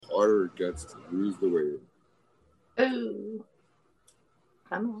harder it gets to lose the weight. Ooh.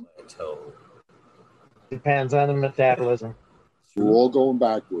 Come on. Depends on the metabolism. So we're all going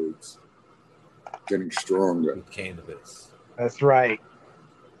backwards, getting stronger. With cannabis. That's right.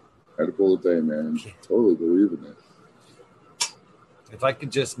 Edible a day, man. Totally believe in it. If I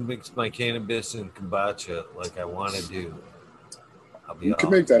could just mix my cannabis and kombucha like I want to do, I'll be. You can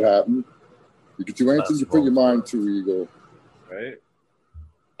make that happen. You can do anything you put your mind to, Eagle. Right?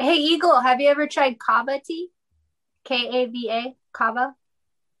 Hey, Eagle, have you ever tried kava tea? Kava? Kava?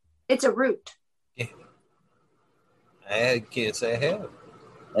 It's a root. Yeah. I can't say I have.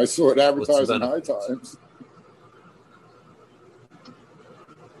 I saw it advertised in High Times.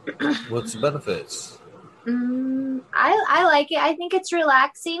 What's the benefits? I like it. I think it's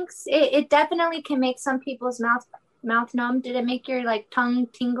relaxing. It definitely can make some people's mouth numb. Did it make your like tongue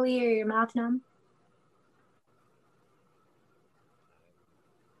tingly or your mouth numb?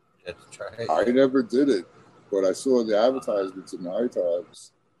 Have to try it. I never did it, but I saw the advertisements in High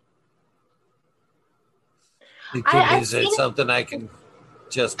Times. Is it something I can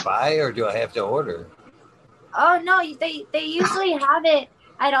just buy, or do I have to order? Oh no, they usually have it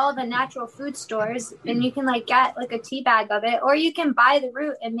at all the natural food stores, and you can like get like a tea bag of it, or you can buy the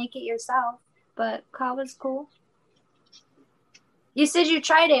root and make it yourself. But kava's cool. You said you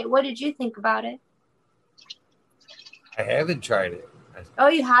tried it. What did you think about it? I haven't tried it. Oh,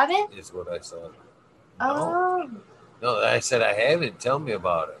 you haven't? Is what I saw. Oh. No, I said I haven't. Tell me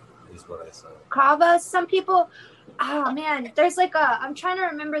about it. Is what I saw. Kava, some people, oh man, there's like I'm trying to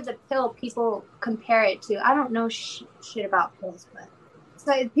remember the pill people compare it to. I don't know shit about pills, but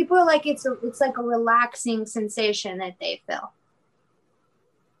so people are like, it's like a relaxing sensation that they feel.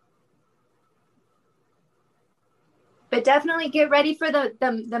 But definitely get ready for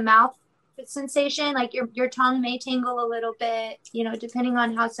the mouth sensation. Like your tongue may tingle a little bit, you know, depending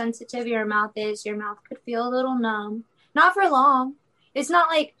on how sensitive your mouth is. Your mouth could feel a little numb. Not for long. It's not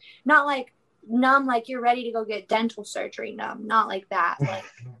like numb like you're ready to go get dental surgery numb. Not like that. Like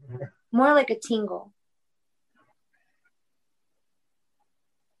more like a tingle.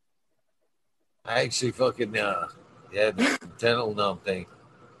 I actually fucking the dental numb thing.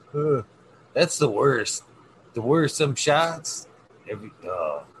 That's the worst. The worst. Some shots.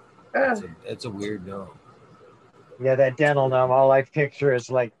 That's a weird numb. Yeah, that dental numb. All I picture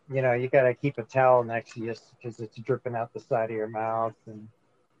is like, you know, you got to keep a towel next to you because it's dripping out the side of your mouth. And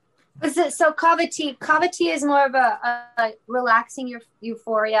so kava tea is more of a relaxing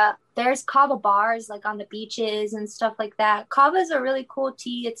euphoria. There's kava bars like on the beaches and stuff like that. Kava is a really cool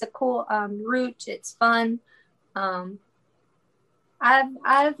tea. It's a cool root. It's fun.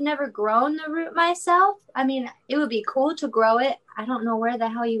 I've never grown the root myself. I mean, it would be cool to grow it. I don't know where the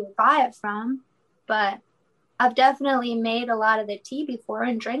hell you would buy it from, but I've definitely made a lot of the tea before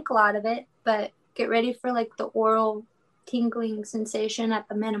and drank a lot of it. But get ready for like the oral tingling sensation at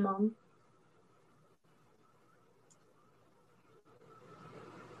the minimum.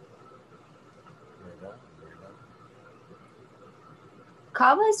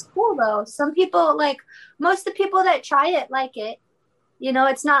 Kava is cool though. Some people most of the people that try it like it. You know,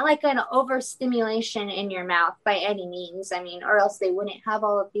 it's not like an overstimulation in your mouth by any means. I mean, or else they wouldn't have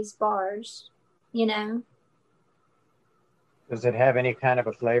all of these bars, you know. Does it have any kind of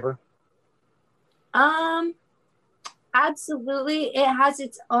a flavor? Absolutely. It has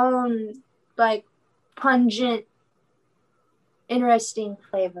its own like pungent, interesting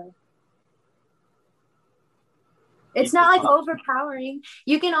flavor. It's not like overpowering.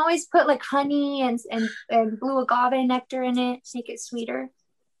 You can always put like honey and blue agave nectar in it to make it sweeter.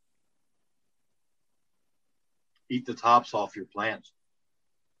 Eat the tops off your plants.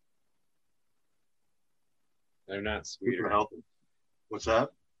 They're not sweeter. Healthy. What's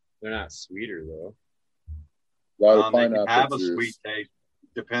that? They're not sweeter though. They can have a sweet taste.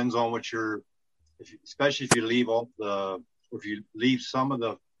 Depends on what especially if you leave some of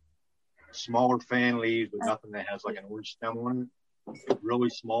the smaller fan leaves, but nothing that has like an orange stem on it. Really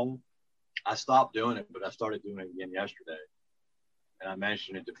small. I stopped doing it, but I started doing it again yesterday. And I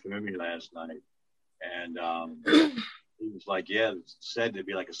mentioned it to Fumi last night. And he was like, yeah, it's said to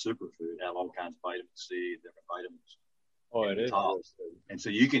be like a superfood, have all kinds of vitamin C, different vitamins. Oh, it is. And so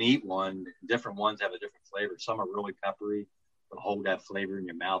you can eat one. Different ones have a different flavor. Some are really peppery, but hold that flavor in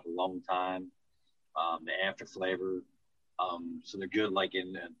your mouth a long time. The after flavor. So they're good like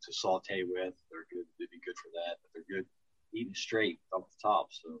to saute with. They're good. They'd be good for that. But they're good eating straight off the top.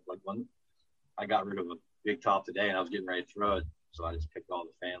 So like when I got rid of a big top today and I was getting ready to throw it, so I just picked all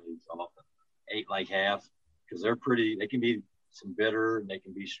the fan leaves off and ate like half because they can be some bitter and they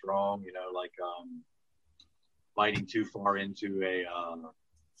can be strong, you know, like biting too far into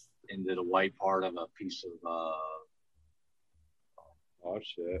into the white part of a piece of oh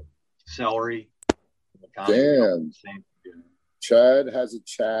shit, celery. Damn. Chad has a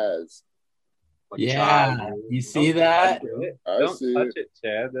Chaz. Yeah, you see that? Don't touch it,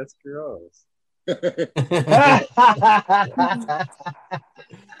 Chad. That's gross.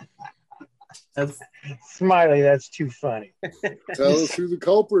 That's Smiley. That's too funny. Tell us who the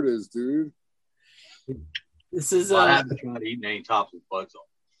culprit is, dude. This is I haven't tried eating any tops with bugs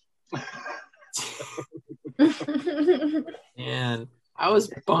on. And I was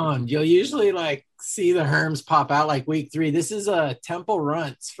bummed. You'll usually like see the Herms pop out like week 3. This is a Temple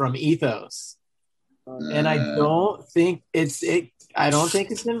Runts from Ethos. And I don't think it's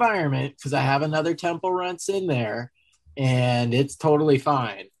environment because I have another Temple Runts in there and it's totally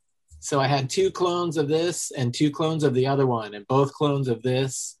fine. So I had 2 clones of this and 2 clones of the other one, and both clones of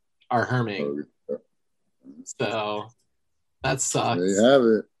this are herming. So that sucks. There you have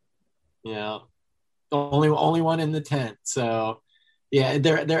it. Yeah. Only one in the tent. So yeah,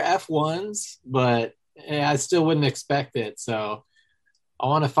 they're F1s, but I still wouldn't expect it. So I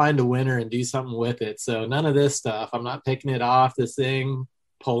want to find a winner and do something with it. So none of this stuff. I'm not picking it off this thing,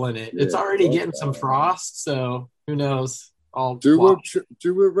 pulling it. It's already getting some frost, so who knows? I'll do what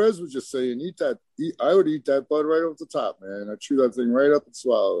Rez was just saying. I would eat that bud right off the top, man. I chew that thing right up and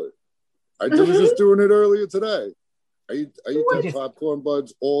swallow it. I was just doing it earlier today. I eat that popcorn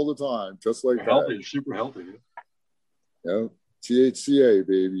buds all the time, just like healthy, that. Super healthy. Yeah, THCA,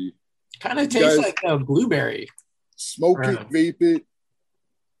 baby. Kind of tastes like a blueberry. Smoke it, vape it,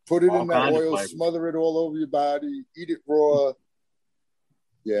 put it in that oil, smother it all over your body, eat it raw.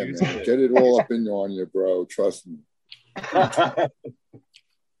 Yeah, man, get it all up on you, bro. Trust me.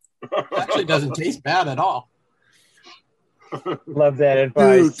 Actually doesn't taste bad at all. Love that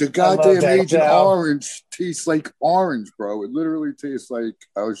advice. Dude, the goddamn Agent Orange tastes like orange, bro. It literally tastes like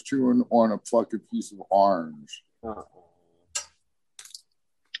I was chewing on a fucking piece of orange.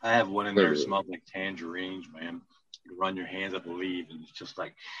 I have one in there that smells like tangerines, man. You run your hands up a leaf and it's just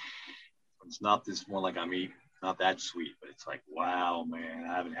like, it's not this one like I'm eating, not that sweet, but it's like, wow, man,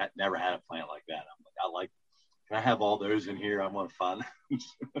 I never had a plant like that. I'm like, can I have all those in here? I want to find.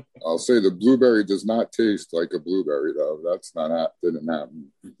 I'll say the blueberry does not taste like a blueberry, though. Didn't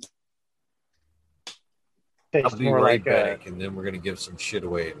happen. I'll be right back, and then we're gonna give some shit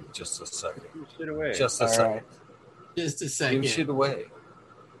away in just a second. Shit away. Just a second. Right. Just a second. Give shit away.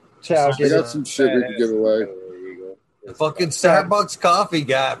 I got some shit we can give away. The fucking Starbucks coffee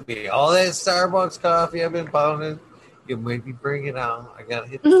got me. All that Starbucks coffee I've been pounding. You made me bring it on. I gotta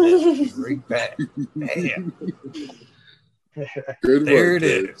hit the right back. Damn. Good there work,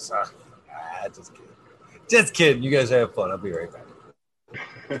 it is. Just kidding. Just kidding. You guys have fun. I'll be right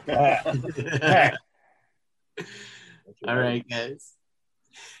back. All right, guys.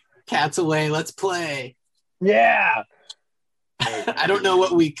 Cats away. Let's play. Yeah. I don't know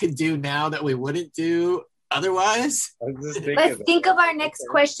what we could do now that we wouldn't do otherwise. Let's think of our next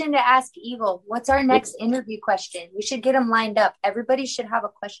question to ask Eagle. What's our next interview question? We should get them lined up. Everybody should have a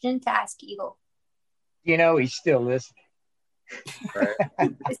question to ask Eagle. You know, he's still listening. Right.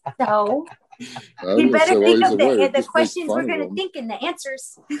 So you better think of the questions we're going to think and the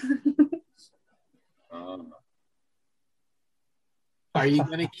answers. Are you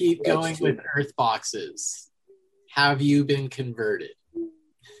going to keep going with Earth boxes? Have you been converted?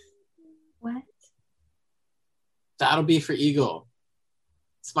 What? That'll be for Eagle.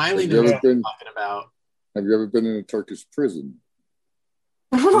 Smiley knows what I'm talking about. Have you ever been in a Turkish prison?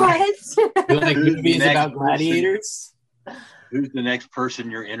 What? You like movies about gladiators? Who's the next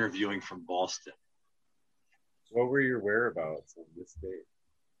person you're interviewing from Boston? What were your whereabouts on this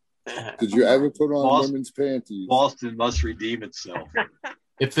date? Did you ever put on women's panties? Boston must redeem itself.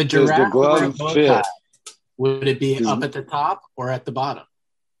 If a giraffe were a bow tie, would it be up at the top or at the bottom?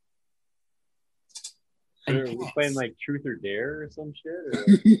 Are we playing like Truth or Dare or some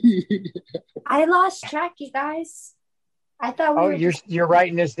shit? I lost track, you guys. I thought you're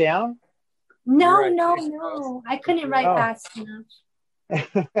writing this down? No. I couldn't write fast enough.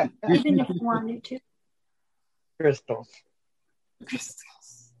 Even if I wanted to. Crystals.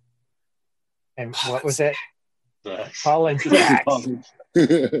 And what was it? Holland Sachs.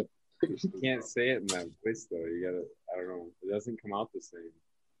 You can't say it in that voice though. You gotta, I don't know. It doesn't come out the same.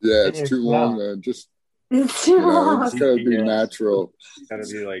 Yeah, it's too long, man. Just it's too long. It's gotta be natural. It's gotta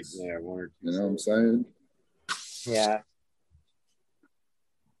be like one or two. You know what I'm saying? Yeah.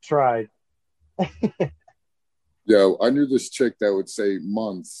 Tried. Yo, I knew this chick that would say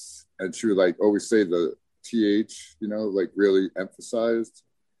months, and she would like always say the TH, like really emphasized,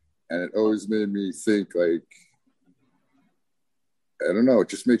 and it always made me think like, I don't know. It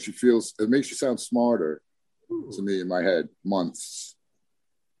just makes you feel. It makes you sound smarter to me in my head. Months.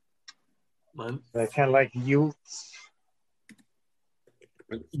 Kind of like youths.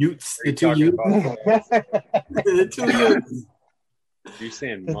 Youths. The two youths. The two youths. You're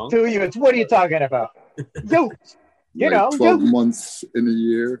saying months? Two youths. What are you talking about? Youths. You like know, 12 months in a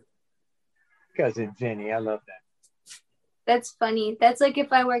year. Cousin Jenny, I love that. That's funny. That's like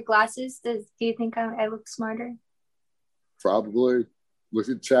if I wear glasses, do you think I look smarter? Probably. Look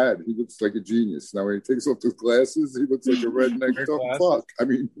at Chad. He looks like a genius. Now when he takes off his glasses, he looks like a redneck dumb fuck. I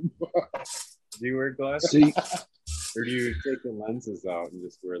mean, do you wear glasses? See? Or do you take the lenses out and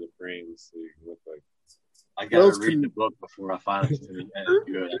just wear the frames so you can look like? I gotta read the book before I find it good. I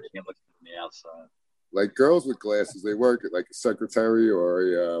can't look from the outside. Like girls with glasses, they work at like a secretary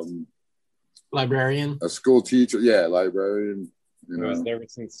or a librarian, a school teacher. Yeah, librarian. You know, it was ever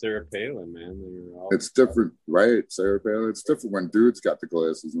since Sarah Palin, man. It's different, right? Sarah Palin. It's different when dudes got the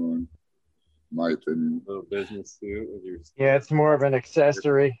glasses on. In my opinion. A little business suit with your. Yeah, it's more of an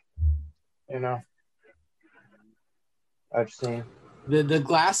accessory. You know, I've seen. The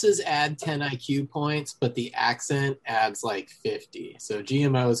glasses add 10 IQ points, but the accent adds like 50. So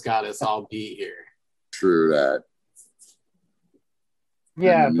GMO's got us all beat here. True that.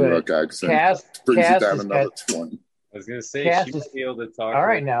 Yeah, New York accent brings it down another 20. I was gonna say Cass she would be able to talk. All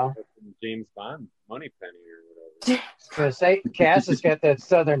right now. James Bond, Moneypenny or whatever. I was gonna say Cass has got that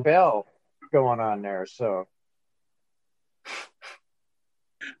Southern Belle going on there, so.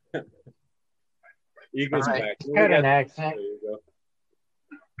 Eagles right. back. Got an accent. There you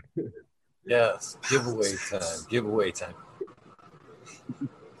go. Yes, giveaway time. Giveaway time.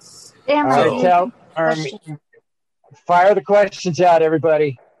 Damn right, fire the questions out,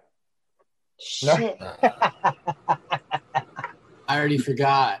 everybody. Shit. No? I already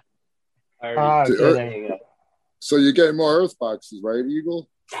forgot. There you go. So you're getting more Earth boxes, right, Eagle?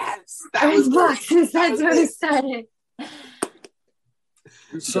 Yes, Earth boxes. That's what I said.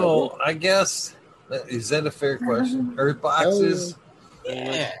 So I guess is that a fair question? Earth boxes.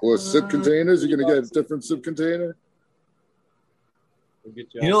 Yeah. Or SIP containers? You're gonna get a different SIP container?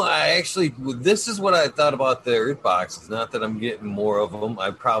 You know, I actually, this is what I thought about the Earth boxes. Not that I'm getting more of them. I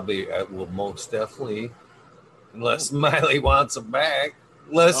will most definitely, unless Smiley wants them back,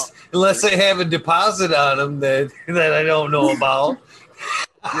 unless they have a deposit on them that I don't know about.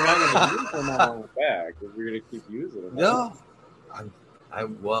 You're not going to use them all back if you're going to keep using them. No, I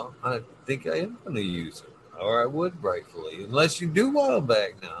think I am going to use them, or I would rightfully, unless you do want them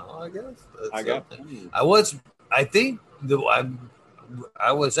back now. I guess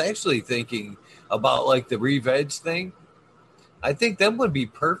I was actually thinking about like the re-veg thing. I think them would be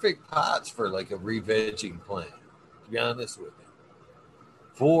perfect pots for like a re-vegging plant, to be honest with you.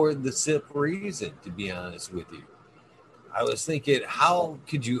 For the SIP reason, to be honest with you. I was thinking, how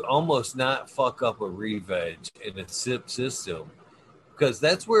could you almost not fuck up a re-veg in a SIP system? Because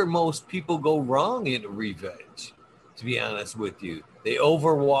that's where most people go wrong in a re-veg, to be honest with you. They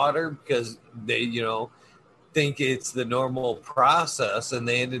overwater because they, think it's the normal process, and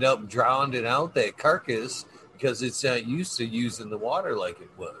they ended up drowning out that carcass because it's not used to using the water like it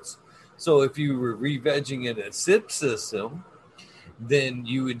was. So if you were re-vegging in a SIP system, then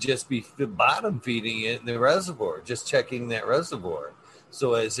you would just be bottom feeding it in the reservoir, just checking that reservoir.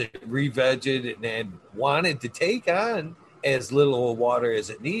 So as it re-vegged and wanted to take on as little water as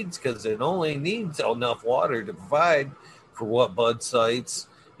it needs, because it only needs enough water to provide for what bud sites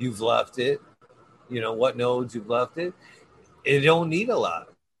you've left it, what nodes you've left it. It don't need a lot.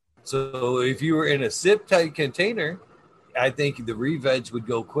 So if you were in a SIP type container, I think the re-veg would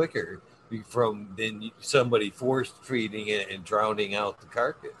go quicker than somebody force feeding it and drowning out the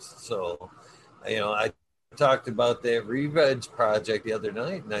carcass. So, I talked about that re-veg project the other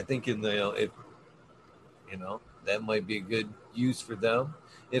night, and I think that might be a good use for them.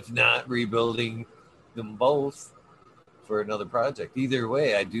 If not, rebuilding them both for another project. Either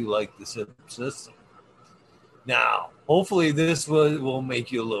way, I do like the SIP system. Now, hopefully this will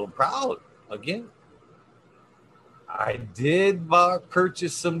make you a little proud again. I did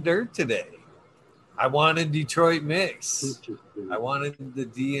purchase some dirt today. I wanted Detroit Mix. I wanted the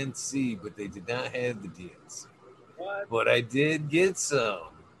DNC, but they did not have the DNC. What? But I did get some.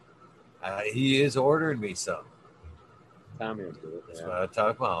 He is ordering me some. Tommy, that's what I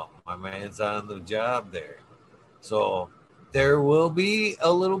talk about. My man's on the job there. So there will be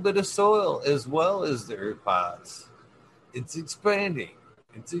a little bit of soil as well as the earth pots. It's expanding.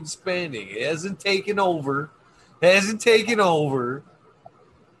 It hasn't taken over. It's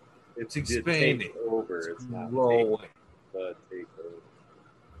expanding. It's not growing. But take over.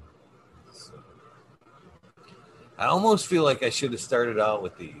 So, I almost feel like I should have started out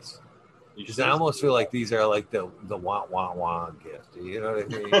with these. Because I almost feel like these are like the wah gift. You know what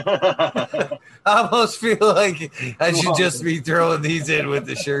I mean? I almost feel like I should just be throwing these in with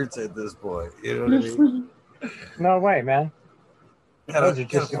the shirts at this point. You know what I mean? No way, man. Got a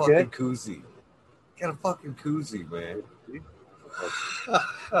fucking koozie. Got a fucking koozie, man.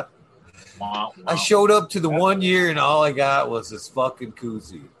 I showed up to the 1 year and all I got was this fucking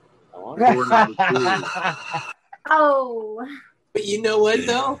koozie. Oh. But you know what,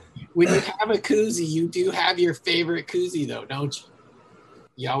 though? When you have a koozie, you do have your favorite koozie, though, don't you?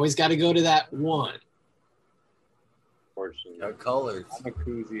 You always got to go to that one. Got colors. I'm a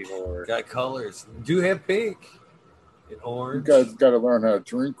koozie whore. Got colors. Do have pink and orange. You guys got to learn how to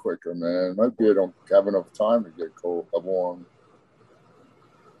drink quicker, man. Might be I don't have enough time to get cold, warm.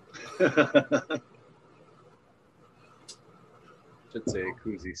 Should say a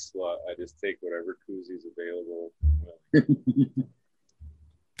koozie slut. I just take whatever koozie's available.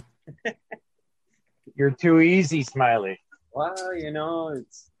 You're too easy, Smiley. Well, you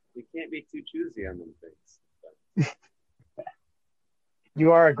can't be too choosy on them things.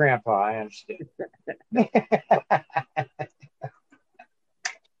 You are a grandpa, I understand.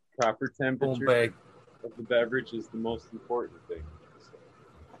 Proper temperature of the beverage is the most important thing.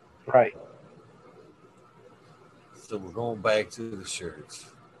 Right. So we're going back to the shirts.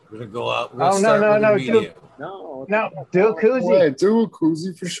 We're gonna go out. No, do a koozie. Yeah, do a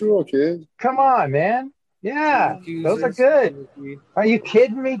koozie for sure, kid. Come on, man. Yeah, those are good. Are you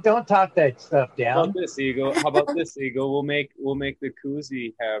kidding me? Don't talk that stuff down. How about this, Eagle? We'll make the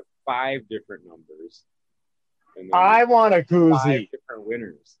koozie have 5 different numbers. And then I want a koozie. 5 different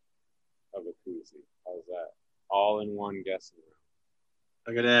winners of a koozie. How's that? All in one guessing round.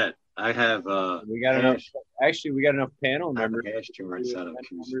 Look at that. I have we got enough panel members.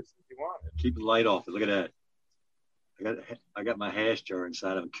 Keep the light off. Look at that. I got my hash jar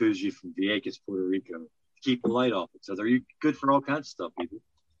inside of a koozie from Vieques, Puerto Rico. Keep the light off. So they're good for all kinds of stuff, people.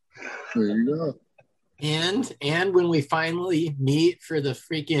 There you go. And when we finally meet for the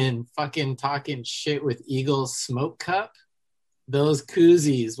freaking fucking talking shit with Eagles smoke cup, those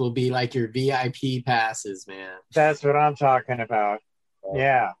koozies will be like your VIP passes, man. That's what I'm talking about.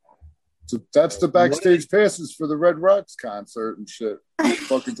 Yeah. So that's the backstage passes for the Red Rocks concert and shit.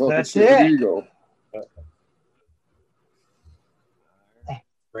 Fucking talking That's shit it. with Ego.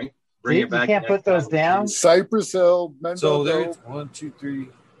 Bring it back. You can't put those down. Cypress Hill, So Mendoza. there's 1, 2, 3,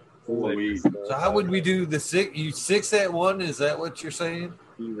 4. So how would we do the 6? You 6 at 1? Is that what you're saying?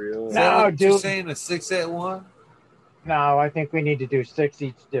 Be real. Is that what dude. you're saying? A 6 at 1? No, I think we need to do 6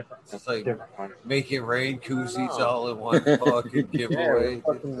 each different. It's like different ones. make it rain koozies all in one fucking giveaway.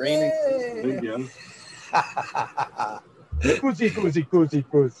 Fucking raining. There you go.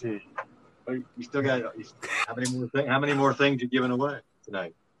 Koozie. You still got how many more things you giving away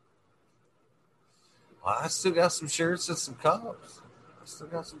tonight? Well, I still got some shirts and some cups.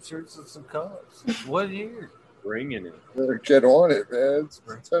 1 year. Bringing it. Better get on it, man. It's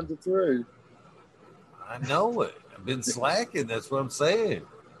 10 to 3. I know it. I've been slacking. That's what I'm saying.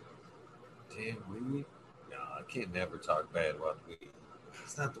 Damn weed. No, I can't never talk bad about weed.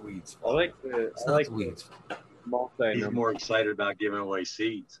 It's not the weed's fault. It's not the weed's fault. He's more excited about giving away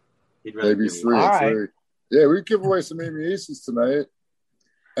seeds. He'd Maybe 3 All or right. 3. Yeah, we give away some Amy Aces tonight.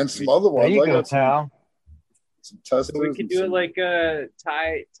 And some other There ones. you I go, got Tal. some testers. So we could and do it some- like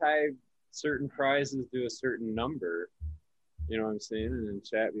tie certain prizes to a certain number. You know what I'm saying? And then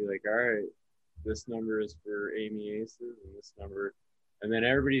chat be like, all right, this number is for Amy Aces and this number. And then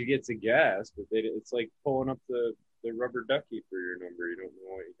everybody gets a guess, but it's like pulling up the rubber ducky for your number. You don't know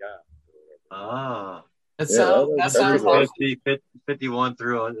what you got. That Yeah, sounds everybody- like 51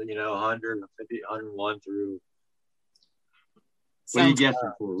 through 100, 101 through. What are you sounds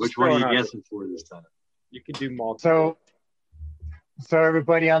guessing for? Which one are you guessing for this time? You could do multiple. So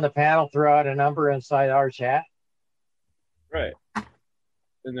everybody on the panel throw out a number inside our chat. Right.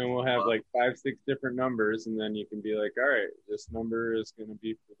 And then we'll have like 5, 6 different numbers, and then you can be like, all right, this number is going to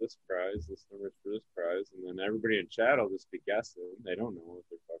be for this prize, this number is for this prize, and then everybody in chat will just be guessing. They don't know what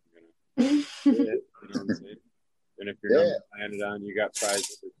they're fucking going to hit. You know what I'm saying? And if your number landed on, you got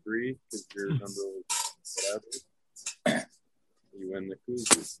prize number 3 because your number was whatever. You win the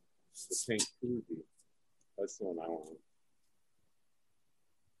koozie, the pink koozie. That's the one I want.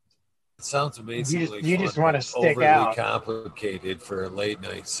 It sounds amazingly You just fun, want to but stick overly out. complicated for a late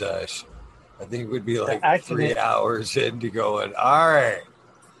night sesh. I think it would be like Actually- 3 hours into going, all right,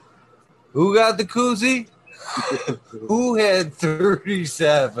 who got the koozie? Who had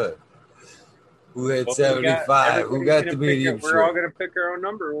 37? Who had 75? Who got the medium We're all shirt? going to pick our own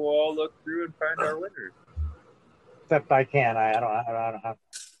number. We'll all look through and find our winner. except I can't. I don't have.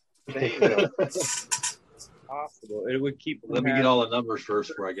 It's possible. It would keep. Let me get all the numbers first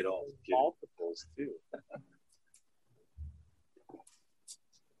before I get all multiples too.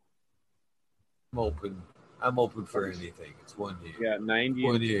 I'm open for anything. It's 1 year. Yeah, 90.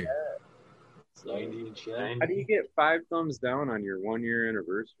 1 year. 90 and chat. How do you get 5 thumbs down on your 1 year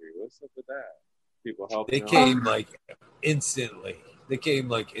anniversary? What's up with that? People helping. They came like instantly. They came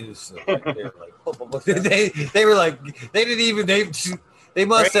like instantly. They were like, they were like, they didn't even they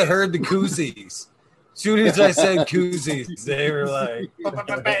must have heard the koozies. As soon as I said koozies, they were like,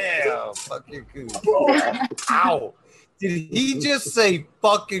 bam, fuck your koozie. Ow. Did he just say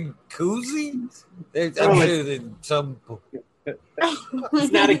fucking koozie? I'm sure that some.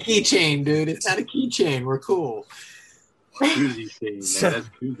 It's not a keychain, dude. It's not a keychain. We're cool. Koozie shame, man. That's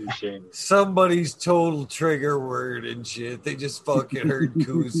koozie shame. Somebody's total trigger word and shit. They just fucking heard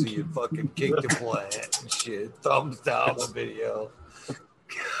koozie and fucking kicked the plant and shit. Thumbs down the video.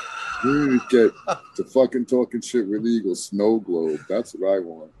 You get the fucking talking shit with Eagle snow globe. That's what I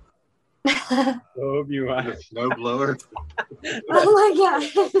want. You want a snow blower? Oh my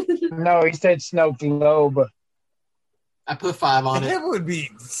god! No, he said snow globe. I put 5 on it. That would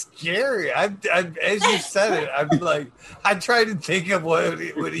be scary. I as you said it, I'm like, I tried to think of what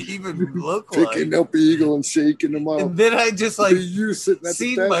it would even look Picking like. up Eagle and shaking him up. And then I just like you sitting at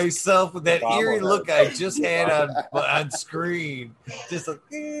seen the desk? myself with that eerie Bobblehead. look I just had on screen. Just like,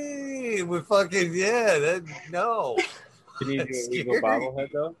 with fucking, no. Can you do an Eagle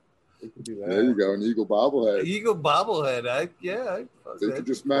bobblehead though? We could do that. There you go, an Eagle bobblehead. Eagle bobblehead. They could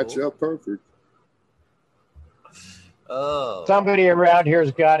just match up perfect. Oh. Somebody around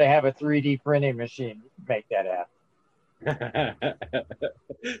here's got to have a 3D printing machine to make that happen.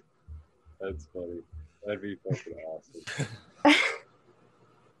 That's funny. That'd be fucking awesome.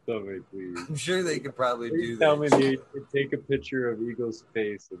 Somebody, please. I'm sure they could probably do that. Tell me they could take a picture of Eagle's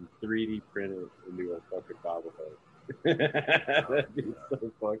face and 3D print it into a fucking bobblehead. That'd be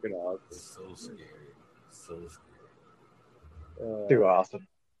so fucking awesome. So scary. So scary. Too awesome.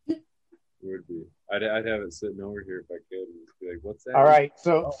 Would be. I'd have it sitting over here if I could and just be like, "What's that?" All right,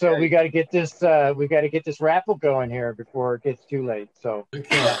 so we got to get this raffle going here before it gets too late. So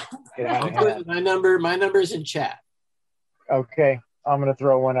Okay. get out I'll of put hand. my number's in chat. Okay, I'm gonna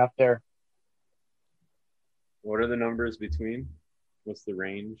throw one up there. What are the numbers between? What's the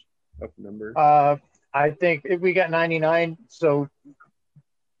range of numbers? I think if we got 99, so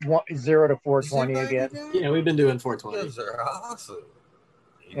 0 to 420 again. Yeah, we've been doing 420. Those are awesome.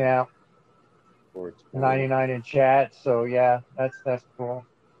 Yeah, 99 in chat. So yeah, that's cool.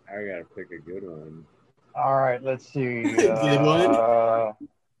 I gotta pick a good one. All right, let's see. Good one? A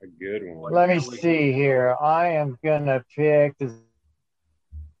good one. Let me see here. I am gonna pick this.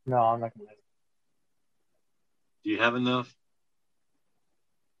 No, I'm not gonna. Do you have enough?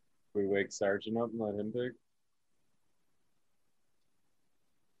 We wake Sergeant up and let him pick.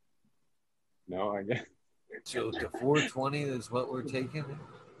 No, I guess. So the 420 is what we're taking.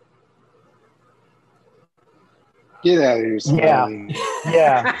 Get out of here, Smiley.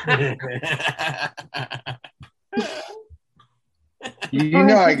 Yeah. You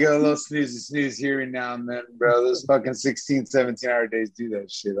know I get a little snooze here and now and then, bro. Those fucking 16, 17-hour days do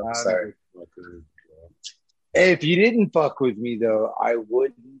that shit. I'm sorry. Hey, if you didn't fuck with me, though, I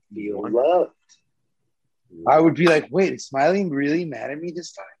wouldn't feel loved. I would be like, wait, is Smiley really mad at me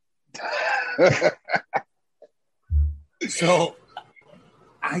this time? So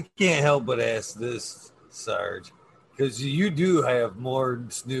I can't help but ask this, Sarge, because you do have more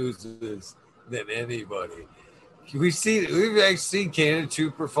snoozes than anybody. We've actually seen Cannon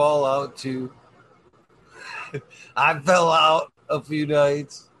Trooper fall out too. I fell out a few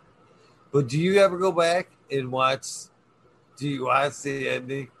nights. But do you ever go back and watch? Do you watch the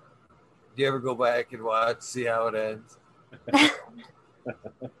ending? Do you ever go back and see how it ends?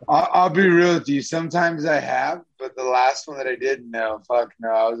 I'll be real with you. Sometimes I have, but the last one that I did, no. Fuck no.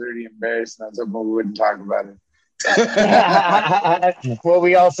 I was already embarrassed and I was hoping we wouldn't talk about it. Well,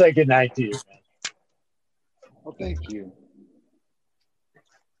 we all say goodnight to you, man. Well, thank you.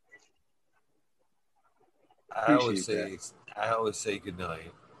 I always say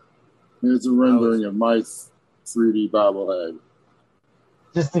goodnight. Here's a rendering of my 3D bobblehead.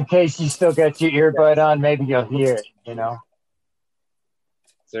 Just in case you still got your earbud on, maybe you'll hear it, you know?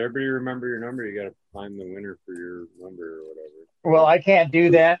 So everybody remember your number. You got to find the winner for your number or whatever. Well, I can't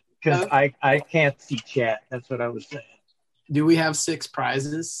do that because I can't see chat. That's what I was saying. Do we have 6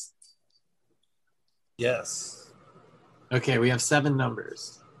 prizes? Yes. Okay, we have 7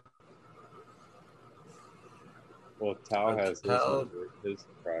 numbers. Well, Tao has his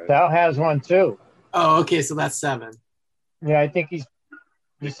prize. Tao has one too. Oh, okay. So that's 7. Yeah, I think you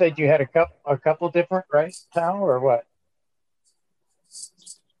said you had a couple different, right, Sal, or what?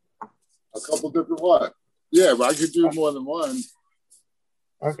 A couple different what? Yeah, but I could do more than one.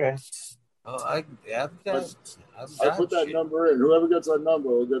 Okay. Oh, I put that number in. Whoever gets that number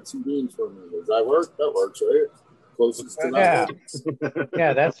will get some beans from me. Does that work? That works, right? Closest to that.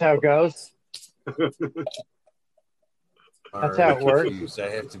 Yeah, that's how it goes. That's how it works. I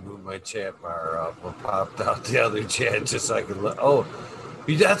have to move my chat bar up. I popped out the other chat just so I could look. Oh,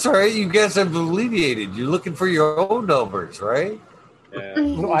 that's all right. You guys have alleviated. You're looking for your own numbers, right? Yeah.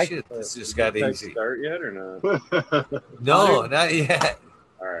 Oh, shit. This just got easy. Start yet or not? No, not yet.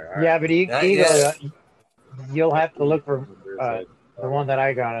 All right. Yeah, but you'll have to look for the one that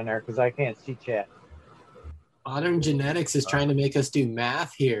I got in there because I can't see chat. Modern Genetics is trying to make us do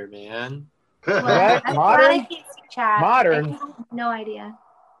math here, man. What? Modern? Modern? No idea.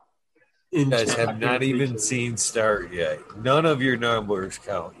 You guys have not even seen start yet. None of your numbers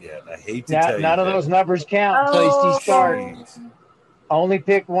count yet. I hate to tell you. None of those numbers count until you see start. Only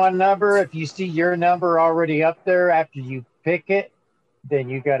pick one number. If you see your number already up there after you pick it, then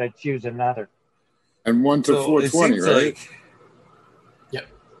you got to choose another. And 1 to 420, right? Yep.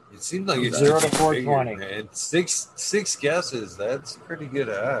 It seems like it's 0 to 420. Man. Six guesses. That's pretty good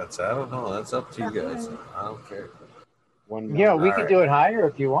odds. I don't know. That's up to you guys. I don't care. Yeah, we could do it higher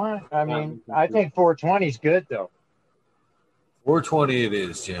if you want. I mean, I think 420 is good though. 420 it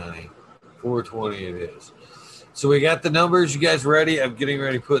is, Johnny. 420 it is. So we got the numbers. You guys ready? I'm getting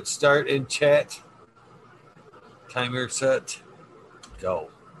ready to put start in chat. Timer set. Go.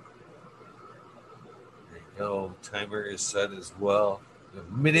 There you go. Timer is set as well.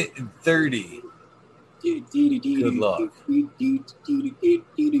 1 minute and 30. Good luck.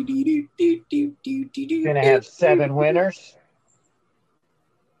 Gonna have 7 winners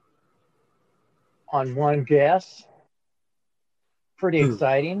on one guess. Pretty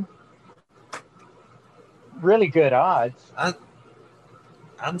exciting. Really good odds.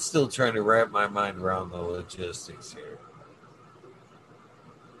 I'm still trying to wrap my mind around the logistics here.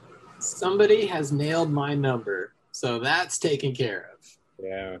 Somebody has nailed my number, so that's taken care of.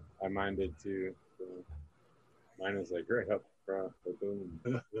 Yeah, mine did too. So mine was like right up front. Boom.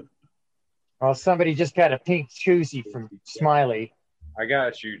 Well, somebody just got a pink koozie from Smiley. I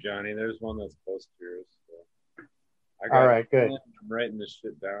got you, Johnny. There's one that's close to yours. So. All right, good. I'm writing this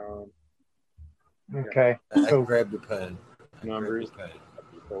shit down. Okay. I grabbed the pen. Numbers.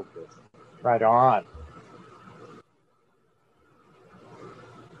 Focus. Right on.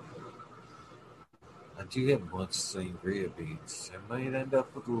 I do have much sangria beans. I might end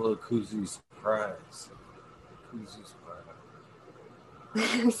up with a little koozie surprise.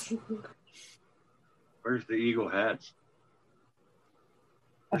 Where's the eagle hats?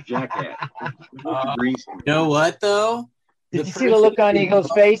 Where's Jack at? You know what, though? Did you see the look on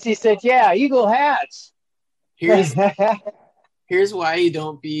Eagle's face? He said, yeah, Eagle hats. Here's why you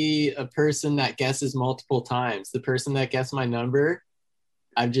don't be a person that guesses multiple times. The person that guessed my number,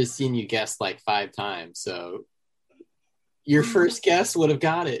 I've just seen you guess like 5 times. So your first guess would have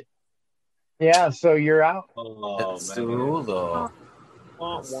got it. Yeah, so you're out. That's the rule, though.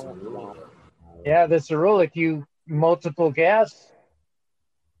 Yeah, that's the rule. If you multiple guess,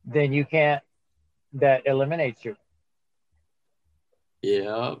 then you can't. That eliminates you.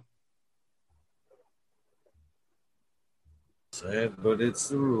 Yeah. Sad, but it's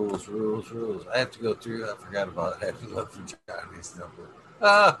the rules. I have to go through. I forgot about it. I have to look for Johnny's number.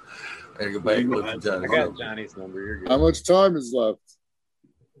 I gotta go back and look for Johnny's number. I got Johnny's number. You're good. How much time is left?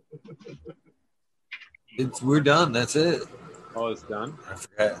 We're done. That's it. Oh, it's done? I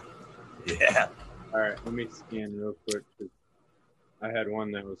forgot. Yeah. All right, let me scan real quick. I had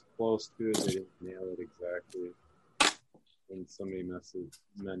one that was close to it. They didn't nail it exactly. And somebody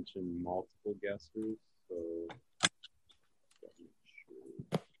mentioned multiple guessers. So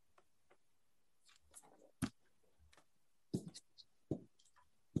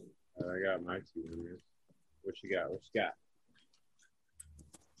I got my 2 winners. What you got?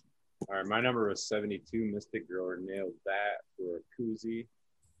 All right, my number was 72. Mystic Grower nailed that for a koozie.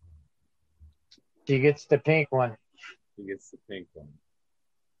 She gets the pink one.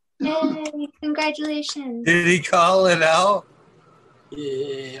 Yay, congratulations. Did he call it out?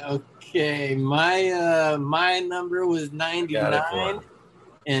 Yeah, okay. My number was 99.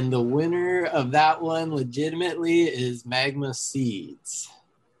 And the winner of that one legitimately is Magma Seeds.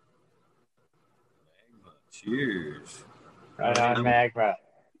 Cheers. Right on, Magma.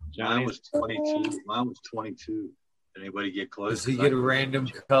 Mine was 22. Did anybody get close? Does he get a random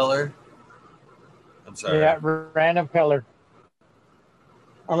color? I'm sorry. Yeah, random color.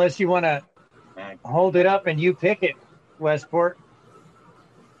 Unless you want to Hold it up and you pick it, Westport.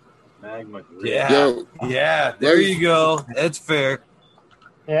 Magma. Yeah. There you go. That's fair.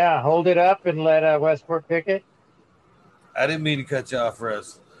 Yeah, hold it up and let Westport pick it. I didn't mean to cut you off,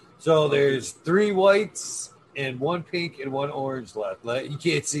 Russ. So there's 3 whites and 1 pink and 1 orange left. You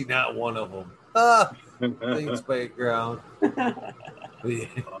can't see not one of them. Thanks, background. We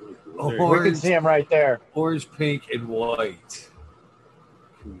can see them right there. Orange, pink, and white.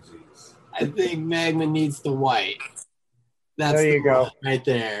 Koozies. I think Magma needs the white. That's there you go. Right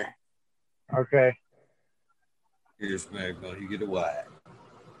there. Okay. Here's Magma. You get a white.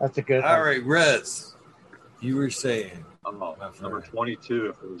 That's a good one. All right, Rez. You were saying. Number 22,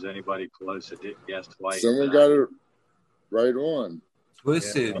 if there was anybody close that didn't guess white. Someone got it right on.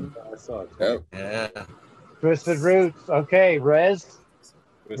 Twisted. I saw it. Yep. Yeah. Twisted Roots. Okay, Rez.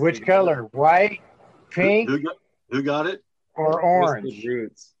 Which color? White, pink, who got it? Or orange? Twisted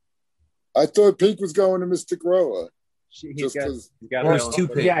Roots. I thought pink was going to Mr. Grower. He's got there's 2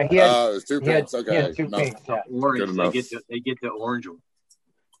 pinks. Yeah, he had, it was 2 pinks. Okay. He had 2 pinks. Yeah. Orange. They get the orange one.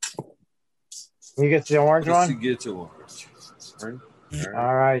 He gets the orange one? He gets orange.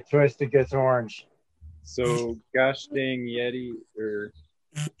 All right, Twisted gets orange. So, Gosh Dang Yeti, or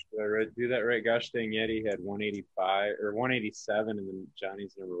did I do that right? Gosh Dang Yeti had 185 or 187, and then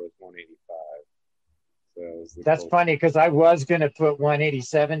Johnny's number was 185. So that's funny because I was going to put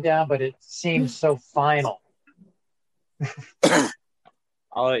 187 down, but it seems so final.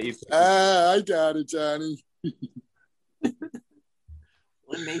 I'll let you. I got it, Johnny.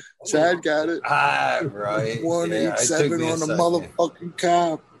 Chad got it. Right. 187 on the motherfucking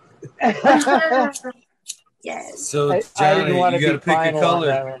cop. Yes. So, Johnny, you got to pick a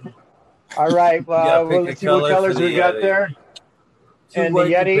color. All right. Well, let's see what colors we got there. And the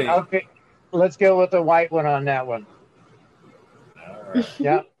Yeti. Okay. Let's go with the white one on that one. All right.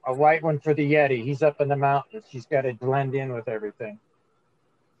 Yeah, a white one for the Yeti. He's up in the mountains. He's got to blend in with everything.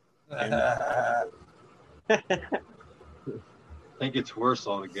 I think it's worse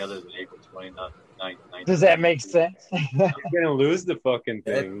altogether than April 29th. Does that make sense? You're gonna lose the fucking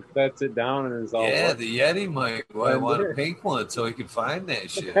thing. Sets it down and it's all. Yeah, the Yeti might want a pink one so he can find that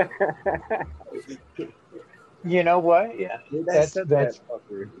shit. You know what? Yeah, that's.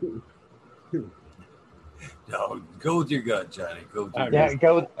 No, go with your gut, Johnny. Go with your gut.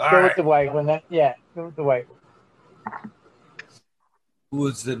 Go with the white one. Go with the white one.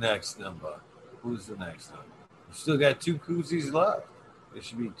 Who's the next number? You still got 2 koozies left. There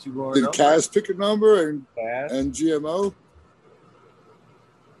should be 2 more. Did Kaz pick a number and GMO?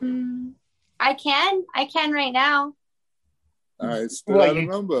 I can right now. All right, spit out a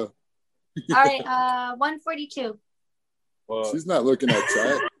number. All right, 142. Well, she's not looking at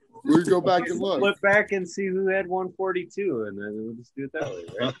chat. We'll go back and look. Flip back and see who had 142, and then we'll just do it that way,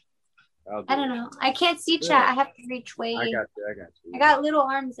 right? I don't know. I can't see chat. I have to reach way. I got you. I got little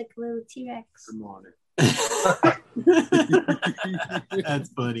arms like a little T-Rex. I'm on it. That's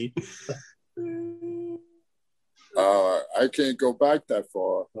funny. I can't go back that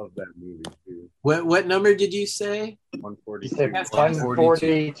far. Love that movie too. What number did you say? 142.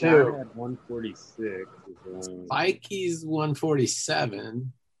 142. I had 146. Mikey's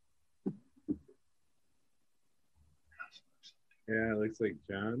 147. Yeah, it looks like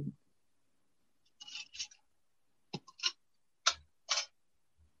John.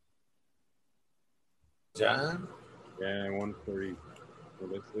 John? Yeah, 140.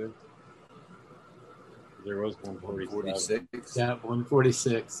 What is it? There was 146. Yeah,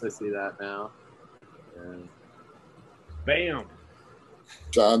 146. I see that now. Yeah. Bam!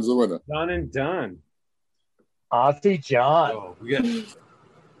 John's the winner. Done and done. Aussie John. Oh, we got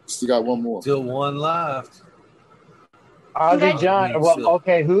still got one more. Still one left. Aussie John. Well,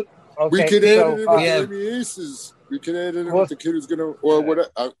 okay. Who? Okay. We could add it in with Amy Aces. We could add it in with the kid who's gonna or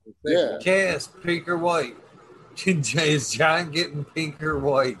whatever. Yeah. Cass, pink or white? Is John getting pink or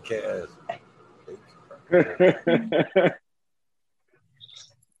white, Cass?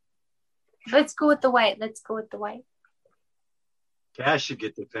 Let's go with the white. Cash should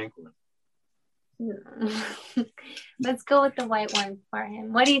get the pink one. Let's go with the white one for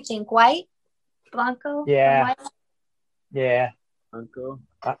him. What do you think? White? Blanco? Yeah. White? Yeah. Blanco.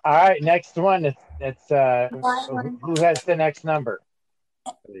 All right, next one. It's who has the next number?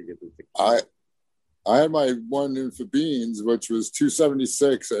 I had my one in for beans, which was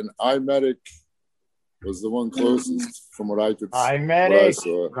 276, and iMedic was the one closest from what I could.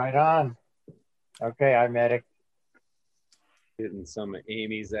 iMedic, right on. Okay, iMedic. Hitting some of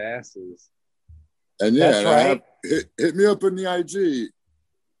Amy's asses. And yeah, that's right. Hit me up in the IG.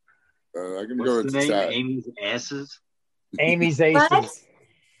 I'm gonna go into chat. Amy's asses. Amy's aces.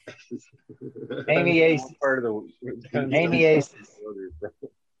 Amy Aces. Part of the Amy Aces.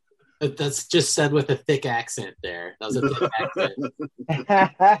 That's just said with a thick accent there. That was a thick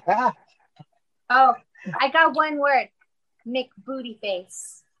accent. Oh, I got one word.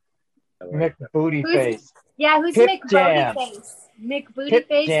 McBootyface. McBootyface. Yeah, who's Pip Jam. McBootyface?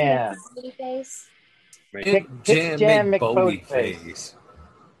 McBootyface? Jam. McBootyface? Pip Jam McBootyface.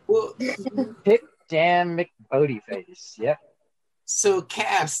 Well, Pip Jam McBootyface. Yep. So,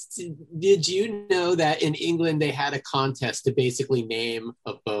 Cass, did you know that in England they had a contest to basically name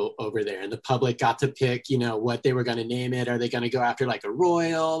a boat over there, and the public got to pick, you know, what they were going to name it? Are they going to go after like a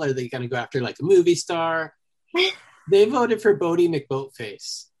royal? Are they going to go after like a movie star? They voted for Bodie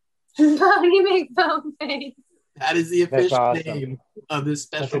McBoatface. Bodie McBoatface. That is the official awesome. name of this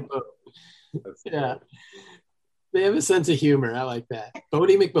special boat. Yeah. They have a sense of humor. I like that.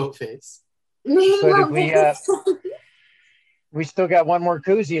 Bodie McBoatface. So did we still got one more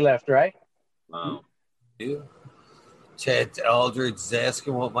koozie left, right? Wow. Yeah. Chad Aldridge is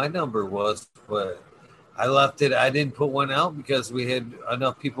asking what my number was, but I left it. I didn't put one out because we had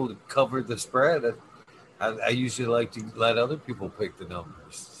enough people to cover the spread. I usually like to let other people pick the numbers.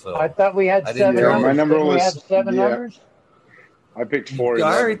 So I thought we had 7 numbers. My number was we have 7 numbers. I picked 4.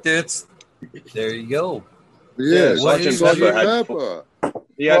 All right, there you go. Yeah, what is Sergeant Pepper?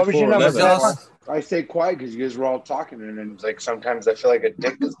 What was your number? I stay quiet because you guys were all talking, and then it's like sometimes I feel like a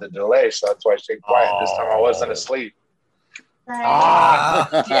dick is the delay, so that's why I stayed quiet. This time I wasn't asleep.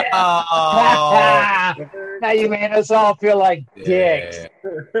 Now you made us all feel like dicks.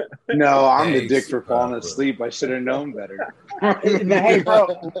 No, I'm the dick for falling asleep. I should have known better. Hey, bro,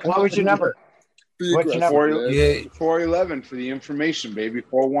 what was your number? What's your number? 411 for the information, baby.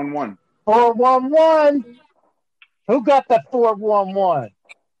 411. 411. Who got the 411?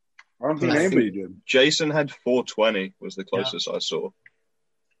 I don't think anybody did. Jason had 420 was the closest I saw.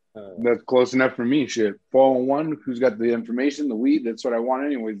 That's close enough for me. Shit. 411. Who's got the information? The weed. That's what I want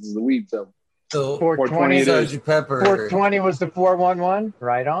anyways. Is the weed. So 420 it is. Pepper. 420 was the 411.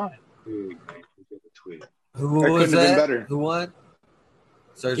 Right on. Who that was couldn't have been that? better. Who won?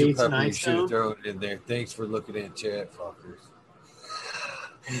 Sergeant Jason Pepper, you should have Einstein? thrown it in there. Thanks for looking in chat, fuckers.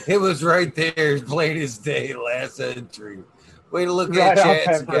 It was right there, plain as day, last entry. Way to look Right at on,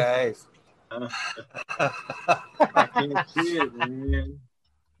 chats, Pepper. guys. I can't see it, man.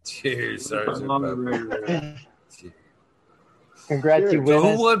 Cheers, Sergeant Pepper. Congrats, you So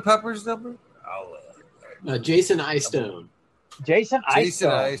winners. who won Pepper's number? Jason Eystone. Jason Jason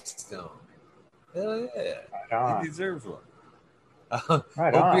Eystone. Eystone. Hell yeah. Right on. He deserves one.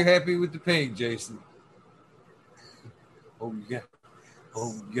 Right Hope on. you're happy with the pink, Jason. Oh, you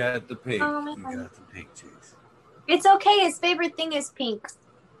got the pink. Oh, You got the pink, Jason. It's okay. His favorite thing is pink.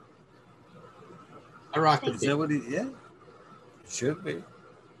 I rock the Is that what it? Yeah, it should be.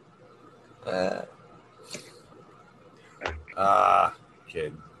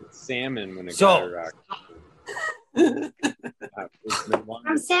 Kid. It's salmon when a So- guy rocks.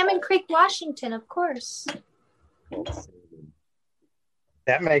 From Salmon Creek, Washington, of course.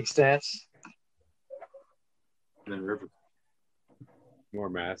 That makes sense. Then river. More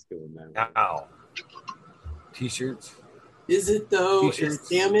masculine now. Ow. T-shirts. Is it though? Is T-shirts.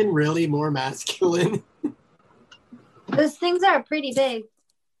 salmon really more masculine? Those things are pretty big.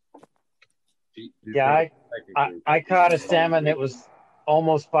 Yeah, I caught a salmon that was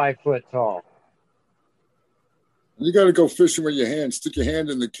almost 5 foot tall. You got to go fishing with your hand. Stick your hand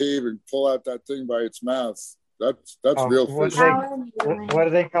in the cave and pull out that thing by its mouth. That's real what, fishing. what do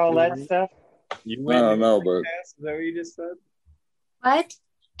they call that stuff? You I went don't know, noodling, but Cass? Is that what you just said? What?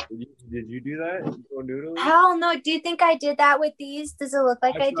 Did you do that? You go noodling? Hell no. Do you think I did that with these? Does it look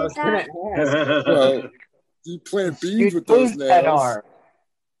like I did that? well, you plant beans You'd with those lose that nails. arm.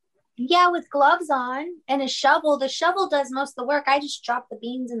 Yeah, with gloves on and a shovel. The shovel does most of the work. I just drop the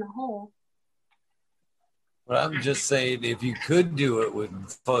beans in the hole. But I'm just saying, if you could do it with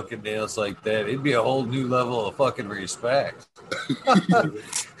fucking nails like that, it'd be a whole new level of fucking respect.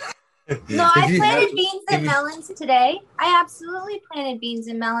 No, I If you planted had- beans if and you- melons today. I absolutely planted beans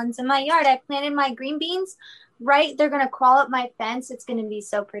and melons in my yard. I planted my green beans. Right, they're gonna crawl up my fence. It's gonna be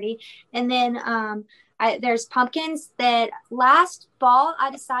so pretty. And then there's pumpkins that last fall I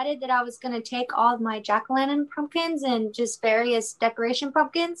decided that I was gonna take all of my jack-o'-lantern pumpkins and just various decoration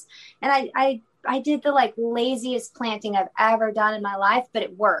pumpkins, and I did the like laziest planting I've ever done in my life, but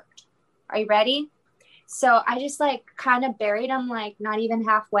it worked. Are you ready? So I just like kind of buried them like not even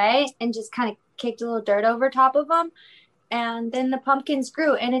halfway and just kind of kicked a little dirt over top of them. And then the pumpkins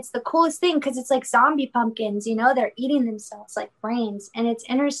grew. And it's the coolest thing because it's like zombie pumpkins, you know, they're eating themselves like brains. And it's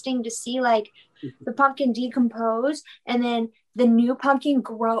interesting to see like the pumpkin decompose and then the new pumpkin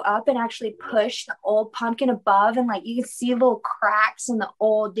grow up and actually push the old pumpkin above, and like you can see little cracks in the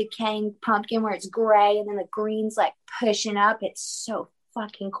old decaying pumpkin where it's gray and then the green's like pushing up. It's so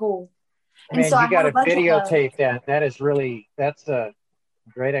fucking cool. Man, so you got to videotape that. That's a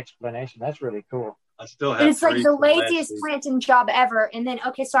great explanation. That's really cool. I still have. It's like the laziest planting job ever. And then,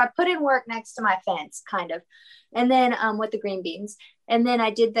 okay, so I put in work next to my fence, kind of, and then with the green beans, and then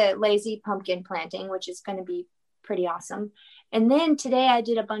I did the lazy pumpkin planting, which is going to be pretty awesome. And then today I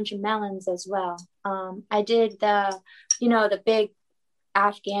did a bunch of melons as well. I did the big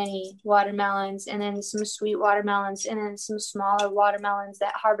Afghani watermelons, and then some sweet watermelons, and then some smaller watermelons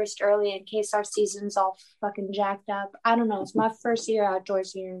that harvest early in case our season's all fucking jacked up. I don't know. It's my first year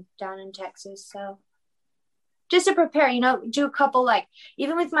outdoors here down in Texas. So just to prepare, do a couple, like,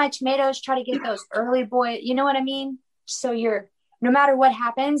 even with my tomatoes, try to get those early you know what I mean? So you're, no matter what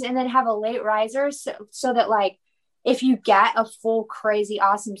happens, and then have a late riser so that, like, if you get a full crazy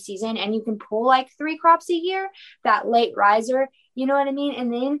awesome season and you can pull like 3 crops a year, that late riser, you know what I mean?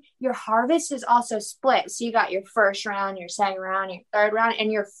 And then your harvest is also split. So you got your first round, your second round, your third round,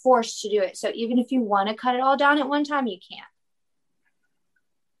 and you're forced to do it. So even if you want to cut it all down at one time, you can't.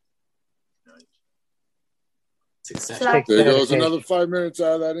 So there goes another 5 minutes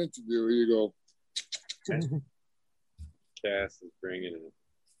out of that interview. Here you go. Cass is bringing it.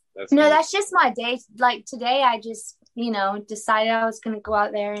 That's just my day. Like today, I just, decided I was going to go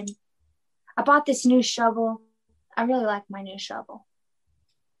out there, and I bought this new shovel. I really like my new shovel.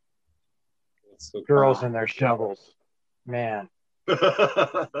 So girls and their shovels, man. That's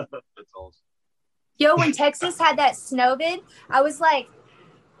awesome. Yo, when Texas had that snow vid, I was like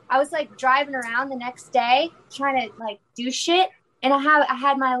driving around the next day trying to like do shit, and I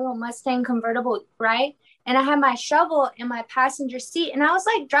had my little Mustang convertible, right? And I had my shovel in my passenger seat, and I was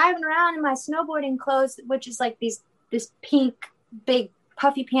like driving around in my snowboarding clothes, which is like this pink, big,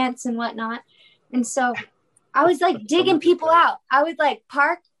 puffy pants and whatnot. And so I was like digging people out. I would like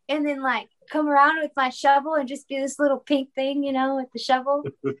park and then like come around with my shovel and just do this little pink thing, with the shovel.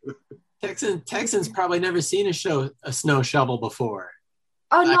 Texans probably never seen a snow shovel before.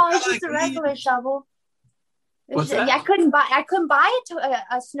 Oh no, it's just a regular shovel. I couldn't buy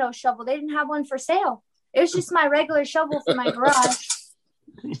a snow shovel. They didn't have one for sale. It was just my regular shovel for my garage.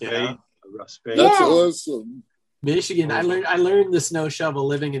 Yeah. That's awesome. Michigan. I learned the snow shovel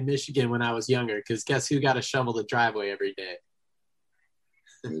living in Michigan when I was younger, because guess who got to shovel the driveway every day?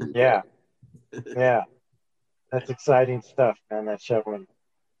 Yeah. That's exciting stuff, man, that shoveling.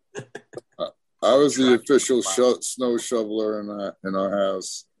 I was the official snow shoveler in our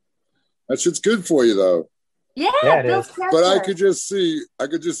house. That shit's good for you, though. Yeah, it is. But I could just see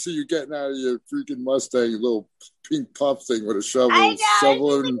you getting out of your freaking Mustang, your little pink puff thing with a shoveling.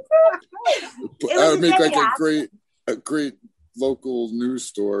 That would make like a great local news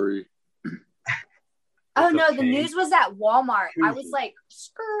story. Oh no, the news was at Walmart. I was like,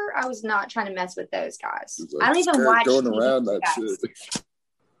 I was not trying to mess with those guys. Like, I don't even watch going around that shit.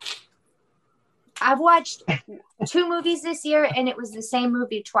 I've watched 2 movies this year, and it was the same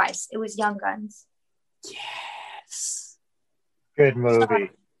movie twice. It was Young Guns. Yes. Good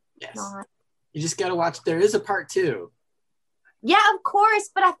movie. Yes. You just got to watch. There is a part 2. Yeah, of course.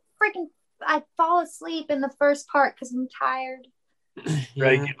 But I fall asleep in the first part because I'm tired.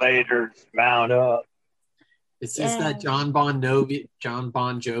 Regulators mount up. It's just that John Bon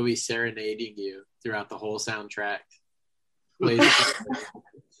Jovi serenading you throughout the whole soundtrack.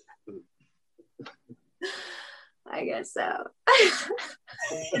 I guess so.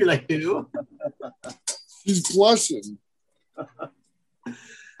 You're like, who? She's blushing.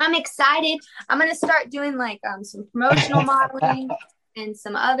 I'm excited. I'm gonna start doing like some promotional modeling and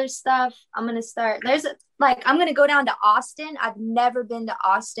some other stuff. I'm gonna start. I'm gonna go down to Austin. I've never been to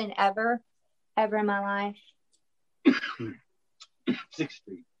Austin ever in my life. 6th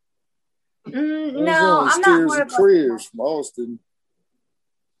Street. No, I'm not more of prayers from Austin.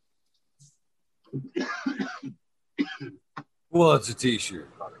 Well, it's a t-shirt.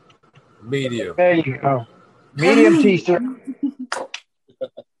 Medium. There you go. Medium t-shirt.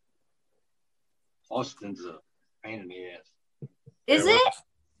 Austin's a pain in the ass. Is it?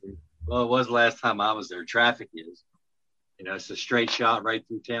 Well, it was last time I was there. Traffic is. It's a straight shot right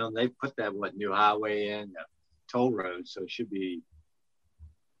through town. They put that new highway in, toll road, so it should be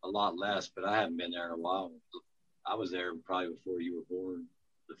a lot less. But I haven't been there in a while. I was there probably before you were born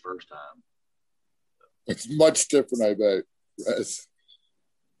the first time. It's much different, I bet. Yes.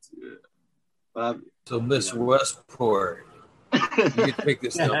 Yeah. So, Miss Westport, you get to pick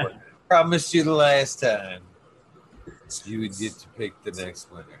this number. Promised you the last time you would get to pick the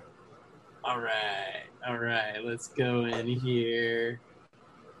next winner. All right. Let's go in here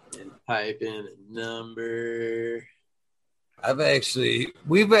and type in a number.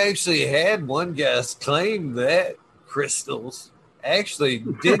 We've actually had one guest claim that Crystals actually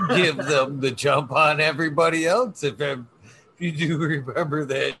did give them the jump on everybody else. If you do remember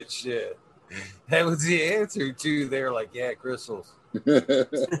that shit, that was the answer too. They're like, yeah, Crystals.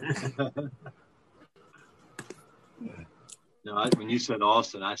 No, when you said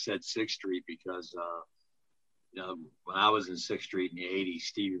Austin, I said 6th Street because, when I was in 6th Street in the 80s,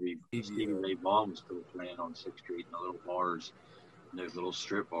 Stevie Ray Vaughan was still playing on 6th Street in the little bars, and those little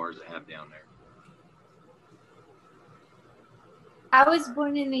strip bars they have down there. I was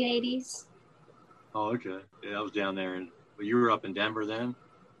born in the 80s. Oh, okay. Yeah, I was down there. But you were up in Denver then?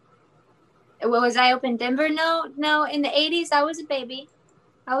 Was I up in Denver? No. In the 80s, I was a baby.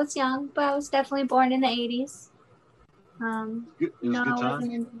 I was young, but I was definitely born in the 80s. It was a good I time.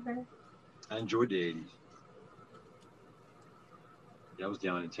 wasn't in Denver. I enjoyed the 80s. Yeah, I was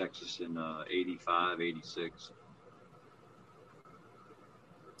down in Texas in 85, 86.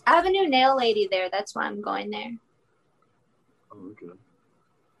 I have a new nail lady there. That's why I'm going there. Oh,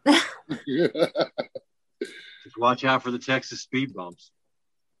 okay. Just watch out for the Texas speed bumps.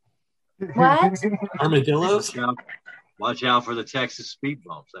 What? Armadillos? Watch out for the Texas speed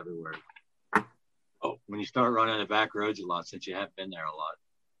bumps everywhere. Oh, when you start running the back roads a lot, since you haven't been there a lot.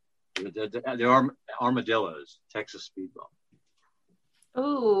 There are armadillos, Texas speed bump.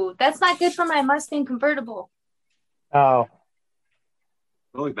 Ooh, that's not good for my Mustang convertible. Oh.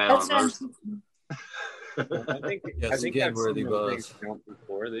 Really bad on most. I think I've seen those things jump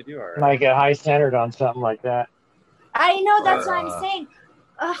before. They do all right. Might get high centered on something like that. I know, that's what I'm saying.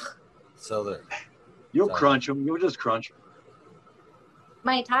 Ugh. So you'll crunch them. You'll just crunch them.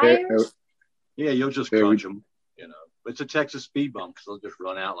 My tires? Yeah, you'll just crunch them. You know, it's a Texas speed bump because they'll just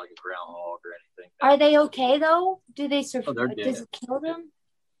run out like a groundhog or anything. Are they okay though? Do they survive? Oh, they're dead. Does it kill them?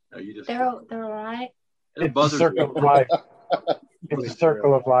 No, you just they're all right. It's a circle of life. It's a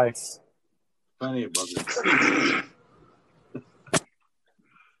circle of life. Plenty of buzzers.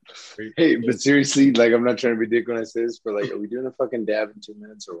 Hey, but seriously, like, I'm not trying to be dick when I say this, but like, are we doing a fucking dab in 2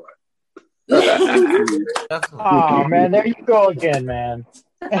 minutes or what? Oh man, there you go again, man.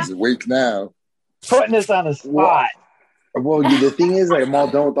 He's awake now. Putting us on the spot. Well, the thing is, like, I'm all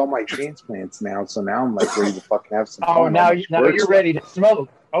done with all my transplants now, so now I'm like ready to fucking have some. Oh, now you're ready to smoke.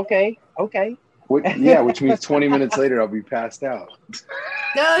 Okay. Which means 20 minutes later I'll be passed out.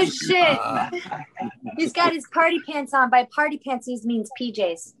 Oh shit! He's got his party pants on. By party pants, he means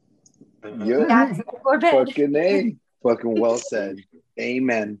PJs. Yeah. That's for bed. Fucking A. Fucking well said.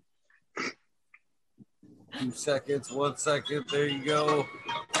 Amen. 2 seconds, 1 second. There you go.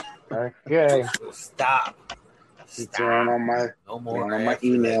 Okay. Stop. It's on my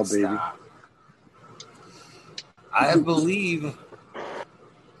email, baby. Stop. I believe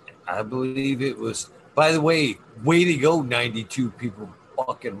it was. By the way to go, 92 people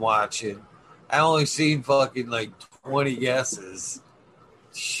fucking watching. I only seen fucking like 20 guesses.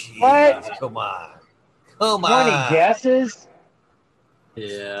 Jeez, what? Come on. 20 guesses?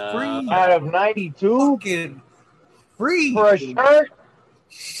 Yeah. Free out of 92? Fucking free for a shirt?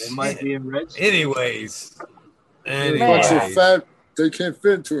 They might be in red. Anyways. So fat, they can't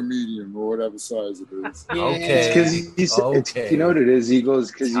fit into a medium or whatever size it is. Okay. It's you know what it is,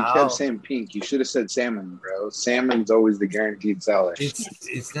 Eagles? Because you kept saying pink. You should have said salmon, bro. Salmon's always the guaranteed seller.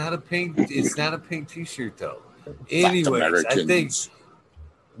 It's not a pink. It's not a pink T-shirt though. Anyways, I think.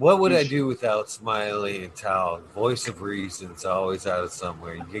 What would I do without Smiley and Tal? Voice of reason's always out of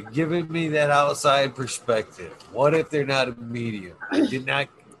somewhere. You're giving me that outside perspective. What if they're not a medium? I did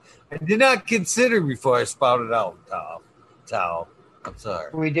not consider before I spouted out, Tal. I'm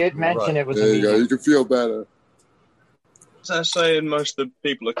sorry. We did mention it was there a you medium. go. You can feel better. So I'm saying most of the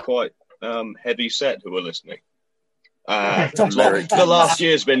people are quite heavy set who are listening. The last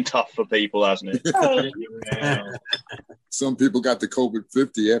year's been tough for people, hasn't it? Some people got the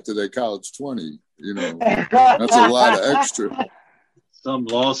COVID-50 after their college 20. You know, that's a lot of extra. Some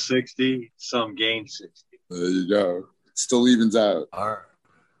lost 60, some gained 60. There you go. Still evens out. All right.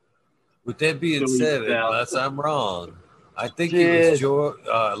 With that being said, unless I'm wrong, I think it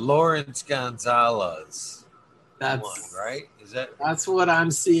was Lawrence Gonzalez. That's one, right? Is that? That's what I'm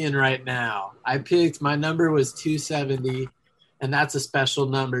seeing right now. I picked, my number was 270, and that's a special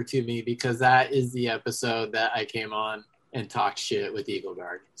number to me because that is the episode that I came on and talked shit with Eagle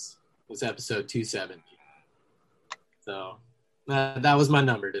Gardens. It was episode 270. So that was my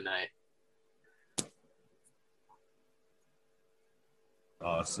number tonight.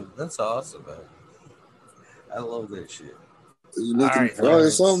 Awesome. That's awesome, man. I love that shit. You looking for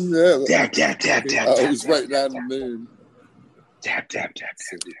something? Yeah. Tap. I was right down the moon. Tap.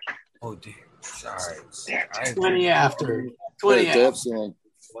 Oh dear. Sorry. 20 after. 20 after.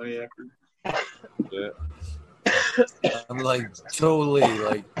 20 after. Yeah. I'm like totally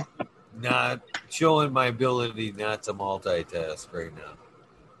like not showing my ability not to multitask right now.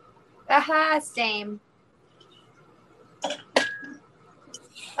 Aha, same.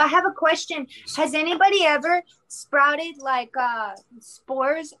 I have a question. Has anybody ever sprouted like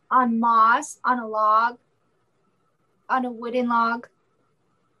spores on moss on a log, on a wooden log?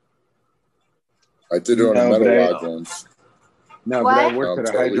 I did it on a metal log once. No, what? but I worked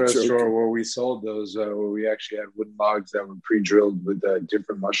at a hydro store where we sold those, where we actually had wooden logs that were pre-drilled with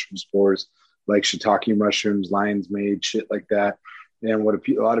different mushroom spores, like shiitake mushrooms, lion's mane, shit like that. And what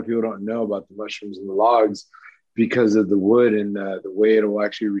a lot of people don't know about the mushrooms and the logs, because of the wood and the way it will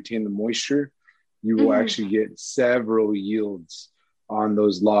actually retain the moisture, you will actually get several yields on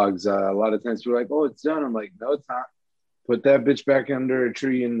those logs. A lot of times people are like, oh, it's done. I'm like, no, it's not. Put that bitch back under a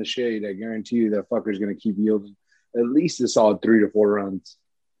tree in the shade. I guarantee you that fucker's going to keep yielding at least a solid 3 to 4 runs.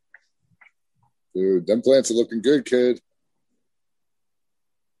 Dude, them plants are looking good, kid.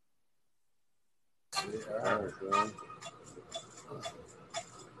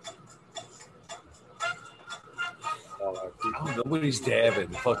 Oh, nobody's dabbing.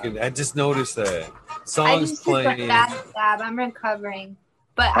 Fucking, I just noticed that. I Songs just playing. dab. I'm recovering,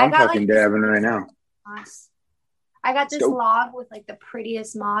 but I'm I got fucking like dabbing right now. moss. I got this log with like the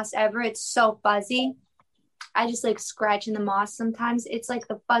prettiest moss ever. It's so fuzzy. I just like scratching the moss sometimes. It's like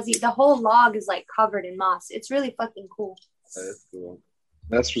the whole log is like covered in moss. It's really fucking cool. That's cool.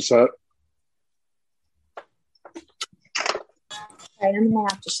 That's what's up. All right, I'm gonna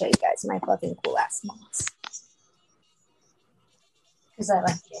have to show you guys my fucking cool ass moss because I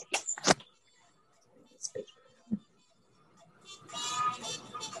like it.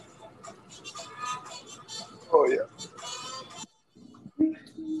 Oh yeah.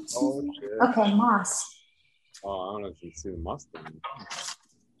 Oh shit. Okay, moss. Oh, I don't know if you can see the mustard.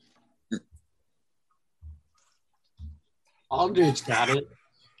 Aldridge got it.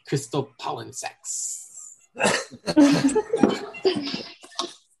 Crystal pollen sex.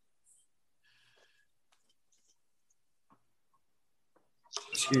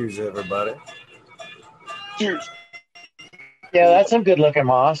 Cheers, everybody. Cheers. Yeah, that's some good looking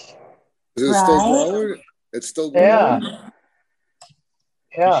moss. Is it still growing? It's still growing?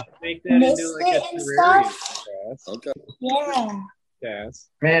 Yeah. Make that into like a terrarium. Okay. Yeah. Yes.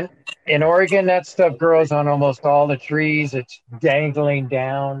 Man, in Oregon, that stuff grows on almost all the trees. It's dangling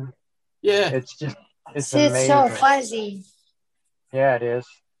down. Yeah. It's It's amazing. so fuzzy. Yeah, it is.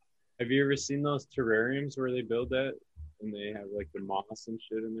 Have you ever seen those terrariums where they build that and they have like the moss and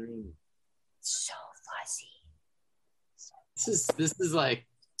shit in there? So fuzzy. This is like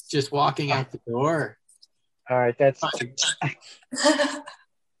just walking out the door. All right, that's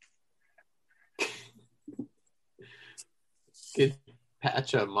good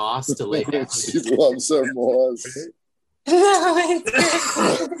patch of moss to lay down. She loves her moss.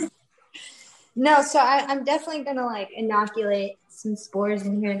 No, so I'm definitely gonna like inoculate some spores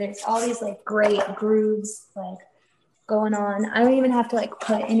in here. There's all these like great grooves like going on. I don't even have to like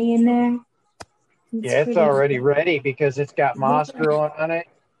put any in there. It's already ready because it's got moss growing on it.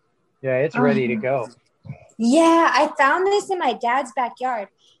 Yeah, it's ready to go. Yeah, I found this in my dad's backyard.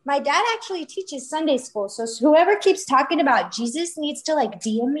 My dad actually teaches Sunday school, so whoever keeps talking about Jesus needs to like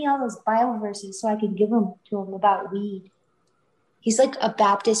DM me all those Bible verses so I can give them to him about weed. He's like a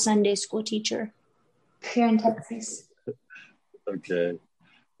Baptist Sunday school teacher here in Texas. Okay.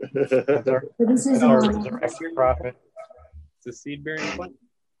 This is prophet. It's a seed bearing plant.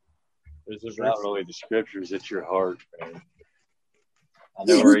 There's It's not really the scriptures, it's your heart, man. I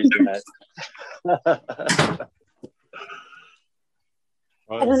know where he's at.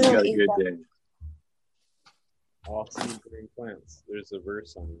 I don't know You got a either. good day. All seed bearing plants. There's a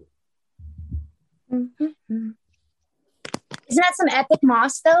verse on it. Mm-hmm. Isn't that some epic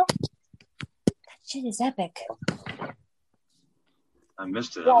moss though? That shit is epic. I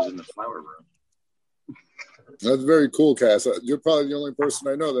missed it. I was in the flower room. That's very cool, Cass. You're probably the only person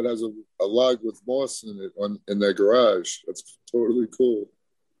I know that has a log with moss in it in their garage. That's totally cool.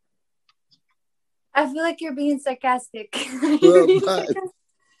 I feel like you're being sarcastic. Well,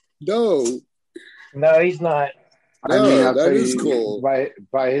 No, he's not. I mean, I'll that tell is you, cool.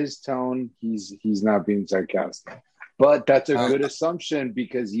 By his tone, he's not being sarcastic. But that's a good assumption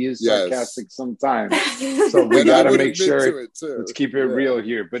because he is sarcastic sometimes. So we got to make sure. Let's keep it real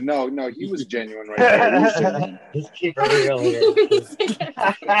here. But no, he was genuine right there. He was genuine. Just keep it real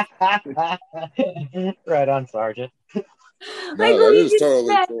here. Right on, Sergeant. Like, that is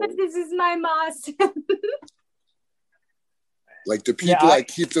totally cool. But this is my moss. Like the people that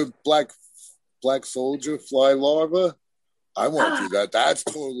keep the black soldier fly larva, I want to do that. That's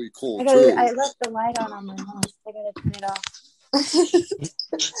totally cool too. I left the light on my moss. I gotta turn it off.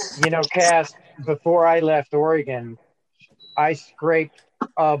 You know, Cass, before I left Oregon, I scraped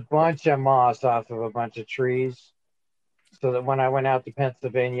a bunch of moss off of a bunch of trees so that when I went out to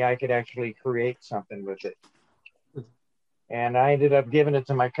Pennsylvania, I could actually create something with it. And I ended up giving it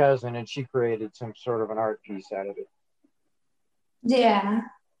to my cousin, and she created some sort of an art piece out of it. Yeah.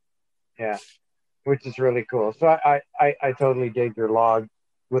 Yeah, which is really cool. So I totally dig your log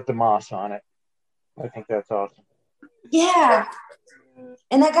with the moss on it. I think that's awesome. Yeah.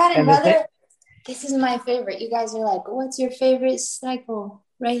 And I got another. This is my favorite. You guys are like, what's your favorite cycle?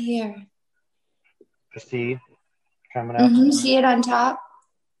 Right here. The seed coming up. See it on top?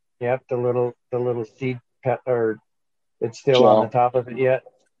 Yep, the little seed or it's still on the top of it yet.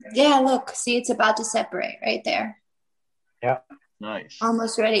 Yeah, look. See, it's about to separate right there. Yeah. Nice.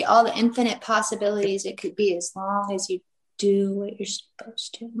 Almost ready. All the infinite possibilities it could be as long as you do what you're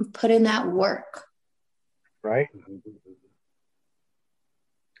supposed to and put in that work. Right.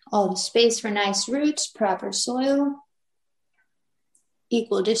 All the space for nice roots, proper soil,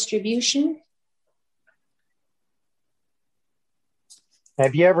 equal distribution.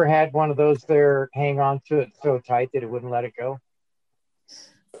 Have you ever had one of those there hang on to it so tight that it wouldn't let it go?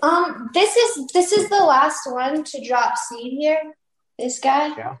 This is the last one to drop seed here. This guy.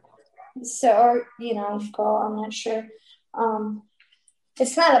 Yeah. So, or girl, I'm not sure.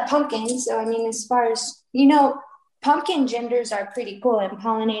 It's not a pumpkin, so I mean, as far as pumpkin genders are pretty cool, and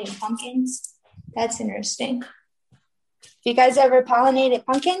pollinating pumpkins. That's interesting. You guys ever pollinated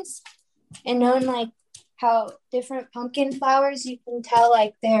pumpkins and known like how different pumpkin flowers you can tell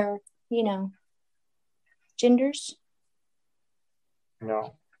like their genders?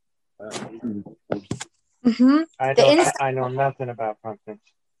 No. I know nothing about pumpkins.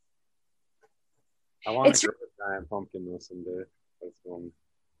 I want to grow a giant pumpkin someday. That's one.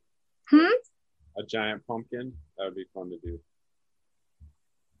 A giant pumpkin, that would be fun to do.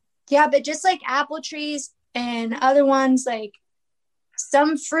 Yeah, but just like apple trees and other ones, like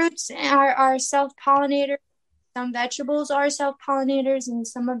some fruits are self-pollinators, some vegetables are self-pollinators, and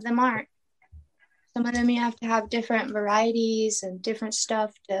some of them aren't. Some of them you have to have different varieties and different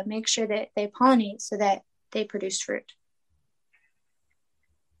stuff to make sure that they pollinate so that they produce fruit.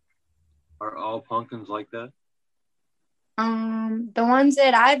 Are all pumpkins like that? The ones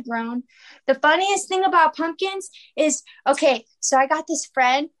that I've grown. The funniest thing about pumpkins is, okay, so I got this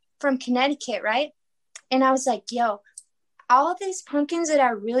friend from Connecticut, right? And I was like, yo, all of these pumpkins that I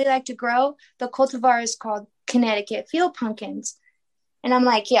really like to grow, the cultivar is called Connecticut field pumpkins. And I'm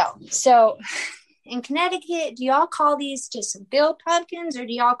like, yo, so in Connecticut, do y'all call these just field pumpkins or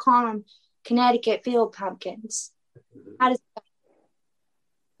do y'all call them Connecticut field pumpkins? How does that,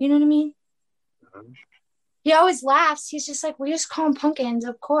 you know what I mean? He always laughs. He's just like, we just call them pumpkins,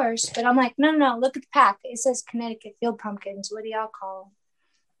 of course. But I'm like, no, look at the pack. It says Connecticut field pumpkins. What do y'all call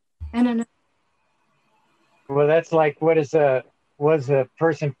them? I don't know. Well, that's like, what is a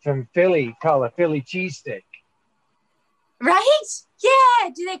person from Philly call a Philly cheesesteak? Right? Yeah.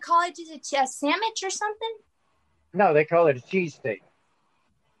 Do they call it just a sandwich or something? No, they call it a cheesesteak.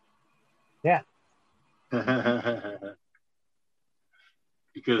 Yeah.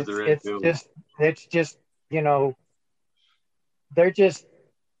 Because it's just they're just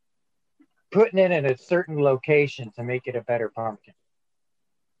putting it in a certain location to make it a better pumpkin.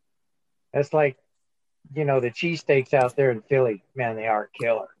 That's like, the cheesesteaks out there in Philly, man, they are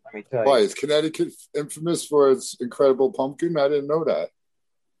killer. Let me tell you. Why is Connecticut infamous for its incredible pumpkin? I didn't know that.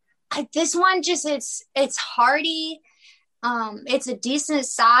 This one just it's hardy. It's a decent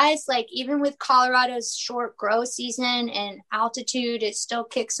size. Like even with Colorado's short grow season and altitude, it still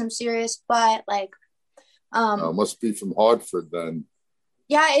kicks some serious butt. Like, it must be from Hartford then.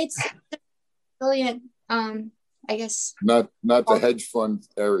 Yeah, it's brilliant. I guess not the hedge fund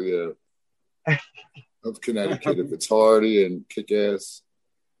area of Connecticut. If it's hardy and kick ass,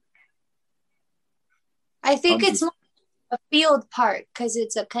 I think it's more a field part because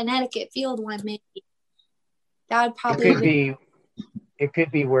it's a Connecticut field one. Maybe that would probably it could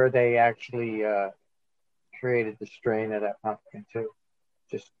be where they actually created the strain of that pumpkin too,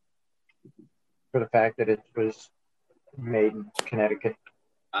 just for the fact that it was made in Connecticut.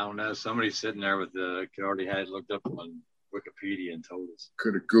 I don't know. Somebody sitting there with could already had looked up on Wikipedia and told us.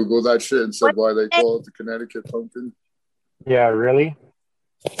 Could have Googled that shit and said why they call it the Connecticut pumpkin. Yeah, really?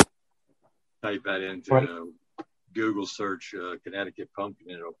 Type that into Google search Connecticut pumpkin.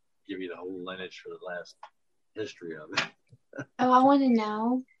 It'll give you the whole lineage for the last history of it. Oh, I want to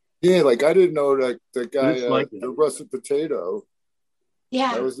know. Yeah, like I didn't know that the guy, the russet potato.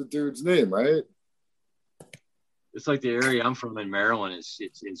 Yeah, that was the dude's name, right? It's like the area I'm from in Maryland.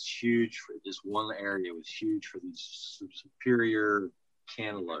 It's huge for this one area. Was huge for these superior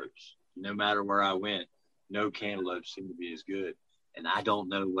cantaloupes. No matter where I went, no cantaloupe seemed to be as good. And I don't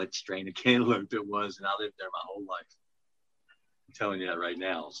know what strain of cantaloupe it was, and I lived there my whole life. I'm telling you that right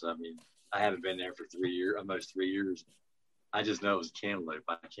now. So I mean, I haven't been there for 3 years, almost 3 years. I just know it was cantaloupe.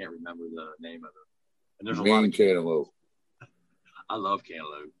 I can't remember the name of it. And there's a lot of cantaloupe. I love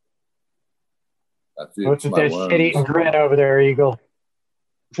cantaloupe. What's with that shit-eating grin over there, Eagle?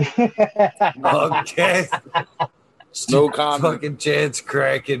 Okay. No comment. Fucking Chad's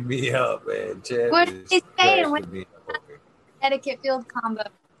cracking me up, man. What is he saying? Etiquette field combo.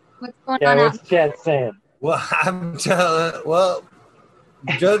 What's going on? What's Chad saying? Well, I'm telling. Well,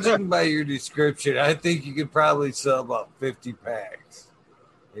 judging by your description, I think you could probably sell about 50 packs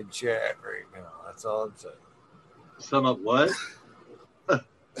in chat right now. That's all I'm saying. Sum up what?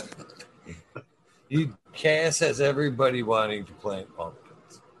 Cass has everybody wanting to plant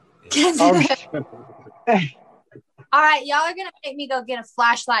pumpkins. All right, y'all are gonna make me go get a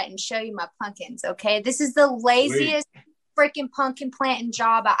flashlight and show you my pumpkins. Okay, this is the laziest freaking pumpkin planting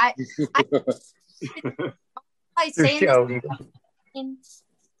job. I say this,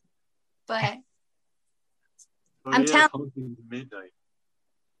 but I'm telling. Midnight.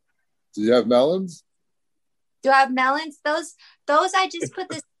 Do you have melons? Do I have melons? Those I just put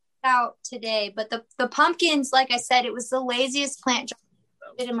this out today, but the pumpkins, like I said, it was the laziest plant job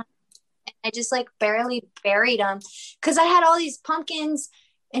I did in my life. I just like barely buried them because I had all these pumpkins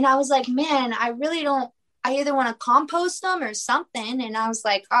and I was like, man, I either want to compost them or something. And I was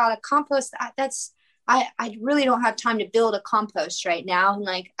like, oh, the compost, I really don't have time to build a compost right now. And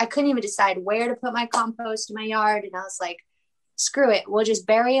like, I couldn't even decide where to put my compost in my yard. And I was like, screw it. We'll just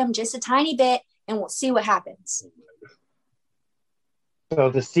bury them just a tiny bit and we'll see what happens. So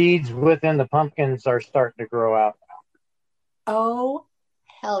the seeds within the pumpkins are starting to grow out. Oh,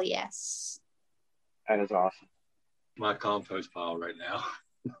 hell yes. That is awesome. My compost pile right now.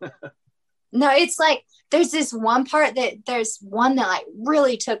 No, it's like there's this one part there's one that like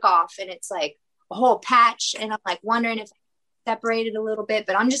really took off and it's like a whole patch. And I'm like wondering if I separated a little bit,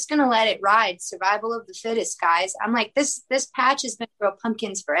 but I'm just going to let it ride. Survival of the fittest, guys. I'm like, this patch has been grow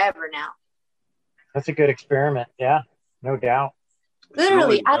pumpkins forever now. That's a good experiment. Yeah, no doubt.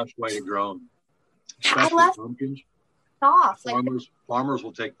 Literally, the best way to grow them. I left pumpkins. Off. Farmers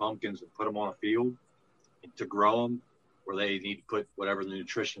will take pumpkins and put them on a field to grow them, where they need to put whatever the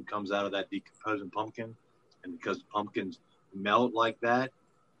nutrition comes out of that decomposing pumpkin. And because the pumpkins melt like that,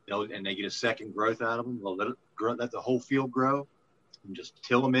 and they get a second growth out of them, they'll let it grow, let the whole field grow, and just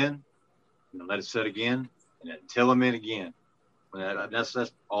till them in, and let it set again, and then till them in again. That's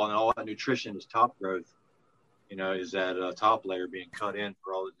all that nutrition is top growth. Is that top layer being cut in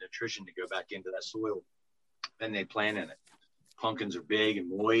for all the nutrition to go back into that soil. Then they plant in it. Pumpkins are big and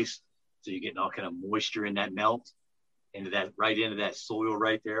moist, so you're getting all kind of moisture in that melt, right into that soil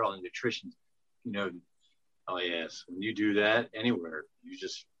right there, all the nutrition. Oh yes, when you do that anywhere,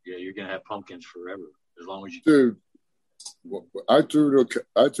 you're gonna have pumpkins forever as long as you. Dude, I threw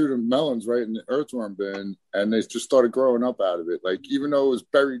the melons right in the earthworm bin, and they just started growing up out of it. Like even though it was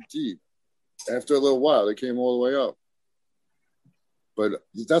buried deep. After a little while, they came all the way up. But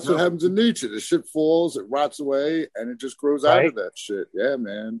that's what happens in nature. The shit falls, it rots away, and it just grows out of that shit. Yeah,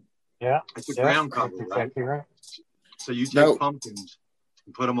 man. Yeah. It's a ground cover, exactly right? So you take pumpkins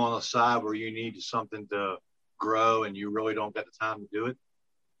and put them on the side where you need something to grow and you really don't get the time to do it.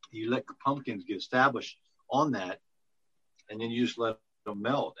 You let the pumpkins get established on that, and then you just let them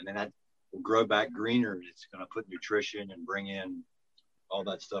melt. And then that will grow back greener. It's going to put nutrition and bring in all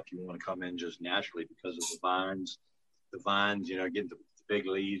that stuff you want to come in just naturally because of the vines, getting the big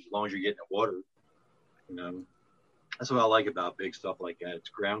leaves, as long as you're getting the water, that's what I like about big stuff like that. It's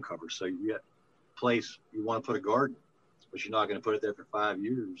ground cover. So you get a place you want to put a garden, but you're not going to put it there for 5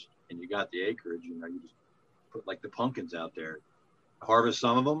 years and you got the acreage, you just put like the pumpkins out there, harvest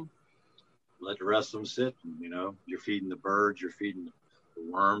some of them, let the rest of them sit. And, you're feeding the birds, you're feeding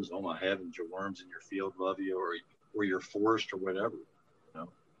the worms. Oh my heavens, your worms in your field love you, or your forest or whatever.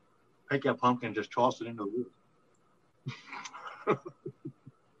 Take that pumpkin and just toss it into the woods.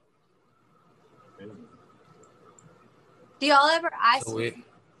 Do y'all ever ice? Go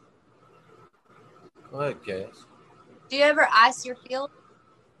ahead, Cass. Do you ever ice your field?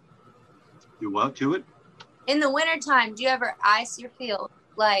 Do what to it? In the wintertime, do you ever ice your field?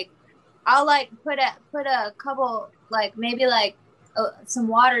 Like, I'll like put a couple, like maybe like some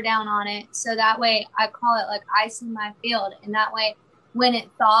water down on it, so that way I call it like icing my field, and that way when it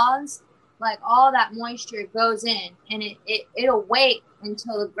thaws, like all that moisture goes in, and it'll wait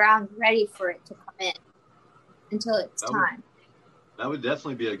until the ground's ready for it to come in, until it's time. That would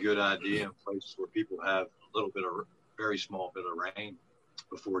definitely be a good idea in places where people have a little bit of very small bit of rain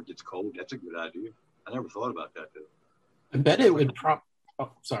before it gets cold. That's a good idea. I never thought about that though. I bet it would.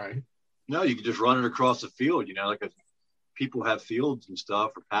 Sorry. No, you could just run it across the field. You know, like if people have fields and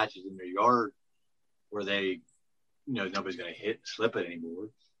stuff or patches in their yard where they, you know, nobody's going to slip it anymore.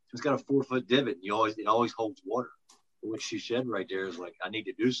 It's got a 4-foot divot, and it always holds water. What she said right there is like, I need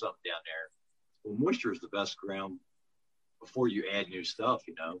to do something down there. Well, moisture is the best ground before you add new stuff.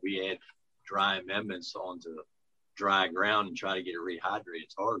 You know, we add dry amendments onto dry ground and try to get it rehydrated.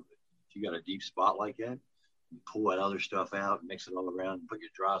 It's hard, but if you got a deep spot like that, you pull that other stuff out, mix it all around, and put your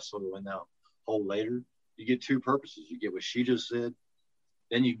dry soil in that hole later. You get two purposes. You get what she just said.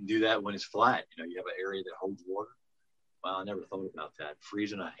 Then you can do that when it's flat. You know, you have an area that holds water. Well, I never thought about that.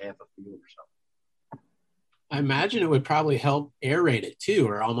 Freezing a half a field or something. I imagine it would probably help aerate it too,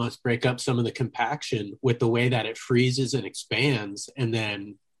 or almost break up some of the compaction with the way that it freezes and expands and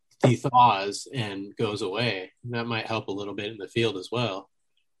then thaws and goes away. That might help a little bit in the field as well.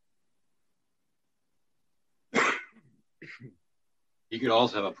 You could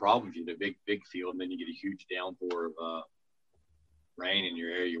also have a problem if you had a big field and then you get a huge downpour of rain in your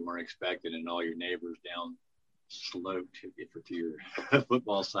area you weren't expecting, and all your neighbors down slope to your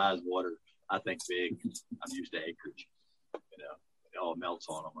football sized water. I think big. I'm used to acreage. You know, it all melts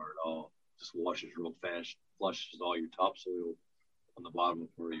on them, or it all just washes real fast, flushes all your topsoil on the bottom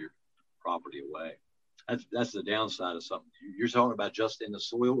of part of your property away. That's the downside of something. You're talking about just in the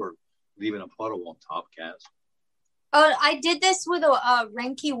soil or leaving a puddle on top, Cass? Oh, I did this with a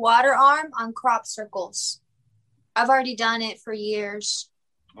Renke water arm on crop circles. I've already done it for years.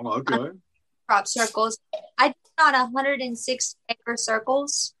 Oh, okay. Crop circles. I did it on 160 acre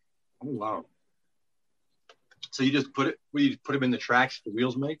circles. Oh, wow. So you just put them in the tracks the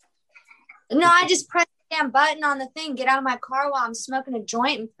wheels make? No, I just press the damn button on the thing, get out of my car while I'm smoking a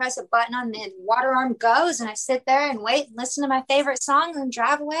joint and press a button on the water arm goes, and I sit there and wait and listen to my favorite song and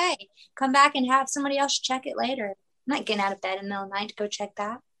drive away. Come back and have somebody else check it later. I'm not getting out of bed in the middle of the night to go check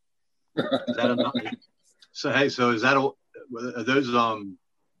that. Is that enough? So, hey, is that are those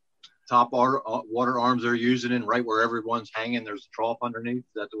top water arms they're using in right where everyone's hanging? There's a trough underneath.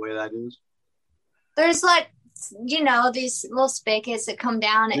 Is that the way that is? There's like, you know, these little spigots that come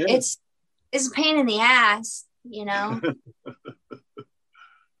down. Yeah. It's a pain in the ass, you know.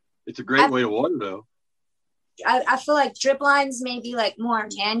 It's a great way to water, though. I feel like drip lines may be like more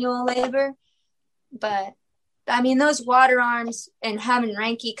manual labor, but I mean, those water arms and having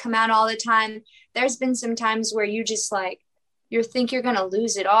Renke come out all the time, there's been some times where you just like, you think you're going to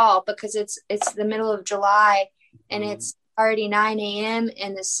lose it all because it's the middle of July and it's already 9 a.m.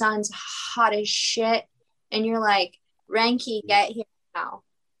 and the sun's hot as shit. And you're like, Renke, get here now.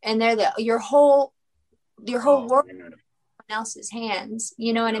 And they're your whole world in someone else's hands.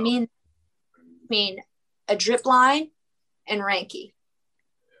 You know what I mean? I mean, a drip line and Renke.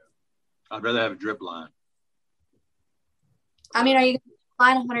 I'd rather have a drip line. I mean, are you going to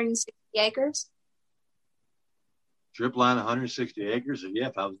line 160 acres? Drip line 160 acres? Yeah,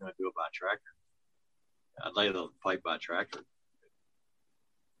 if I was going to do it by tractor. I'd lay the pipe by tractor.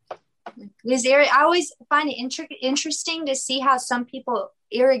 Because I always find it interesting to see how some people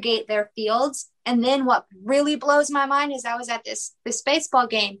irrigate their fields. And then what really blows my mind is I was at this baseball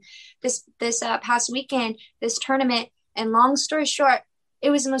game this past weekend, this tournament. And long story short, it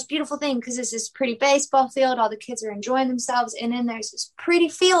was the most beautiful thing because it's this pretty baseball field. All the kids are enjoying themselves. And then there's this pretty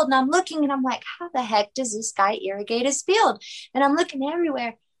field. And I'm looking and I'm like, how the heck does this guy irrigate his field? And I'm looking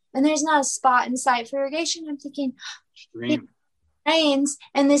everywhere. And there's not a spot in sight for irrigation. I'm thinking, it rains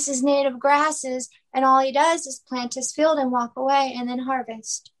and this is native grasses. And all he does is plant his field and walk away and then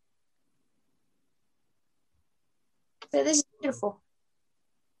harvest. So this is beautiful.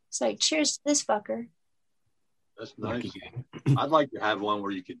 It's like, cheers to this fucker. That's nice. I'd like to have one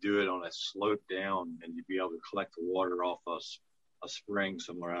where you could do it on a slope down and you'd be able to collect the water off a spring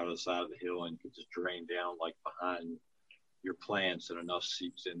somewhere out of the side of the hill and you could just drain down like behind your plants and enough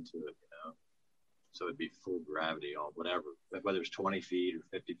seeps into it, you know. So it'd be full gravity on whatever, whether it's 20 feet or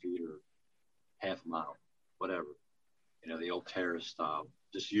 50 feet or half a mile, whatever. You know, the old terrace style.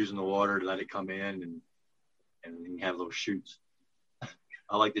 Just using the water to let it come in and you can have little shoots.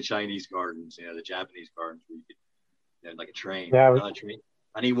 I like the Chinese gardens, you know, the Japanese gardens where you could, you know, like a train. Yeah,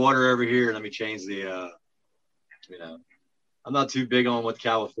 I need water over here. Let me change the, you know, I'm not too big on what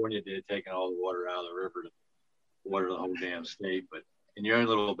California did, taking all the water out of the river to water the whole damn state. But in your own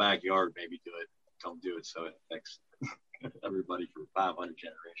little backyard, maybe do it. Don't do it so it affects everybody for 500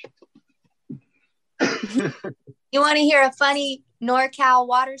 generations. You want to hear a funny NorCal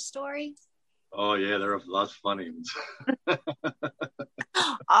water story? Oh yeah, there are lots of funny ones.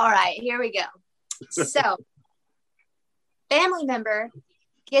 All right, here we go. So, family member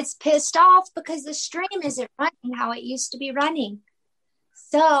gets pissed off because the stream isn't running how it used to be running.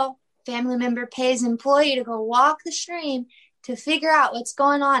 So, family member pays employee to go walk the stream to figure out what's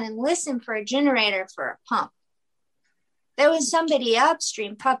going on and listen for a generator for a pump. There was somebody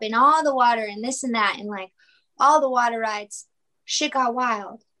upstream pumping all the water and this and that, and like all the water rights. Shit got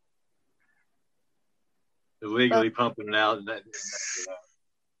wild. Illegally pumping it out,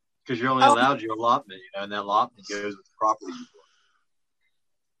 because you're only allowed your allotment, and that allotment goes with the property,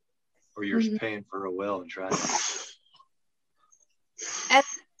 or you're paying for a well and trying.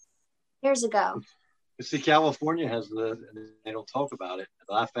 Years ago. See, California has they don't talk about it.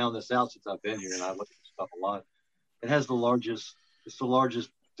 But I found this out since I've been here, and I look at this stuff a lot. It has the largest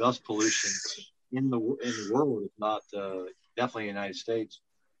dust pollution in the world, if not definitely in the United States.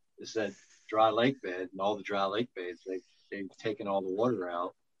 It's that dry lake bed, and all the dry lake beds, they've taken all the water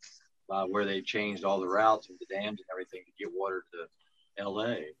out by where they changed all the routes and the dams and everything to get water to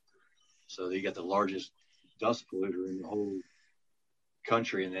LA. So they got the largest dust polluter in the whole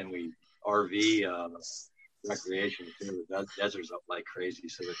country, and then we RV recreation too. The desert's up like crazy,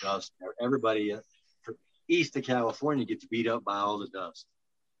 so the dust. Everybody east of California gets beat up by all the dust.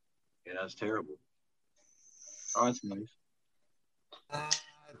 Yeah, that's terrible. Oh, that's nice.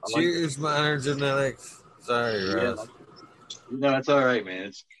 Cheers, Minor Genetics. Sorry, Russ. No, that's all right,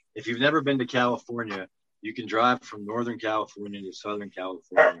 man. If you've never been to California, you can drive from Northern California to Southern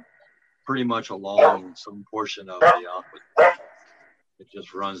California, pretty much along some portion of the aqueduct. It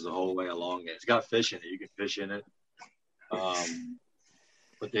just runs the whole way along it. It's got fish in it. You can fish in it.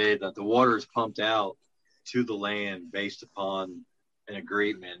 But the water is pumped out to the land based upon an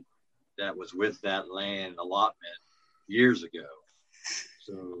agreement that was with that land allotment years ago.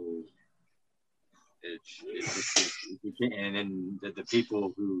 So and then the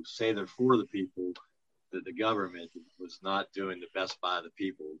people who say they're for the people, the government was not doing the best by the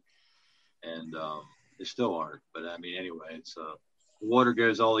people, and they still aren't. But I mean, anyway, it's the water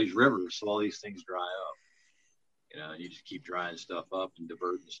goes all these rivers, so all these things dry up. You just keep drying stuff up and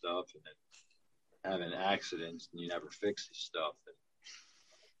diverting stuff, and then having accidents, and you never fix this stuff.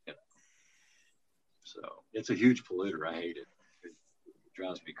 And, so it's a huge polluter. I hate it. It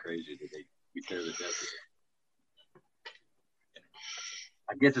drives me crazy that we tear the desert.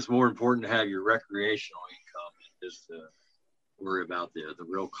 I guess it's more important to have your recreational income than just to worry about the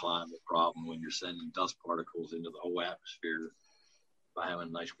real climate problem when you're sending dust particles into the whole atmosphere by having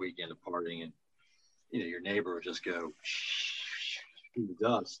a nice weekend of partying, and your neighbor would just go through the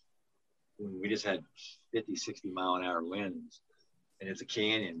dust. We just had 50, 60 mile an hour winds, and it's a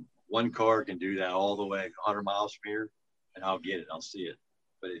canyon. One car can do that all the way 100 miles from here, and I'll get it. I'll see it.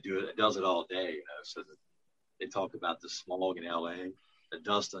 But it does it all day, So they talk about the smog in LA. The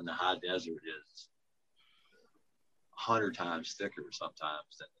dust in the high desert is 100 times thicker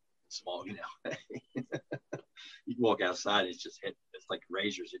sometimes than the smog in LA. You can walk outside, it's like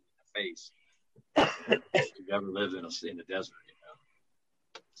razors in the face. If you've ever lived in the desert,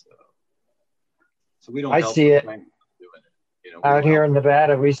 So we don't. I see it. Doing it. Out here in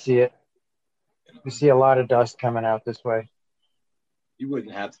Nevada, we see it. We see a lot of dust coming out this way. You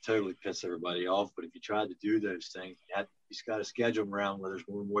wouldn't have to totally piss everybody off, but if you tried to do those things, you just got to schedule them around where there's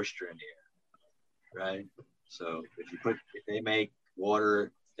more moisture in the air, right? So if they make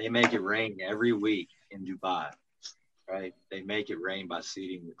it rain every week in Dubai, right? They make it rain by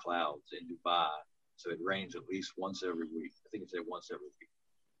seeding the clouds in Dubai, so it rains at least once every week. I think it's once every week.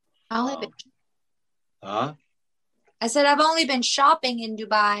 I said I've only been shopping in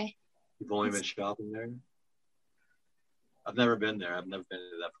Dubai. You've only been shopping there? I've never been there. I've never been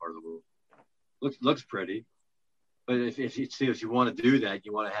to that part of the world. Looks pretty, but if you want to do that,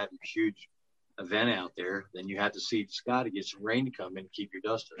 you want to have a huge event out there, then you have to seed the sky to get some rain to come in and keep your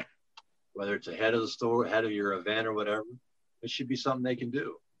dust in. Whether it's ahead of the store, ahead of your event or whatever, it should be something they can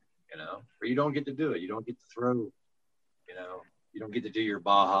do, or you don't get to do it. You don't get to throw, you don't get to do your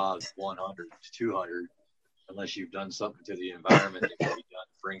Baja 100, 200 unless you've done something to the environment that can be done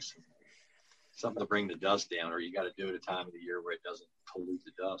to bring something to bring the dust down, or you got to do it at a time of the year where it doesn't pollute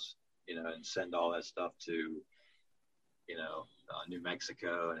the dust, and send all that stuff to, New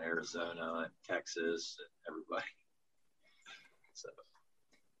Mexico and Arizona and Texas and everybody. So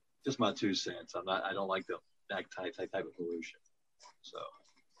just my 2 cents. I don't like that type of pollution. So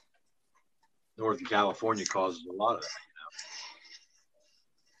Northern California causes a lot of that.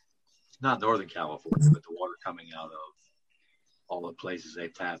 Not Northern California, but the water coming out of all the places they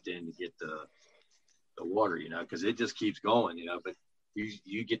tapped in to get the water, because it just keeps going, but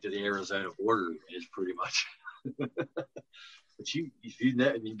you get to the Arizona border and it's pretty much, but if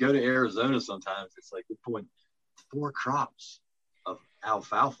you go to Arizona sometimes, it's like they're pulling 4 crops of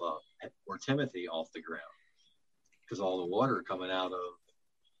alfalfa or Timothy off the ground because all the water coming out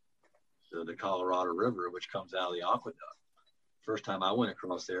of the Colorado River, which comes out of the aqueduct. First time I went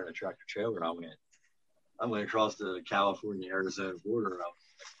across there in a tractor trailer, I went across the California-Arizona border, and I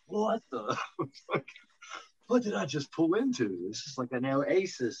was like, what did I just pull into? This is like an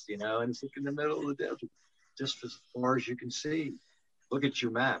oasis, and it's like in the middle of the desert, just as far as you can see. Look at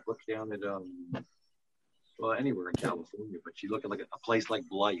your map. Look down at, anywhere in California, but you look at like a place like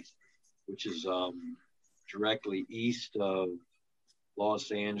Blythe, which is directly east of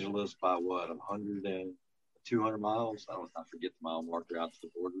Los Angeles by 100 and 200 miles. I forget the mile marker out to the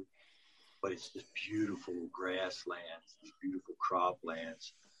border, but it's just beautiful grasslands, these beautiful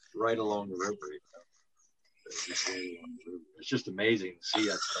croplands right along the river. It's just amazing to see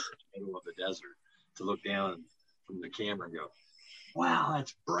that stuff in the middle of the desert, to look down from the camera and go, wow,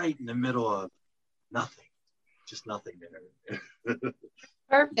 that's right in the middle of nothing. Just nothing there.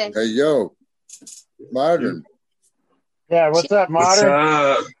 Perfect. Hey, yo, Modern. Yeah, what's up, Modern? What's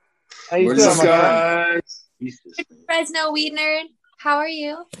up? How you What's doing, up, my friend? guys? Fresno Weed Nerd, how are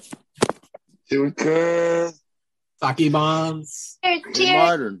you? Doing good. Sake bombs. Cheers, Hey, cheers.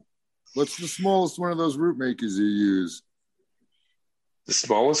 Modern. What's the smallest one of those root makers you use? The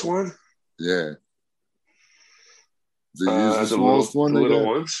smallest one? Yeah. Do you use the smallest one? The they little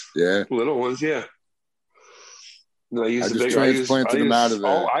got? ones. Yeah. Little ones, yeah. No, I use I the just big. transplanted them out of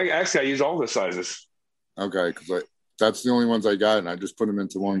there. I use all the sizes. Okay, because that's the only ones I got, and I just put them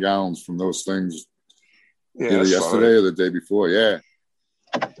into 1 gallons from those things either yesterday or the day before. Yeah.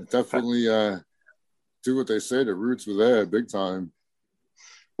 Definitely do what they say. The roots were there big time.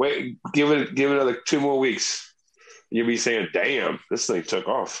 Wait, give it another 2 more weeks. You'll be saying, damn, this thing took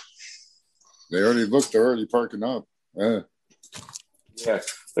off. They're already perking up. Yeah. Yeah.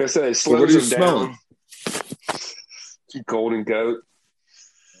 Like I said, it So what slows are you them smelling? down. Golden goat.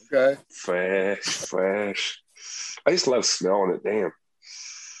 Okay. Fresh. I just love smelling it. Damn.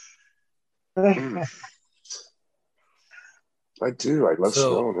 I do. I love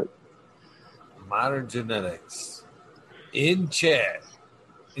smelling it. Modern Genetics. In chat,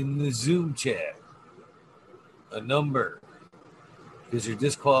 in the Zoom chat, a number, because you're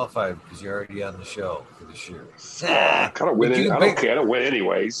disqualified because you're already on the show for the year. I kind of win it. I don't care. I don't win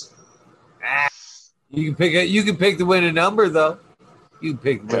anyways. You can pick the winning number though. You can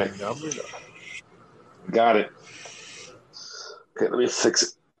pick the winning number though. Got it. Okay, let me fix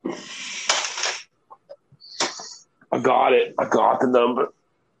it. I got it. I got the number.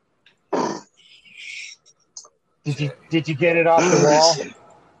 Did you get it off the wall?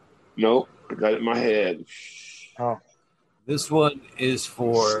 Nope. I got it in my head. Oh. This one is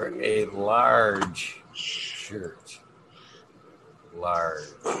for a large shirt. Large.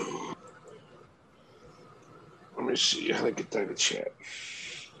 Let me see how to get that in the chat.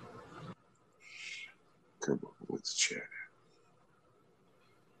 Come on, what's the chat?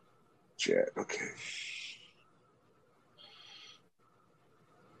 Chat, okay.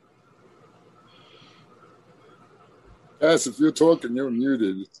 Yes, if you're talking, you're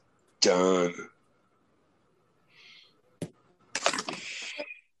muted. Done.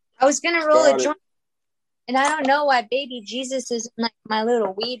 I was gonna roll a joint, and I don't know why Baby Jesus is like my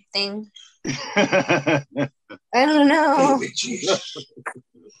little weed thing. I don't know. Baby Jesus.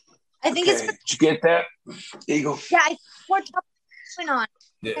 I think Did you get that, Eagle? Yeah, I poured went on.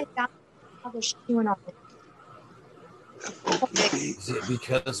 Yeah. I found all the shit went on. Is it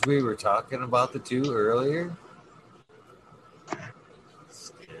because we were talking about the two earlier?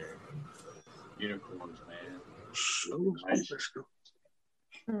 Unicorns, man.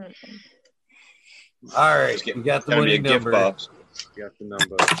 All right, we got the winning number. Got the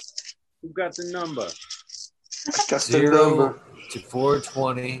number. Who got the number? Got 0 to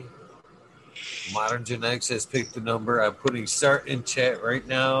 420. Modern Genetics has picked the number. I'm putting start in chat right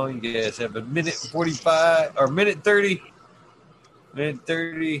now. You guys have a minute 45 or minute 30. Minute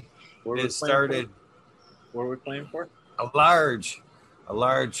 30. It started. What are we playing for? A large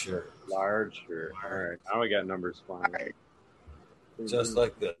shirt. Large shirt. All right. Now we got numbers flying. Just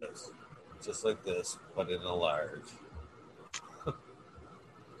like this. But in a large.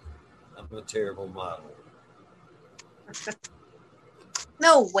 I'm a terrible model.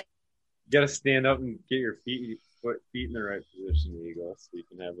 No way. You got to stand up and get your feet in the right position, Eagle, so you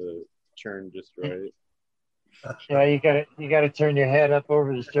can have a turn just right. Yeah, you gotta turn your head up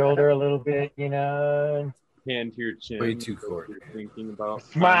over the shoulder a little bit, you know. Hand to your chin. Way too short. You're thinking about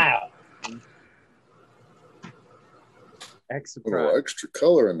Smile. A little extra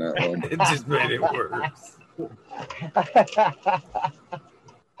color in that one. It just made it worse.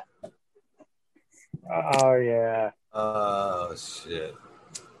 Oh yeah. Oh shit.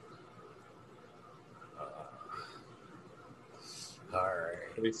 All right.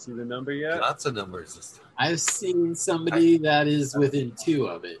 Have you seen the number yet? Lots of numbers this time. I've seen somebody that is within 2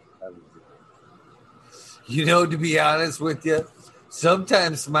 of it. You know, to be honest with you,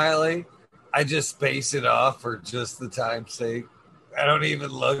 sometimes, Smiley, I just space it off for just the time's sake. I don't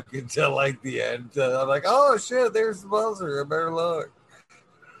even look until like the end. I'm like, oh shit, there's the buzzer. I better look.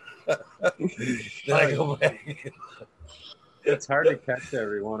 Then I go back. It's hard to catch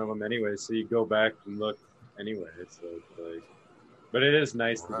every one of them anyway, so you go back and look anyway. So it's like, but it is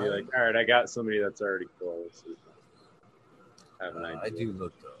nice to be like, all right, I got somebody that's already close. Have an idea. I do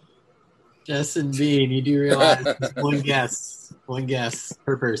look though. Justin Bean, you do realize one guess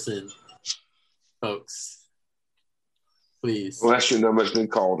per person, folks. Please. Unless your number's been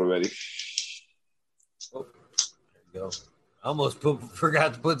called already. Oh, there you go. I almost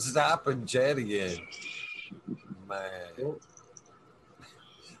forgot to put stop in chat again. Man.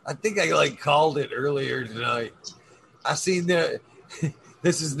 I think I like called it earlier tonight. I seen that.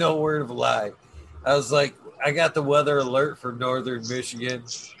 This is no word of a lie. I was like, I got the weather alert for northern Michigan.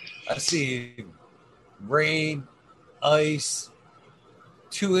 I see rain, ice,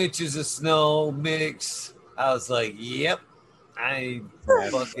 2 inches of snow mix. I was like, yep, I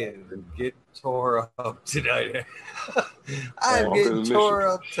fucking get tore up tonight. I'm getting tore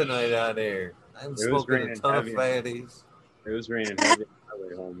up tonight on air. I'm smoking a ton of fatties. It was raining heavy on my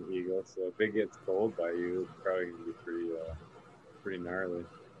way home, Eagle. So if it gets cold by you, it's probably gonna be pretty gnarly.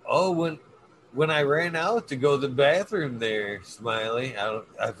 Oh, when I ran out to go to the bathroom there, Smiley, I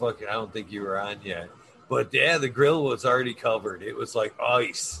don't think you were on yet. But yeah, the grill was already covered. It was like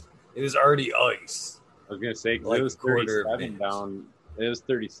ice. It was already ice. I was gonna say like it was 37 down. It was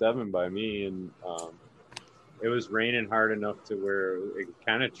 37 by me, and it was raining hard enough to where it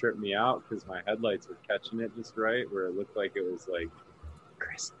kind of tripped me out because my headlights were catching it just right, where it looked like it was like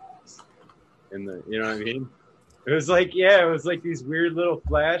Christmas. In the, you know what I mean? It was like, yeah, it was like these weird little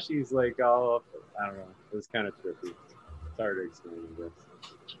flashes, like all up. I don't know. It was kind of trippy. It's hard to explain this.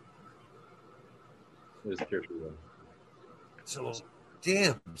 It was trippy though. So,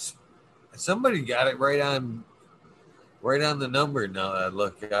 damn, somebody got it right on the number. Now that I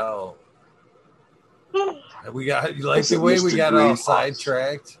look out, we got like the way we got all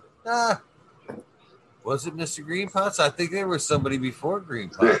sidetracked. Was it Mr. Green Pots? I think there was somebody before Green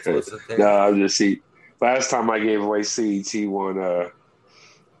Pots. Wasn't there? No, I'm just see. Last time I gave away seeds, he won.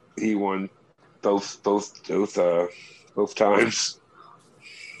 He won both times.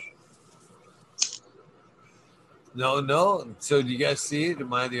 No. So do you guys see it?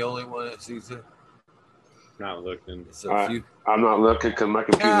 Am I the only one that sees it? Not looking. I'm not looking because my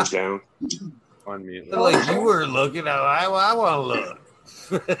computer's down. On me. Like you were looking. I want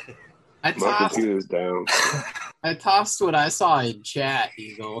to look. My computer's down. I tossed what I saw in chat,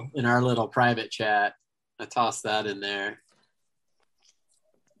 Eagle, in our little private chat. I tossed that in there.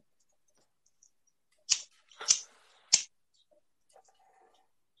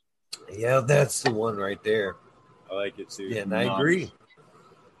 Yeah, that's the one right there. I like it too. Yeah, and I agree.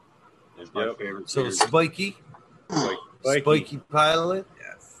 Yep. So Spiky Pilot.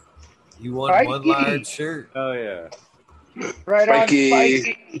 Yes. You won one large shirt. Oh yeah. Right Spiky. on,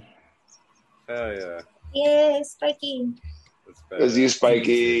 Spiky. Hell yeah. Yeah, Spiky. Is you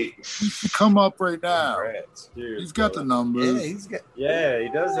Spiky? Come up right now. Cheers, he's got the numbers. Yeah, he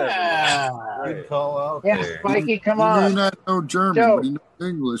does have. Good call out Yeah, there. Spiky, come He on. may not know German, Joe. but he knows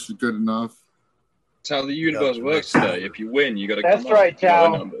English good enough. That's how the universe works today. If you win, you got to That's come right, up with lower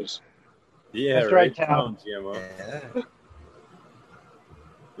Chow. numbers. Yeah, That's right, Tom. Tom, GMO. Yeah.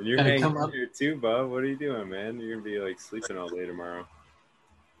 And you're Gotta hanging come up. here too, Bob. What are you doing, man? You're gonna be like sleeping all day tomorrow.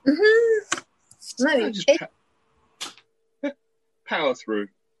 Let me Just take power through.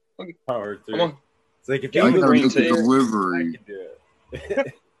 Power through. Come on. It's like if Get you on I the gotta green get the tea. I delivery. can do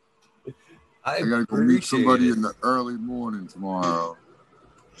it. I I gotta go meet somebody in the early morning tomorrow.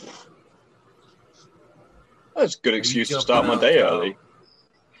 That's a good excuse to start my day early.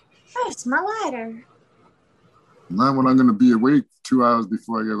 That's my lighter. Not when I'm gonna be awake 2 hours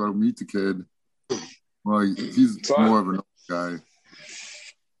before I gotta go meet the kid. Well, he's more of an old guy.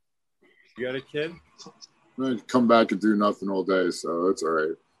 You got a kid? I come back and do nothing all day, so that's all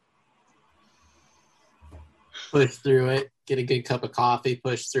right. Push through it. Get a good cup of coffee.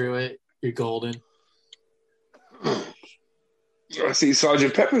 Push through it. You're golden. I see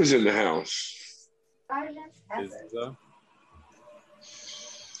Sergeant Pepper's in the house. Is it though?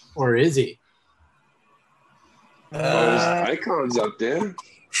 Or is he? His icon's up there.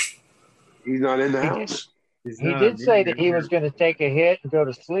 He's not in the house. He did say that he was going to take a hit and go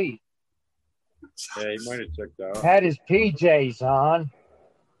to sleep. Yeah, he might have checked out. Had his PJs on,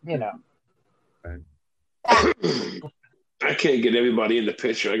 you know. I can't get everybody in the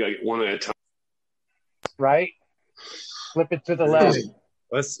picture. I got to get one at a time. Right? Flip it to the left.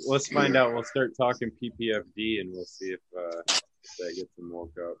 Let's find out. We'll start talking PPFD and we'll see if that gets them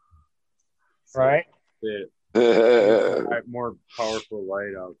woke up. So, right? More powerful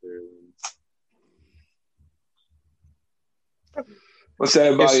light out there. What's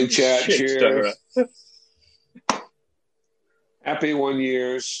everybody in chat? Cheers. Happy 1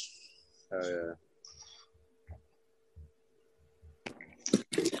 year. Oh, yeah.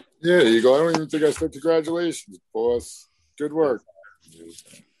 Yeah, there you go. I don't even think I said congratulations, boss. Good work.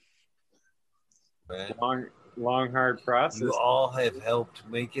 Long, hard process. You all have helped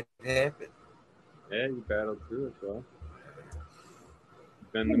make it happen. Yeah, you battled through it, bro.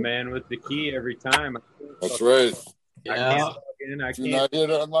 Been the man with the key every time. That's right. I can't not here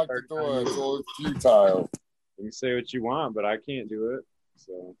to unlock the door. It's all futile. You can say what you want, but I can't do it.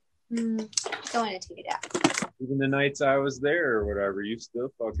 So don't want to take it out. Even the nights I was there or whatever, you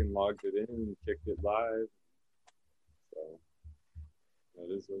still fucking logged it in and kicked it live. So that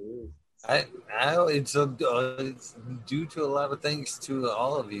is what it is. It's due to a lot of things to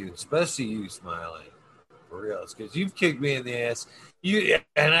all of you, especially you, Smiley, for real. Because you've kicked me in the ass.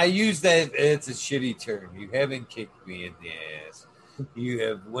 And I use that. It's a shitty term. You haven't kicked me in the ass. You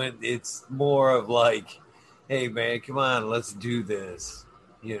have it's more of like, hey man, come on, let's do this.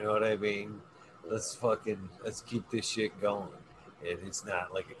 You know what I mean? Let's keep this shit going. And it's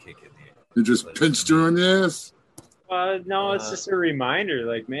not like a kick in the ass. You just pinched you in the ass? No, it's just a reminder.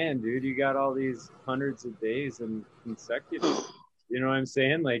 Like, man, dude, you got all these hundreds of days and consecutive. You know what I'm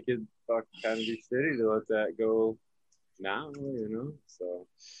saying? Like, it'd fuck kind of be shitty to let that go now, you know? So.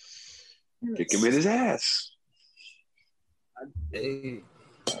 Kick him in his ass. Hey,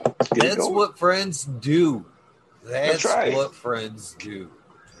 that's what friends do. That's right. What friends do.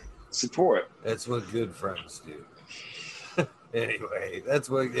 Support. That's what good friends do. Anyway, that's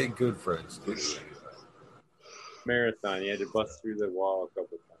what good friends do. Marathon, you had to bust through the wall a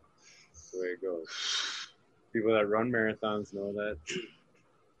couple times. That's the way it goes. People that run marathons know that.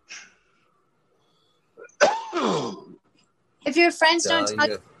 If your friends don't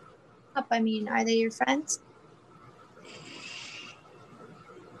talk up, I mean, are they your friends?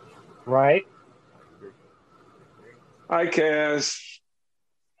 Right. Hi, Cass.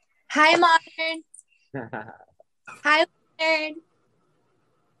 Hi, Modern. Hi, Modern.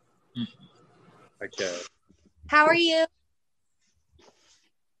 Okay. How are you?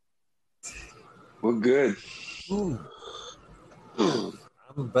 We're good. Ooh.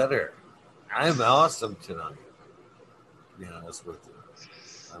 I'm better. I'm awesome tonight. To be honest with you.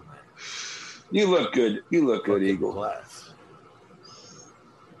 You look good. You look good, Eagle. Class.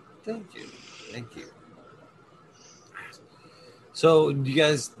 Thank you. Thank you. So, you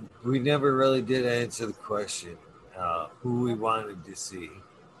guys, we never really did answer the question who we wanted to see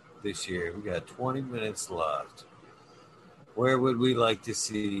this year. We got 20 minutes left. Where would we like to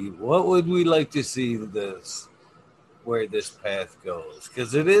see? What would we like to see where this path goes?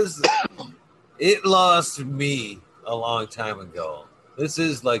 Because it lost me a long time ago. This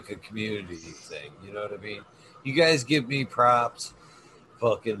is like a community thing. You know what I mean? You guys give me props,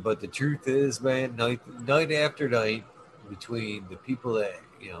 but the truth is, man, night after night, between the people that,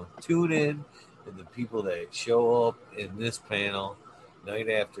 tune in and the people that show up in this panel night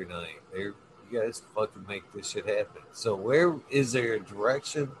after night, you guys fucking make this shit happen. So where is there a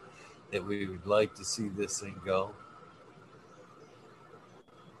direction that we would like to see this thing go?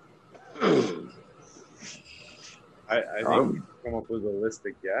 I think we come up with a list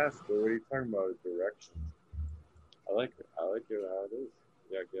of guests, but what are you talking about? A direction? I like it how it is.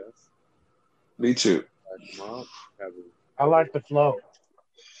 Yeah, I guess. Me too. I like the flow.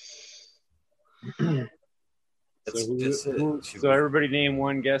 So everybody name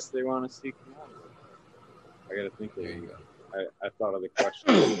one guest they want to see come on. I got to think of it. I thought of the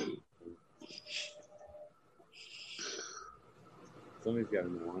question. Somebody's got to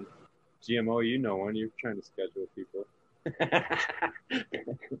know one. GMO, you know one. You're trying to schedule people.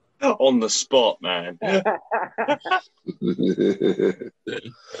 On the spot, man.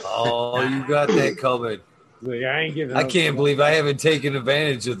 Oh, you got that coming. Like, I can't believe I haven't taken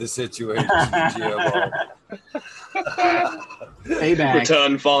advantage of the situation, GMO. Payback.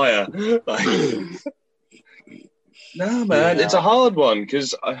 Return fire. Like, no, man, it's a hard one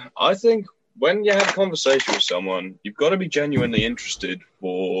because I think when you have a conversation with someone, you've got to be genuinely interested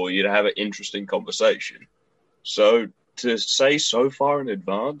for you to have an interesting conversation. So to say so far in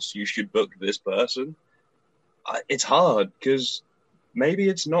advance, you should book this person, it's hard because maybe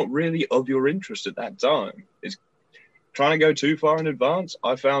it's not really of your interest at that time. It's trying to go too far in advance.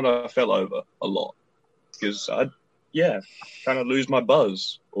 I found I fell over a lot because kind of lose my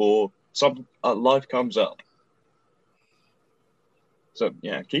buzz or some life comes up. So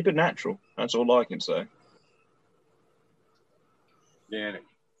yeah, keep it natural. That's all I can say. Man,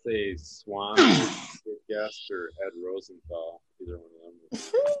 say Swami, guest, or Ed Rosenthal. Either one of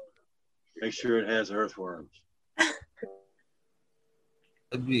them. Make sure it has earthworms.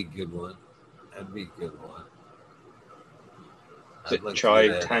 That'd be a good one. That'd be a good one.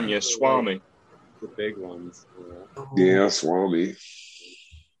 Chaitanya Swami. The big ones. Yeah, Swami.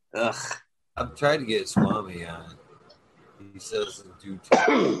 Ugh. I'm trying to get Swami on. He says do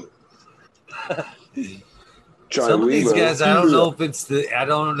too. Some of these guys, I don't know if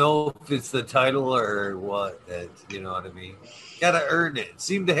it's the title or what. That you know what I mean. Got to earn it.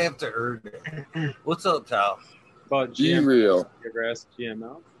 Seem to have to earn it. What's up, Tal? About GML. You ever asked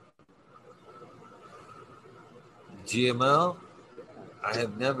GML? GML? I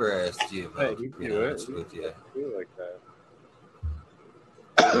have never asked GML. Hey, to be do honest it. with you. Do like that.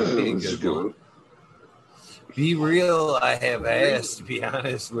 That'd be a good one. Be real. I have asked. To be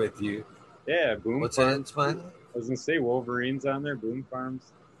honest with you. Yeah, Boom. What's Farms. that, Smiley? I was gonna say Wolverine's on there. Boom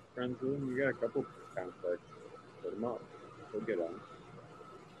Farms friends with him. You got a couple contacts. Put them up. We'll get on.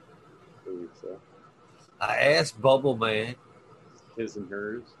 So. I asked Bubble Man. His and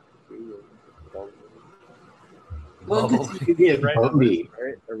hers. Bubble You get Bobby.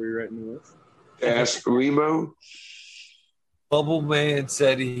 Right? Are we writing this? Ask Remo. Bubble Man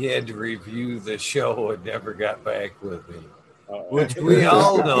said he had to review the show and never got back with me. Which we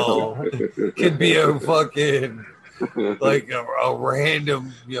all know could be a fucking like a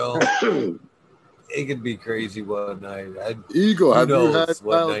random, it could be crazy one night. Eagle, have you had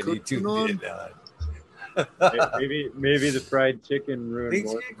what night he tuned in on. maybe the fried chicken ruined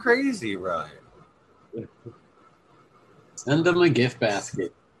Things more. get crazy, Ryan. Send them a gift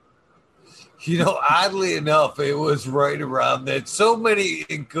basket. Oddly enough, it was right around that. So many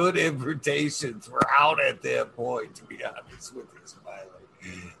good invitations were out at that point, to be honest with you,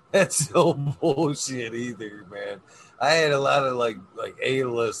 Smiley. That's no bullshit either, man. I had a lot of like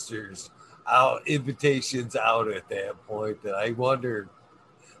A-listers out, invitations out at that point that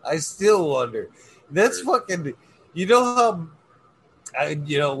I still wonder. That's fucking, how,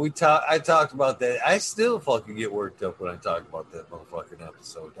 I talked about that. I still fucking get worked up when I talk about that motherfucking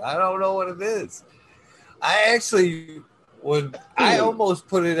episode. I don't know what it is. When I almost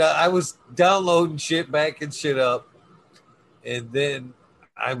put it out, I was downloading shit, backing shit up, and then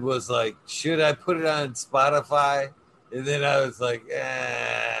I was like, should I put it on Spotify? And then I was like,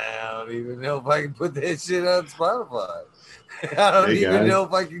 I don't even know if I can put that shit on Spotify. I don't even know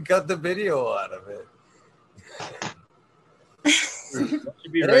if I can cut the video out of it.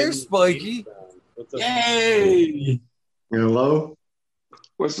 There's Spiky. Yay! Hello.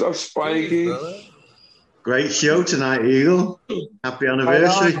 What's up, Spiky? Great show tonight, Eagle. Happy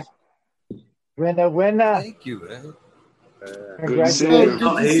anniversary. Winner. Thank you, man. Good to see you.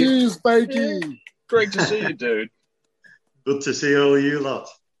 Good to see you, Spiky. Great to see you, dude. Good to see all you lot.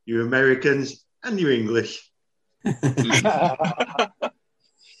 You Americans and you English. Don't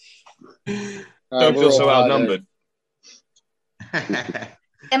feel so outnumbered.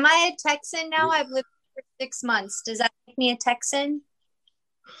 Am I a Texan now? I've lived here for 6 months. Does that make me a Texan?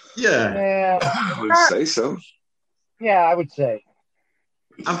 Yeah. I would say so. Yeah, I would say.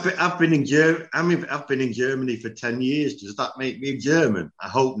 I've been in Germany for 10 years. Does that make me German? I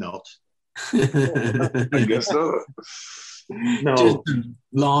hope not. I guess not. No. Just a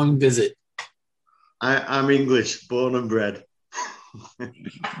long visit. I'm English, born and bred.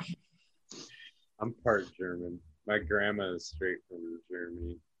 I'm part German. My grandma is straight from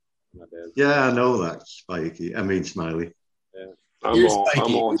Germany. My dad's Yeah, I know that, Spiky. I mean, Smiley. Yeah.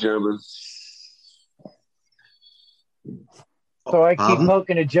 I'm all German. So I keep Pardon?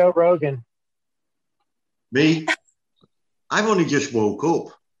 poking at Joe Rogan. Me? I've only just woke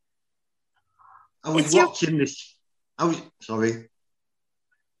up. I was watching this. Sorry.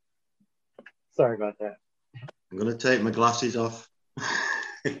 Sorry about that. I'm going to take my glasses off.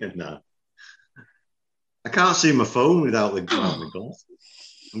 No. I can't see my phone without my glasses.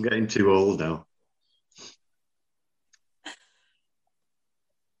 I'm getting too old now.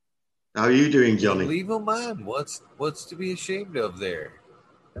 How are you doing, Johnny? Leave them on. What's to be ashamed of there?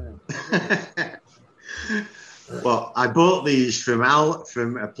 Well, I bought these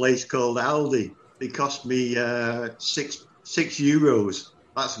from a place called Aldi. They cost me €6.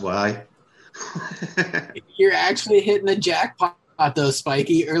 That's why. You're actually hitting the jackpot, though,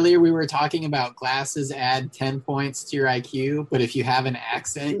 Spiky. Earlier we were talking about glasses add 10 points to your IQ, but if you have an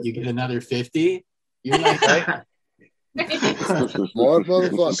accent, you get another 50. You're like, right? Smart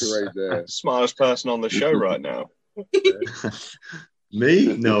motherfucker right there. Smartest person on the show right now.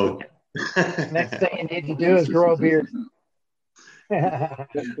 Me? No. Next thing you need to do is grow a beard.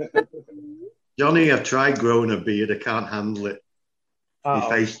 Johnny, I've tried growing a beard. I can't handle it. My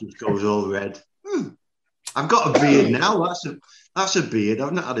face just goes all red. I've got a beard now. That's a beard.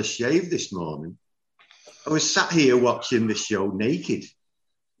 I've not had a shave this morning. I was sat here watching the show naked,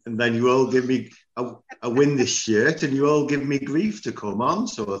 and then you all give me I win this shirt, and you all give me grief to come on.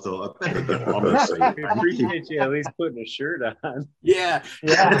 So I thought I'd better get on. We appreciate you at least putting a shirt on. Yeah.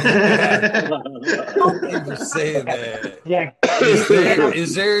 You're saying that. Yeah.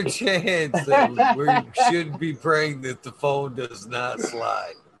 Is there a chance that we should be praying that the phone does not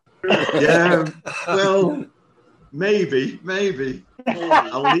slide? Yeah. Well, maybe.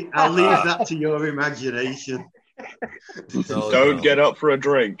 I'll leave that to your imagination. Don't get up for a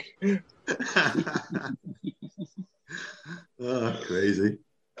drink. Oh, crazy.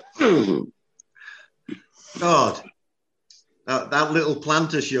 God. That little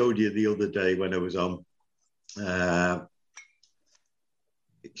plant I showed you the other day when I was on. I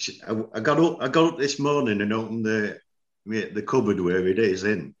got up this morning and opened the cupboard where it is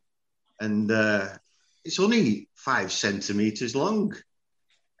in, and it's only 5 centimeters long,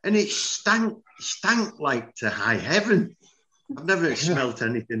 and it stank like to high heaven. I've never smelt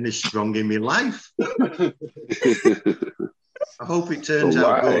anything this strong in my life. I hope it turns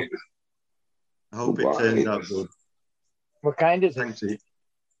out good. I hope it turns out good. What kind is Thanks, it?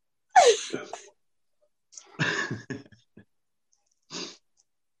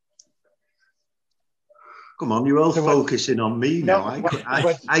 Come on, you're all focusing on me now. I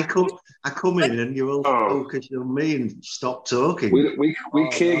come in and you're all focusing on me and stop talking. We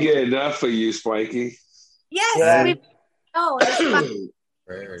can't get enough of you, Spiky. Yes. Hubbard.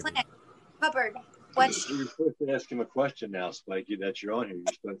 You're supposed to ask him a question now, Spiky, that you're on here.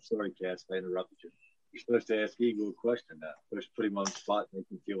 Sorry, Cass, I interrupted you. You're supposed to ask Eagle a question now. Supposed to put him on the spot and make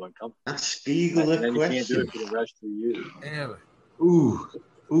him feel uncomfortable. Ask Eagle a question. You can't do it for the rest of you. Damn it. Ooh.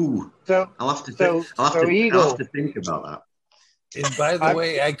 So I'll have to think about that. And by the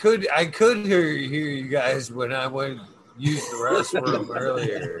way, I could hear you guys when I went use the restroom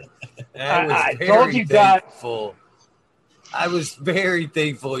earlier. And I was very thankful. I was very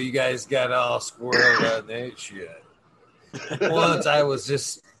thankful you guys got all squirreled on that shit. Once I was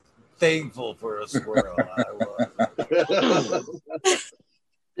just thankful for a squirrel.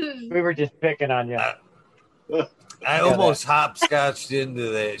 We were just picking on you. I almost hopscotched into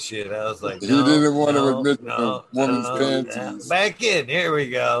that shit. I was like, you didn't want to admit the woman's panties. Back in. Here we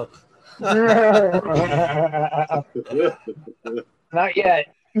go. Not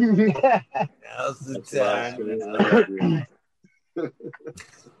yet. Now's the time.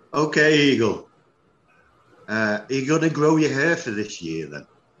 Okay, Eagle. Are you going to grow your hair for this year then?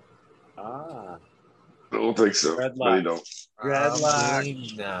 I don't think so. Dreadlocks. Don't. Dreadlocks.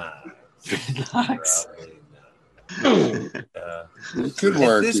 It could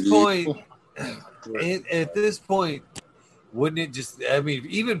work. At this point, wouldn't it just? I mean,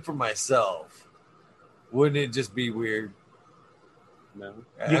 even for myself, wouldn't it just be weird? No.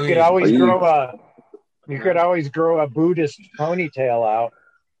 You could always grow a Buddhist ponytail out.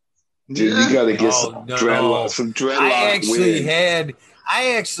 Dude, you gotta get some dreadlocks.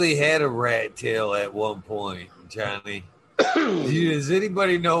 I actually had a rat tail at one point, Johnny. Does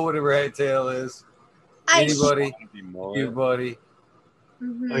anybody know what a rat tail is? Anybody? You, buddy?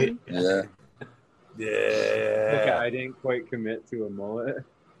 Mm-hmm. Yeah. Okay, I didn't quite commit to a mullet.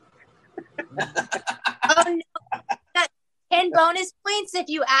 Oh no! 10 bonus points if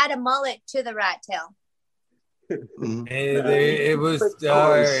you add a mullet to the rat tail. And it was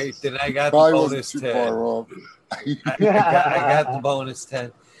all right. Then I got Probably the bonus 10. I got the bonus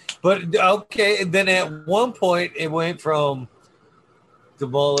 10. But okay, and then at one point it went from the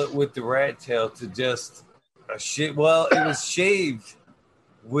mullet with the rat tail to just a shit. Well, it was shaved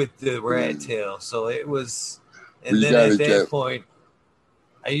with the rat tail, so it was. And then at that point,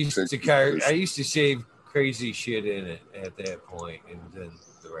 I used to shave crazy shit in it at that point, and then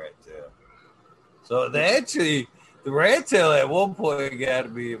the rat tail. So the rat tail at one point got to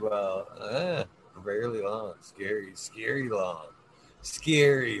be about barely long, scary long.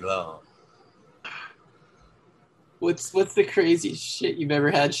 Scary long. What's the craziest shit you've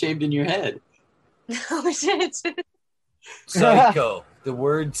ever had shaved in your head? Oh shit. Psycho. The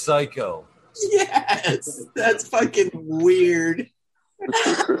word psycho. Yes, that's fucking weird.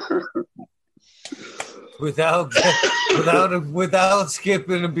 Without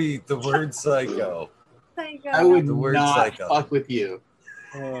skipping a beat, the word psycho. I would not fuck with you.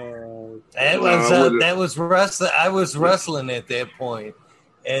 That was wrestling. I was wrestling at that point,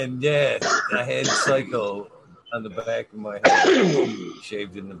 and yeah, I had psycho on the back of my head,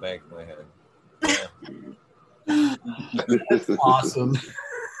 shaved in the back of my head. Yeah. That's awesome.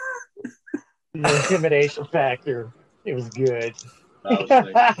 The intimidation factor. It was good.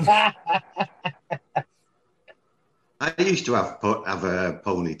 I used to have a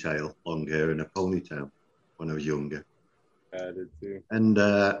ponytail, long hair, and a ponytail when I was younger. I did too. And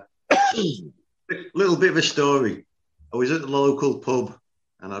a little bit of a story. I was at the local pub,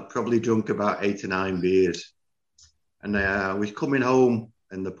 and I'd probably drunk about 8 or 9 beers. And I was coming home,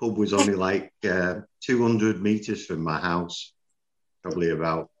 and the pub was only like 200 meters from my house, probably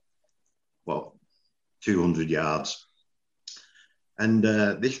about 200 yards. And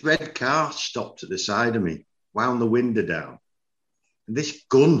this red car stopped at the side of me, wound the window down, and this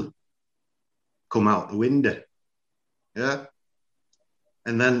gun come out the window. Yeah.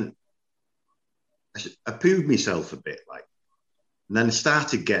 And then I pooed myself a bit, like, and then I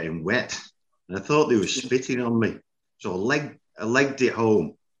started getting wet, and I thought they were spitting on me. So I legged it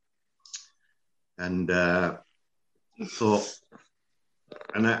home, and thought,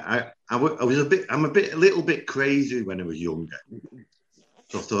 and I'm a little bit crazy when I was younger.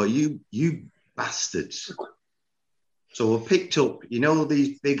 So I thought, you bastards. So I picked up,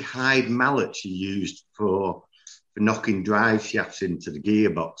 these big hide mallets you used for knocking drive shafts into the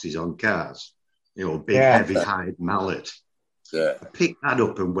gearboxes on cars. Big heavy hide mallet. Yeah. I picked that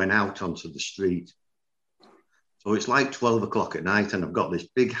up and went out onto the street. So it's like 12 o'clock at night, and I've got this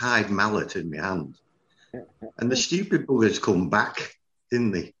big hide mallet in my hand. And the stupid buggers come back,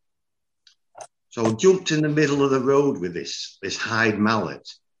 didn't they? So I jumped in the middle of the road with this hide mallet,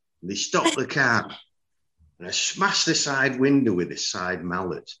 and they stopped the car, and I smashed the side window with this side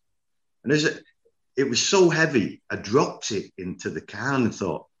mallet. And it was so heavy, I dropped it into the car and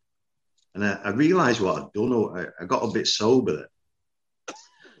thought, and I realised what I'd done. I got a bit sober there.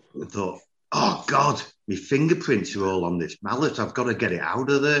 I thought, oh God, my fingerprints are all on this mallet. I've got to get it out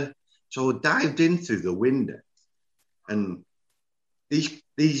of there. So I dived in through the window, and these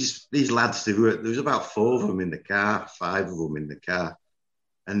lads, there was about 4 of them in the car, 5 of them in the car,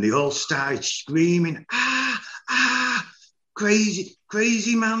 and they all started screaming,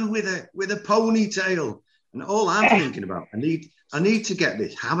 crazy man with a ponytail. And all I'm thinking about, I need to get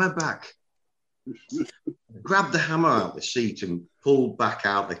this hammer back. Grabbed the hammer out the seat and pulled back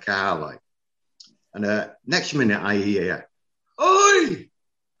out the car, like. And next minute I hear, "Oi!"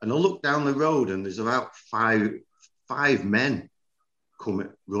 And I look down the road, and there's about five men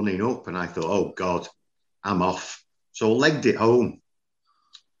come running up, and I thought, oh God, I'm off. So I legged it home.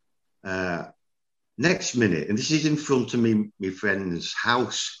 Next minute, and this is in front of me, my friend's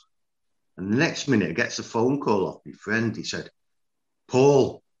house, and the next minute I gets a phone call off my friend. He said,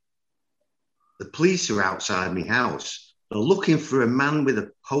 "Paul, the police are outside my house. They're looking for a man with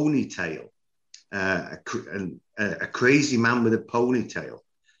a ponytail, a crazy man with a ponytail,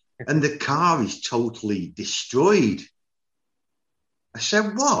 and the car is totally destroyed." I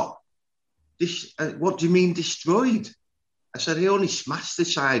said, "What? What do you mean destroyed?" I said, "He only smashed the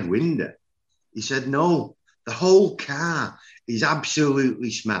side window." He said, "No, the whole car is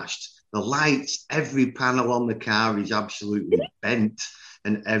absolutely smashed. The lights, every panel on the car is absolutely bent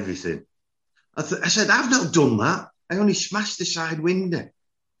and everything." I said, "I've not done that. I only smashed the side window."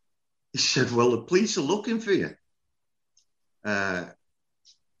 He said, "Well, the police are looking for you."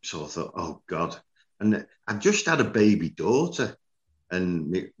 So I thought, oh God. And I've just had a baby daughter,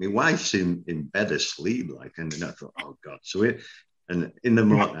 and my wife's in bed asleep, like, and I thought, oh God. And in the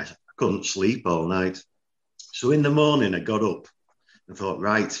morning, I couldn't sleep all night. So in the morning, I got up and thought,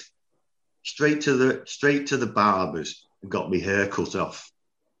 right, straight to the barbers and got my hair cut off.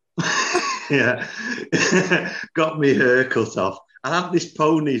 Yeah, got my hair cut off. I had this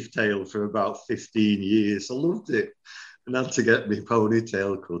ponytail for about 15 years. I loved it, and had to get my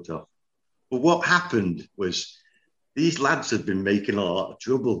ponytail cut off. But what happened was these lads had been making a lot of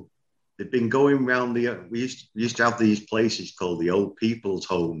trouble. They'd been going around we used to have these places called the old people's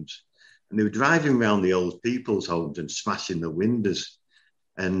homes, and they were driving around the old people's homes and smashing the windows.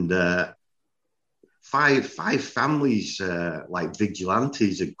 And five families, like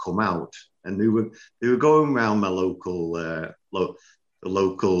vigilantes, had come out, and they were going around my local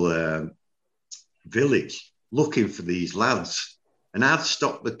village looking for these lads, and I'd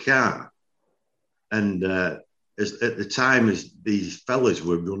stopped the car, and at the time as these fellas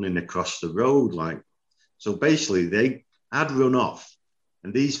were running across the road, like, so basically I'd run off.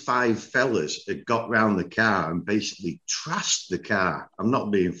 And these five fellas had got round the car and basically trashed the car. I'm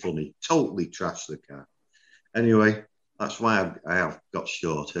not being funny. Totally trashed the car. Anyway, that's why I have got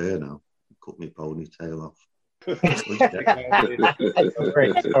short hair now. Cut my ponytail off. That's a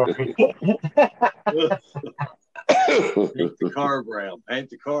great story. Paint the car brown. Paint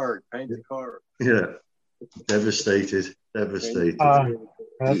the car. Yeah. Devastated.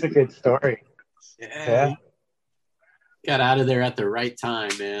 That's a good story. Yeah. Got out of there at the right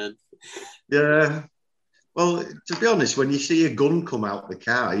time, man. Yeah. Well, to be honest, when you see a gun come out the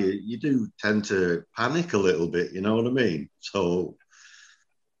car, you do tend to panic a little bit, you know what I mean? So,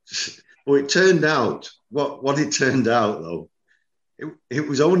 well, it turned out, what it turned out, though, it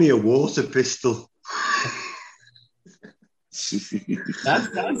was only a water pistol.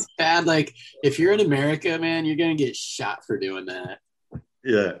 That's bad. Like, if you're in America, man, you're going to get shot for doing that.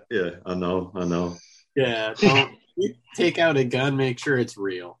 Yeah, I know. Yeah, don't you take out a gun, make sure it's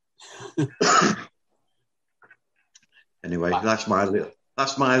real. Anyway, that's my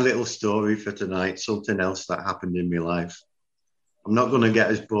little story for tonight. Something else that happened in my life. I'm not going to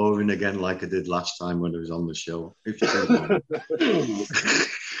get as boring again like I did last time when I was on the show. It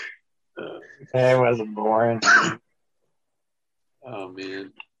wasn't boring. Oh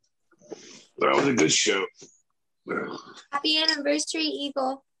man, that was a good show. Happy anniversary,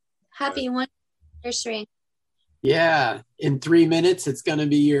 Eagle. Happy 1 anniversary. Yeah, in 3 minutes, it's going to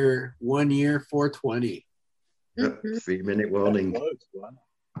be your 1 year 420. 3-minute warning.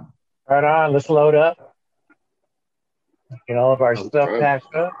 Right on, let's load up. Get all of our stuff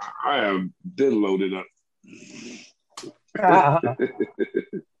packed up. I have been loaded up.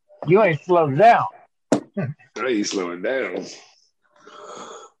 You ain't slowed down. I ain't slowing down.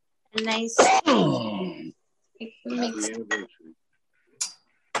 Nice. Mix.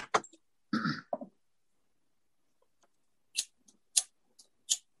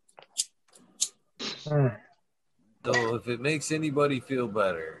 So if it makes anybody feel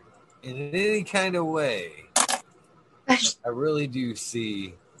better in any kind of way, I really do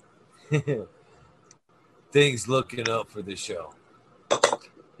see things looking up for the show.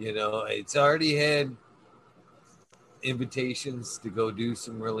 You know, it's already had invitations to go do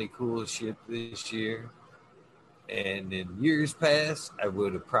some really cool shit this year. And in years past, I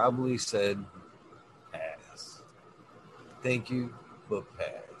would have probably said pass. Thank you, but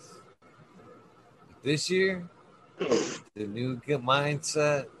pass. This year, the new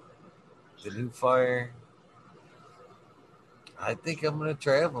mindset, the new fire, I think I'm going to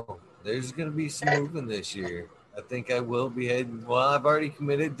travel. There's going to be some moving this year. I think I will be heading. Well, I've already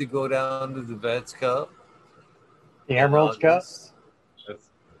committed to go down to the Vets Cup. The Emeralds Cup?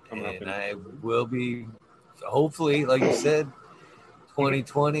 And I will be, hopefully, like you said,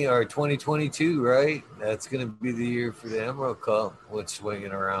 2020 or 2022, right? That's going to be the year for the Emerald Cup, what's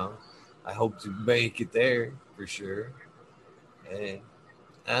swinging around. I hope to make it there for sure. And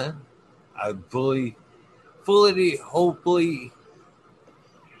I fully, hopefully,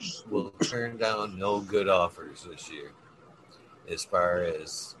 will turn down no good offers this year as far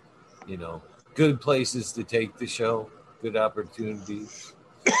as, you know, good places to take the show, good opportunities.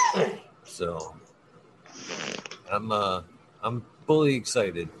 So I'm fully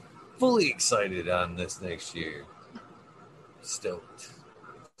excited on this next year. Stoked.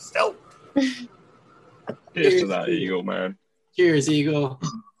 Cheers to that, Eagle, man. Cheers, Eagle.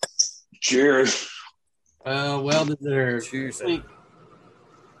 Cheers. Well deserved. Cheers.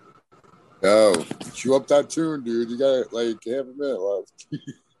 Yo, chew up that tune, dude. You got like half a minute left.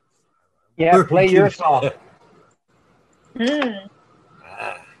 Yeah, play your song.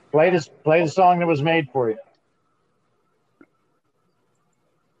 Play the song that was made for you.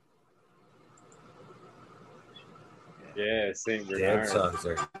 Yeah, St. Damn Bernard. songs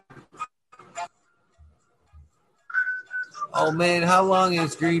are. Oh man, how long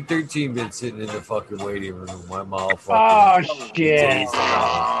has Green 13 been sitting in the fucking waiting room? I'm all fucking. Oh shit!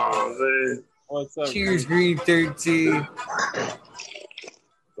 What's up? Cheers, Green 13.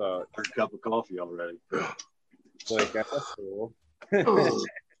 So, a cup of coffee already. Like, that's cool.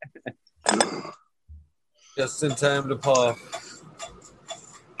 Just in time to puff.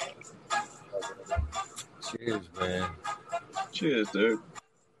 Cheers, man. Cheers, dude.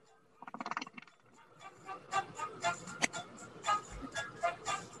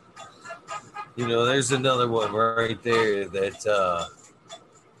 You know, there's another one right there that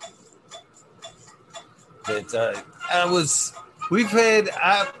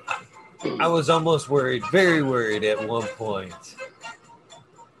I was almost worried, very worried at one point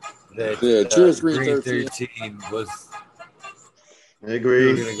that Green 13 was I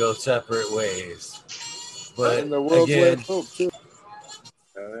agree. going to go separate ways. But and the world's again, hope too.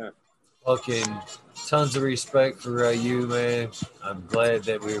 fucking tons of respect for Ryu, man. I'm glad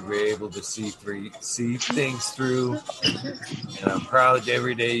that we were able to see things through, and I'm proud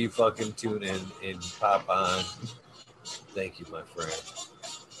every day you fucking tune in and pop on. Thank you, my friend.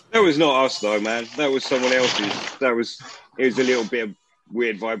 That was not us, though, man. That was someone else's. It was a little bit of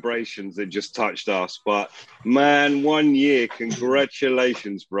weird vibrations that just touched us. But, man, 1 year.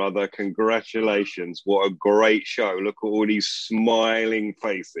 Congratulations, brother. Congratulations. What a great show. Look at all these smiling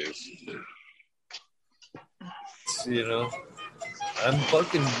faces. You know,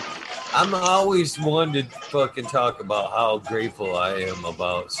 I'm always one to fucking talk about how grateful I am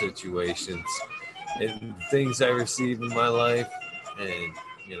about situations and things I receive in my life. And,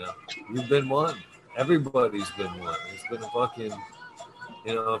 you know, you've been one. Everybody's been one. It's been a fucking,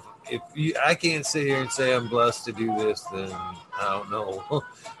 you know, I can't sit here and say I'm blessed to do this, then I don't know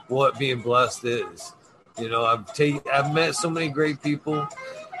what being blessed is. You know, I've met so many great people.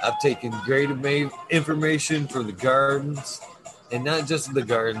 I've taken great information from the gardens, and not just the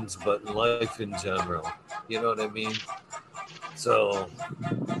gardens, but in life in general. You know what I mean? So,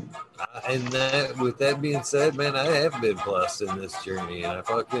 with that being said, man, I have been blessed in this journey, and I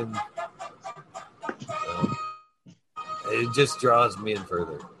fucking, it just draws me in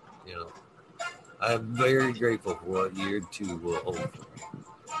further. You know, I'm very grateful for what year 2 will hold for me.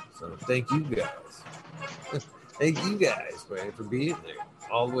 So, thank you guys. Thank you guys, man, for being there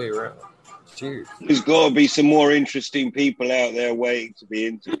all the way around. Cheers. There's got to be some more interesting people out there waiting to be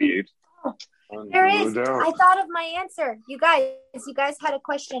interviewed. There is. I thought of my answer. You guys had a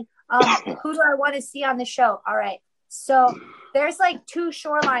question. Who do I want to see on the show? All right. So there's like 2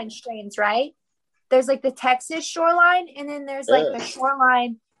 shoreline strains, right? There's like the Texas shoreline, and then there's like the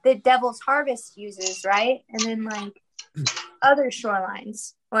shoreline that Devil's Harvest uses, right? And then like other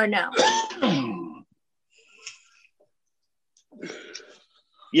shorelines, or no?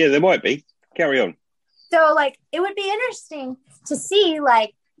 Yeah, there might be. Carry on. So like it would be interesting to see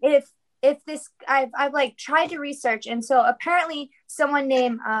like if this I've like tried to research, and so apparently someone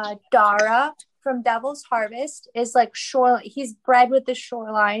named Dara from Devil's Harvest is like he's bred with the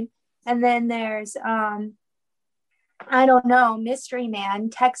shoreline, and then there's I don't know, Mystery Man,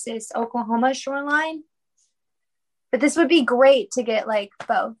 Texas, Oklahoma shoreline. But this would be great to get like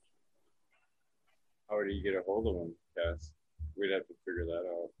both. How do you get a hold of them, Cass? We'd have to figure that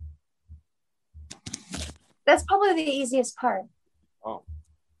out. That's probably the easiest part. Oh.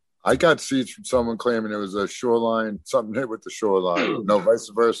 I got seeds from someone claiming it was a shoreline, something hit with the shoreline. No, vice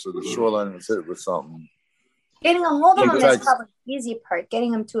versa. The shoreline was hit with something. Getting a hold of them is probably the easy part.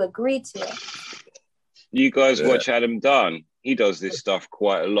 Getting them to agree to it. You guys watch Adam Dunn. He does this stuff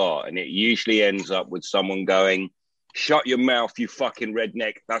quite a lot, and it usually ends up with someone going, "Shut your mouth, you fucking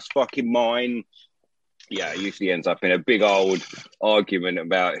redneck. That's fucking mine." Yeah, it usually ends up in a big old argument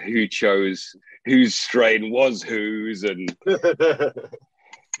about who chose whose strain was whose, and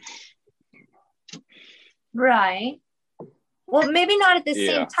right. Well, maybe not at the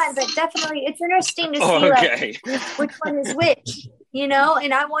same time, but definitely it's interesting to see like which one is which, you know.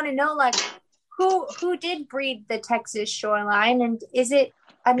 And I want to know like who did breed the Texas shoreline, and is it?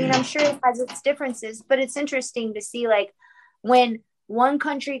 I mean, I'm sure it has its differences, but it's interesting to see like when one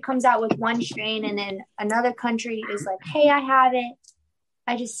country comes out with one strain and then another country is like, hey, I have it.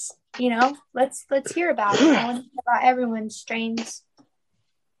 I just, you know, let's hear about it. I want to hear about everyone's strains.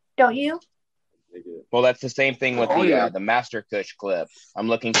 Don't you? Well, that's the same thing with the Master Kush clip. I'm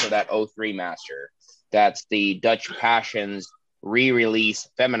looking for that 03 Master. That's the Dutch Passions re-release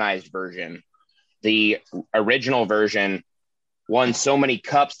feminized version. The original version won so many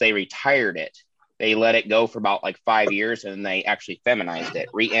cups, they retired it. They let it go for about like 5 years, and then they actually feminized it,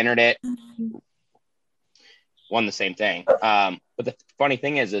 re-entered it, won the same thing. But the funny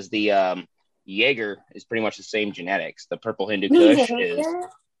thing is the Jaeger is pretty much the same genetics. The purple Hindu Kush is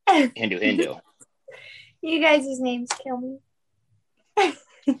Hindu. You guys' names kill me.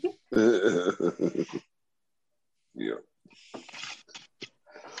 Yeah.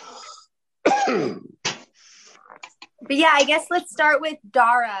 But yeah, I guess let's start with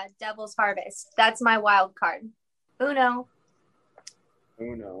Dara, Devil's Harvest. That's my wild card. Uno.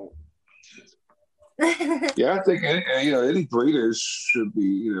 Yeah, I think any breeders should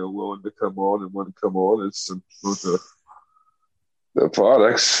be willing to come on and want to come on and support the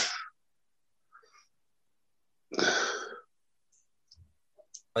products.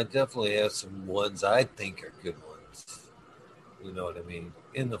 I definitely have some ones I think are good ones. You know what I mean?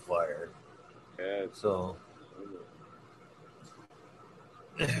 In the fire. Yeah. So,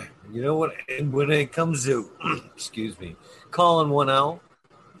 you know what? When it comes to, excuse me, calling one out,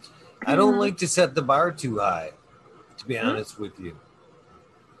 I don't like to set the bar too high, to be honest with you.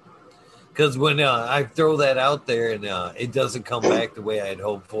 Because when I throw that out there and it doesn't come back the way I'd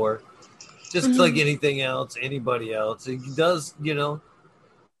hoped for, just like anything else, anybody else, it does,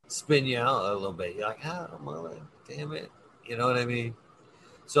 spin you out a little bit. You're like, mother, damn it. You know what I mean?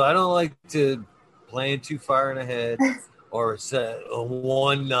 So I don't like to plan too far in ahead or set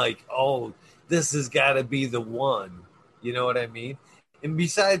one like, oh, this has got to be the one. You know what I mean? And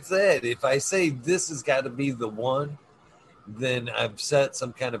besides that, if I say this has got to be the one, then I've set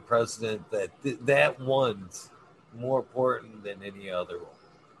some kind of precedent that that one's more important than any other one.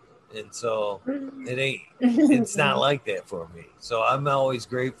 And so it's not like that for me. So I'm always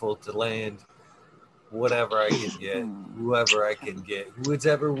grateful to land whatever I can get, whoever I can get, who's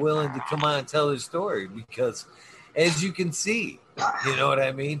ever willing to come on and tell their story. Because as you can see, you know what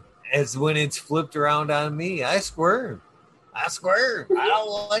I mean? As when it's flipped around on me, I squirm. I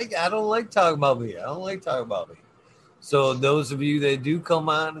don't like talking about me. I don't like talking about me. So those of you that do come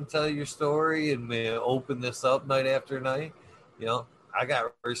on and tell your story and open this up night after night, I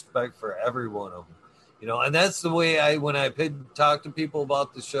got respect for every one of them, and that's the way when I talk to people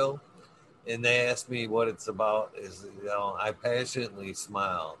about the show and they ask me what it's about is, I passionately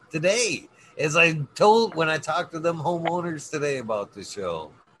smile today, as I told when I talked to them homeowners today about the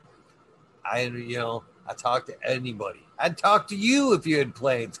show. I talk to anybody. I'd talk to you if you had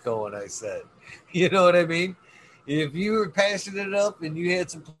planes going, I said, you know what I mean? If you were passionate enough and you had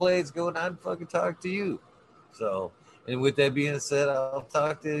some plays going, I'd fucking talk to you. So, and with that being said, I'll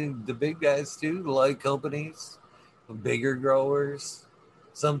talk to the big guys too, the light companies, the bigger growers.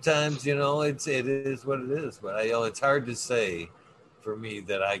 Sometimes, it is what it is. But it's hard to say for me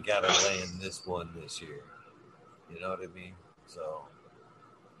that I got to land this one this year. You know what I mean? So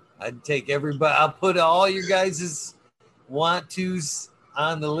I'd take everybody. I'll put all your guys' want tos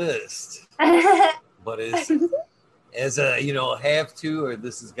on the list. But as a have to, or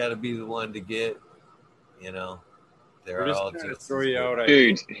this has got to be the one to get, they're all just throw you out,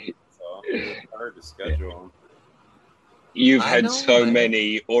 dude. So it's hard to schedule them. You've had so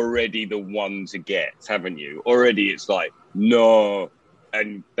many already the one to get, haven't you? Already it's like, no,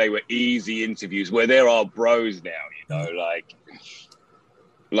 and they were easy interviews where there are bros now, like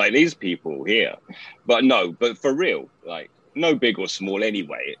these people here. But for real, like no big or small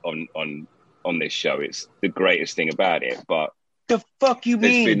anyway on this show. It's the greatest thing about it. But the fuck you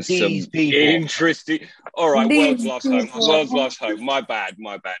mean been these some people? Interesting. All right, World's Last Home. World's Last Home. My bad.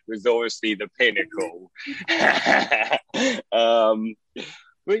 Was obviously the pinnacle.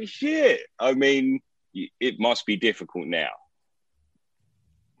 But shit, I mean, it must be difficult now.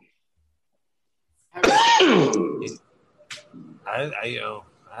 It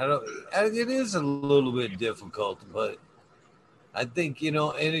is a little bit difficult, but I think,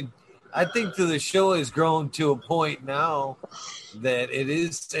 I think the show has grown to a point now that it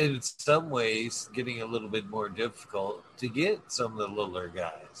is in some ways getting a little bit more difficult to get some of the littler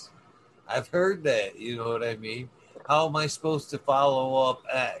guys. I've heard that, you know what I mean? How am I supposed to follow up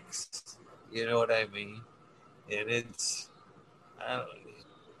X? You know what I mean? And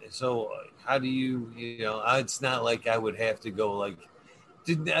so how do you, it's not like I would have to go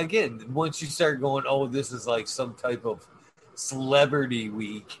again, once you start going, oh, this is like some type of celebrity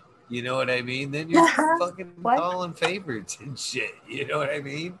week, you know what I mean? Then you're fucking calling favorites and shit. You know what I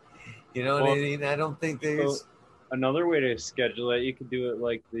mean? You know what I mean? I don't think there's another way to schedule it. You could do it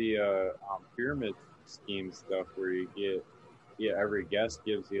like the pyramid scheme stuff, where you get every guest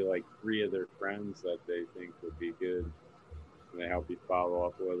gives you like 3 of their friends that they think would be good, and they help you follow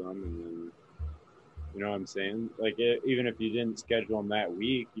up with them, and then you know what I'm saying? Like even if you didn't schedule them that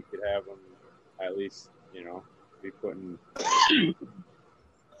week, you could have them at least be putting.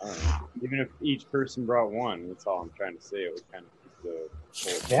 Even if each person brought one, that's all I'm trying to say. It would kind of keep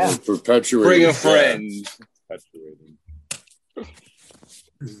the whole perpetuating. Bring a friend. Perpetuating.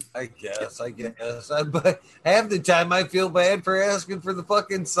 I guess. But half the time I feel bad for asking for the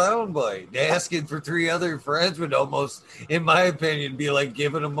fucking soundbite. Asking for 3 other friends would almost, in my opinion, be like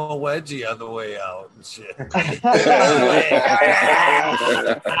giving them a wedgie on the way out and shit.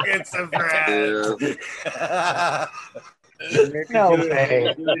 It's a friend. No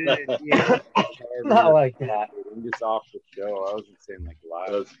way. Not like that. I'm just off the show. I wasn't saying like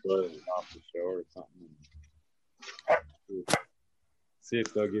live. Off the show or something. See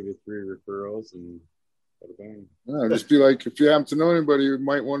if they'll give you 3 referrals, and Yeah, just be like, if you happen to know anybody who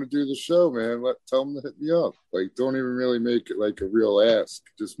might want to do the show, man, tell them to hit me up. Like, don't even really make it like a real ask.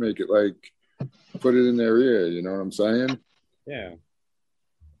 Just make it like, put it in their ear. You know what I'm saying? Yeah.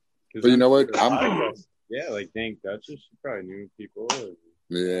 But you know what? Yeah, like Dank Duchess, she probably knew people.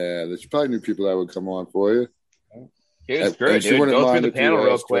 Yeah, she probably knew people that would come on for you. Dude, screw it, dude. Go through the panel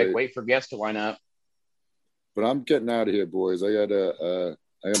real quick. Wait for guests to line up. But I'm getting out of here, boys. I gotta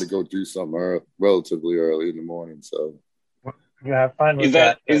go do something relatively early in the morning. So you have fun with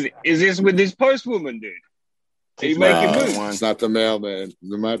Is this with this postwoman, dude? Are you making moves? It's not the mailman.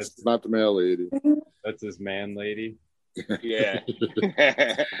 It's not the mail lady. That's his man lady. Yeah.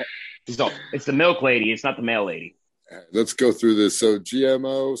 It's the milk lady. It's not the mail lady. Let's go through this. So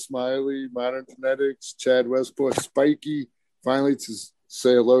GMO, Smiley, Modern Genetics, Chad Westport, Spiky. Finally, to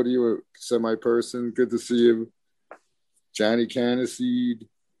say hello to you, a semi-person. Good to see you. Johnny Caniseed,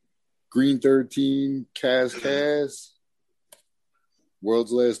 Green 13, Kaz,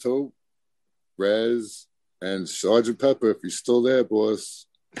 World's Last Hope, Rez, and Sergeant Pepper, if he's still there, boss.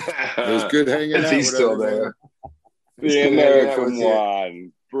 It was good hanging out. He's still there. The American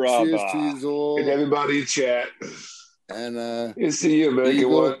one, brother. Cheers to you all. And everybody in chat. And good to see you, American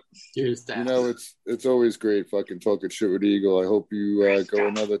one. Cheers, you know, it's always great fucking talking shit with Eagle. I hope you go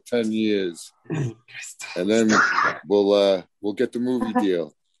another 10 years. And then we'll get the movie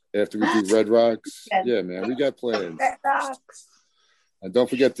deal after we do Red Rocks. Yeah, man, we got plans. Red Rocks. And don't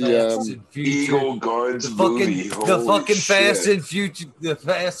forget the Eagle Guards the movie. fucking shit. Fast and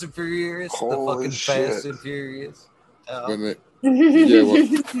Furious. Holy The fucking shit. Fast and Furious. when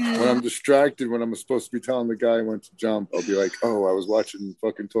I'm distracted, when I'm supposed to be telling the guy when to jump, I'll be like, oh, I was watching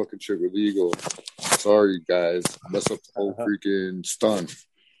fucking Talking Shit with Eagle. Sorry, guys. Mess up the whole freaking stunt.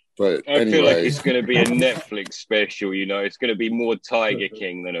 But I anyway. feel like it's going to be a Netflix special, you know. It's going to be more Tiger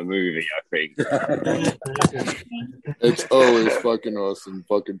King than a movie, I think. It's always fucking awesome,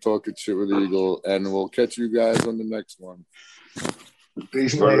 fucking Talking Shit with Eagle. And we'll catch you guys on the next one.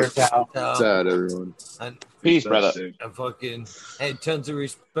 Peace, Later, brother. pal. Out, everyone. Peace, brother. I fucking had tons of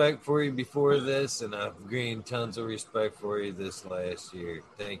respect for you before this, and I've gained tons of respect for you this last year.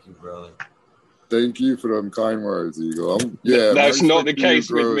 Thank you, brother. Thank you for them kind words, Eagle. That's not the case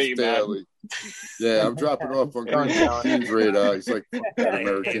with me, daily. Man. Yeah, I'm dropping off on Green's radar. He's like, fuck that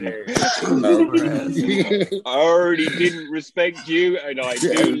American. I already didn't respect you, and I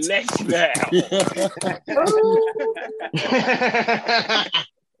do less now.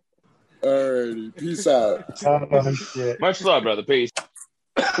 Alrighty, peace out. Much love, brother. Peace.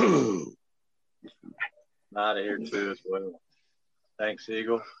 Out of here too as well. Thanks,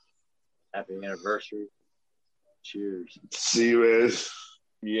 Eagle. Happy anniversary. Cheers. See you, Rez.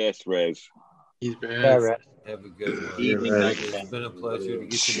 Yes, Rez. He's bad. Yeah, Rez. Have a good one. It's been a pleasure to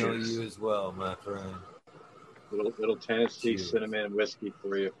get to know you as well, my friend. Little Tennessee cinnamon whiskey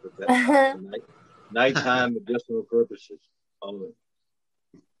for you for that nighttime medicinal purposes only.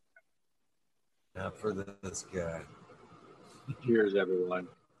 Not for this guy. Cheers, everyone.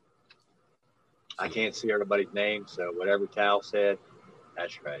 I can't see everybody's name, so whatever Cal said,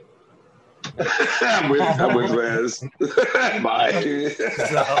 that's right. I'm with Rez. Bye.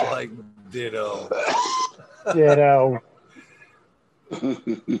 It's all like ditto. Ditto.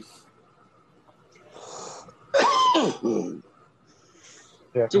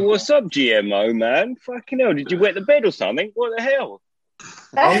 So what's up, GMO, man? Fucking hell, did you wet the bed or something? What the hell?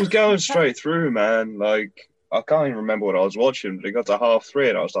 I was going straight through, man. Like, I can't even remember what I was watching, but it got to 3:30,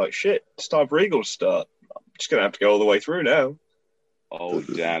 and I was like, shit, it's time for Eagle to start. I'm just going to have to go all the way through now. Oh,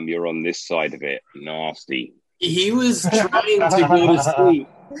 damn, you're on this side of it. Nasty. He was trying to go to sleep.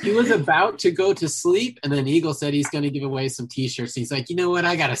 He was about to go to sleep, and then Eagle said he's going to give away some T-shirts. He's like, you know what?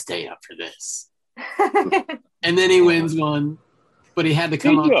 I got to stay up for this. And then he wins one, but he had to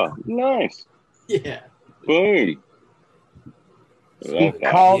come up. Nice. Yeah. Boom. He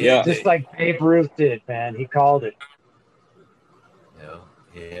called it just like Babe Ruth did, man. He called it.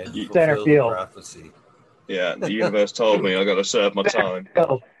 Yeah, center field. Prophecy. Yeah, the universe told me I got to serve my time.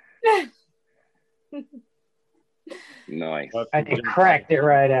 Nice. And he cracked it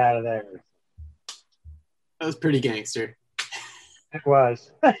right out of there. That was pretty gangster. It was.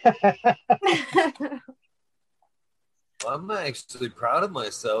 Well, I'm actually proud of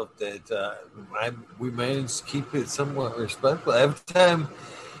myself that we managed to keep it somewhat respectful. Every time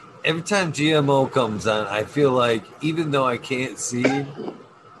GMO comes on, I feel like even though I can't see him,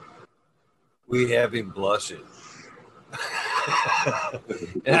 we have him blushing.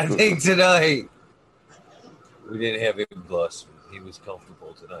 And I think tonight we didn't have him blushing. He was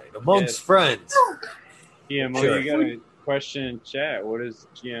comfortable tonight amongst friends. GMO, Sure. You got a question in chat. What does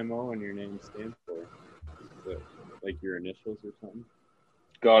GMO in your name stand for? Like your initials or something?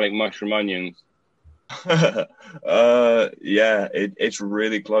 Garlic, mushroom, onions. Yeah, it's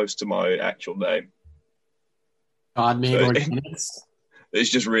really close to my actual name. God made So organics. It's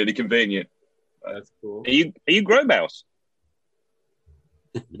just really convenient. That's cool. Are you Grow Mouse?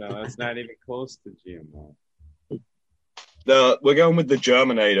 No, that's not even close to GMO. No, we're going with the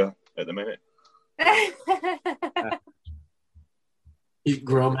Germinator at the minute.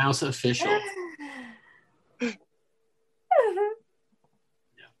 Grow Mouse official.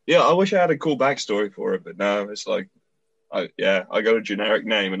 Yeah, I wish I had a cool backstory for it, but no, it's like, I got a generic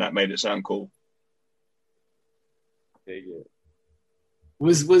name and that made it sound cool. Take it.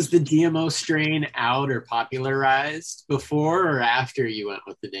 Was the GMO strain out or popularized before or after you went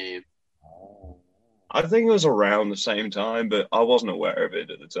with the name? I think it was around the same time, but I wasn't aware of it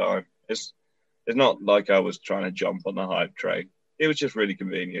at the time. It's not like I was trying to jump on the hype train. It was just really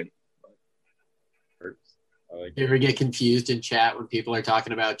convenient. You ever get confused in chat when people are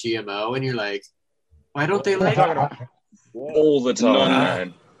talking about GMO and you're like, why don't they like it? All the time,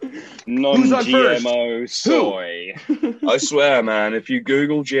 man. Non-GMO soy. I swear, man, if you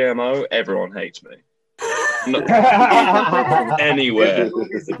Google GMO, everyone hates me. Anywhere.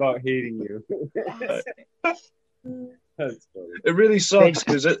 It's about hating you. That's funny. It really sucks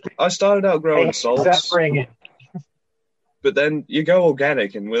because I started out growing salts. But then you go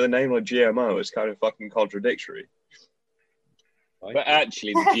organic, and with a name like GMO, it's kind of fucking contradictory. But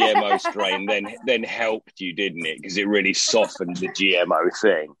actually, the GMO strain then helped you, didn't it? Because it really softened the GMO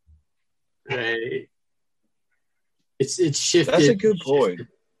thing. Right. It's shifted. That's a good point.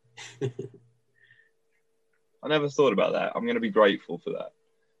 I never thought about that. I'm going to be grateful for that.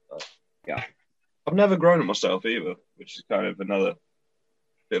 Yeah. I've never grown it myself either, which is kind of another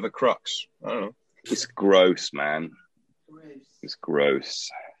bit of a crux. I don't know. It's gross, man. It's gross.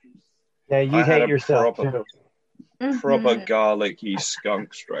 Yeah, you hate yourself too. Proper garlicky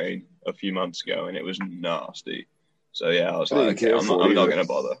skunk strain a few months ago, and it was nasty. So yeah, I was like, okay, I'm not going to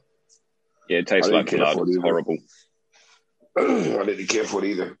bother. Yeah, it tastes like blood. It's horrible. I didn't care for it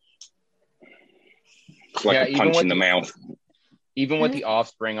either. It's like a punch in the mouth. Even with the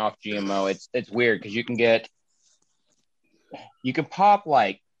offspring off GMO, it's weird because you can pop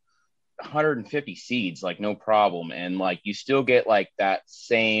like 150 seeds like no problem, and like you still get like that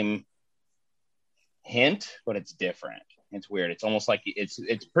same hint, but it's different. It's weird. It's almost like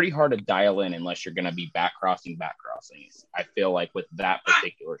it's pretty hard to dial in unless you're going to be back crossing. I feel like with that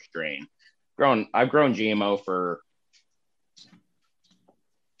particular strain, I've grown GMO for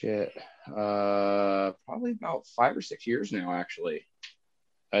probably about 5 or 6 years now, actually.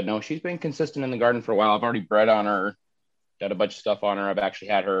 No, she's been consistent in the garden for a while. I've already bred on her, got a bunch of stuff on her. I've actually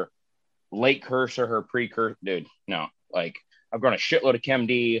had her late cursor, her precursor. Dude, no, like I've grown a shitload of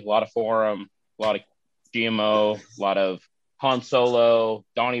ChemD, a lot of Forum, a lot of GMO, a lot of Han Solo,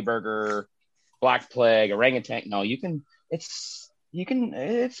 Donny Burger, Black Plague, Orangutan. No, it's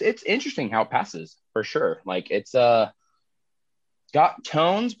interesting how it passes for sure. Like it's got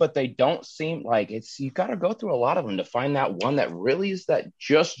tones, but they don't seem like you got to go through a lot of them to find that one that really is that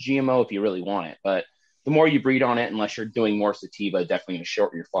just GMO if you really want it. But the more you breed on it, unless you're doing more sativa, definitely going to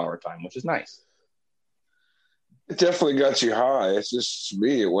shorten your flower time, which is nice. It definitely got you high. It's just, to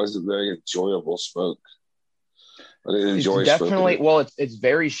me, it wasn't very enjoyable smoke. I didn't enjoy definitely smoking. Well, it's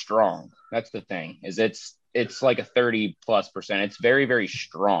very strong. That's the thing, is it's like a 30+%. It's very, very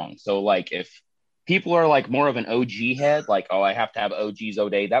strong. So like if people are like more of an OG head, like, oh, I have to have OGs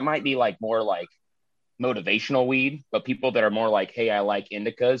O'Day, that might be like more like motivational weed. But people that are more like, hey, I like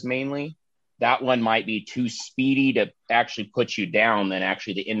indicas mainly, that one might be too speedy to actually put you down than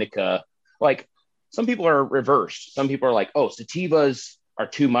actually the indica. Like some people are reversed. Some people are like, oh, sativas are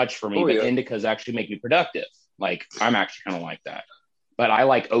too much for me, but indicas actually make me productive. Like I'm actually kind of like that. But I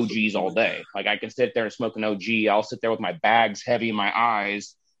like OGs all day. Like I can sit there and smoke an OG. I'll sit there with my bags heavy in my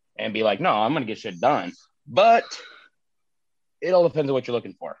eyes and be like, no, I'm going to get shit done. But it all depends on what you're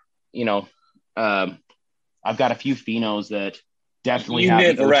looking for. You know, I've got a few phenos that definitely have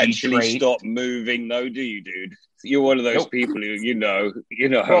never the OG actually trait. stop moving, though, do you, dude? You're one of those people who, you know.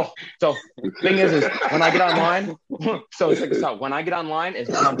 Well, so the thing is when I get online, so check this out. When I get online is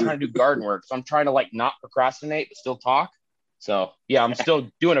when I'm trying to do garden work. So I'm trying to like not procrastinate, but still talk. So yeah, I'm still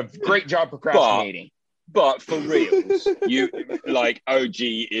doing a great job procrastinating. But for reals, you like OG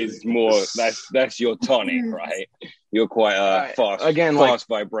is more that's your tonic, right? You're quite a fast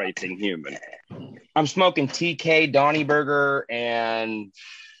vibrating human. I'm smoking TK, Donny Burger, and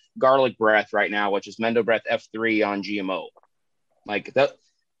Garlic Breath right now, which is Mendo Breath F3 on GMO. Like that,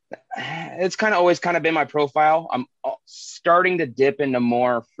 it's kind of always kind of been my profile. I'm starting to dip into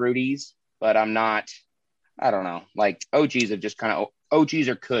more fruities, but I'm not I don't know. Like OGs have just kind of OGs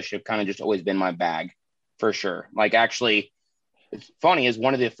or Kush have kind of just always been my bag for sure. Like actually, it's funny is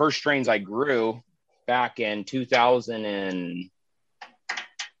one of the first strains I grew back in 2000 and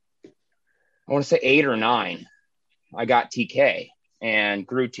I want to say 8 or 9. I got TK and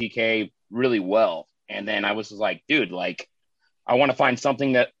grew TK really well. And then I was just like, dude, like I want to find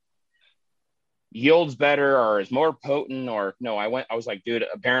something that yields better or is more potent or no, I was like, dude,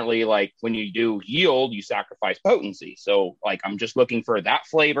 apparently like when you do yield, you sacrifice potency. So like, I'm just looking for that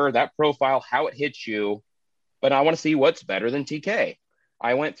flavor, that profile, how it hits you, but I want to see what's better than TK.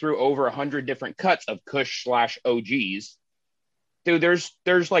 I went through over 100 different cuts of Kush / OGs. Dude,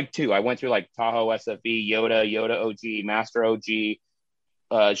 there's like 2. I went through like Tahoe SFE, Yoda OG, Master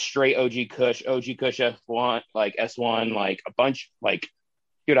OG, straight OG Kush F1, like S1, like a bunch, like,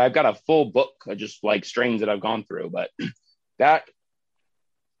 dude, I've got a full book of just like strains that I've gone through, but that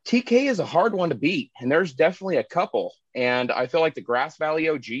TK is a hard one to beat. And there's definitely a couple. And I feel like the Grass Valley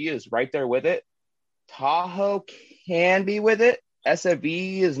OG is right there with it. Tahoe can be with it.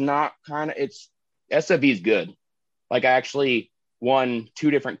 SFE is not SFE is good. Like I actually won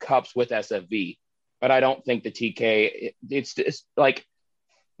 2 different cups with SFV, but I don't think the TK, it's like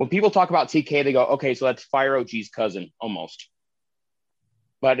when people talk about TK, they go, okay, so that's Fire OG's cousin almost,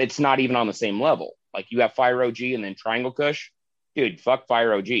 but it's not even on the same level. Like you have Fire OG and then Triangle Kush, dude, fuck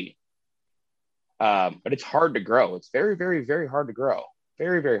Fire OG. But it's hard to grow. It's very, very, very hard to grow.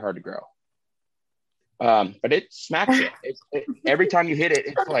 Very, very hard to grow. But it smacks you. Every time you hit it,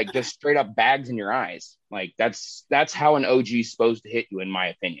 it's like just straight up bags in your eyes. Like that's how an OG is supposed to hit you, in my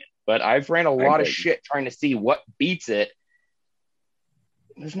opinion. But I've ran a lot of shit trying to see what beats it.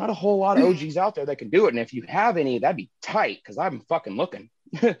 There's not a whole lot of OGs out there that can do it. And if you have any, that'd be tight because I'm fucking looking.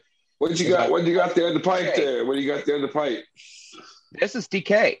 What you got? What you got there in the pipe there? What do you got there in the pipe? This is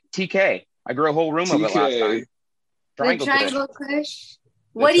TK. I grew a whole room of it last time. Triangle Kush.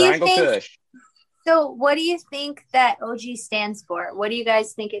 What do you think? Kush. So what do you think that OG stands for? What do you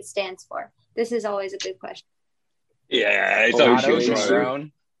guys think it stands for? This is always a good question. Yeah, it's OG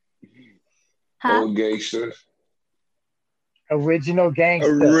grown. Old gangster. Original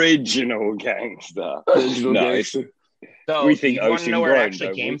gangster. Original gangster. So we think you want to know where it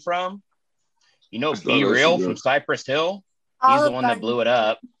actually came from? You know, Be Real from Cypress Hill? He's the one that blew it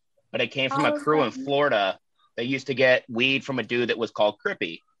up. But it came from a crew in Florida that used to get weed from a dude that was called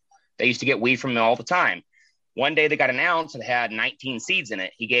Crippy. They used to get weed from him all the time. One day they got an ounce and had 19 seeds in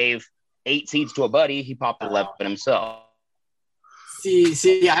it. He gave 8 seeds to a buddy. He popped 11 himself.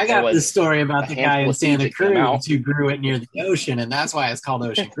 See, I got the story about the guy in Santa Cruz who grew it near the ocean, and that's why it's called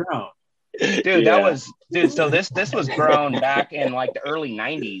Ocean Grown. Dude, so this was grown back in like the early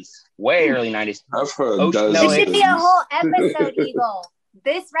 90s, way early 90s. I've heard this should be a whole episode, Eagle.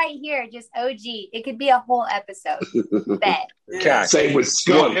 This right here, just OG. It could be a whole episode. Bet. Same with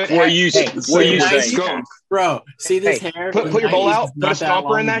skunk. What you saying? Bro, see this hair? Put your bowl out. Put a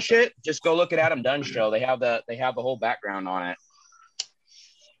stomper in that shit. Just go look at Adam Dunn's show. They have the whole background on it.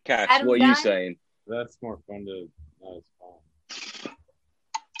 Cash, what are you saying? That's more fun to not as fun.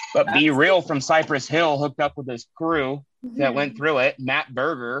 But Be Real from Cypress Hill hooked up with this crew that went through it. Matt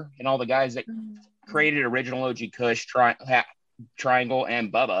Berger and all the guys that created original OG Kush, Triangle,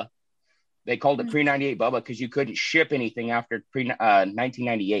 and Bubba. They called it pre-98 Bubba because you couldn't ship anything after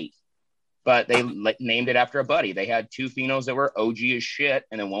pre-1998. But they named it after a buddy. They had 2 phenos that were OG as shit,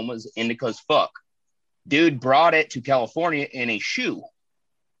 and then one was indica as fuck. Dude brought it to California in a shoe.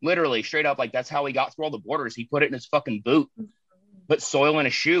 Literally, straight up, like that's how he got through all the borders. He put it in his fucking boot, put soil in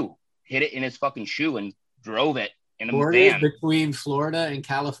a shoe, hid it in his fucking shoe, and drove it in a van. Between Florida and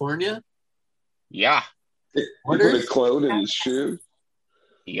California? Yeah. He put a clone in his shoe?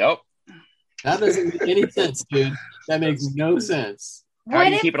 Yep. That doesn't make any sense, dude. That makes no sense. How do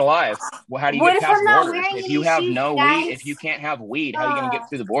you keep it alive? Well, how do you get past borders? If you have no weed, if you can't have weed, how are you going to get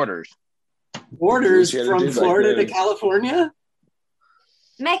through the borders? Borders from Florida to California?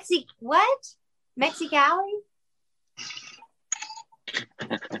 What? Mexicali?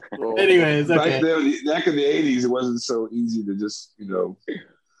 Well, anyways, okay. Back in the 80s, it wasn't so easy to just,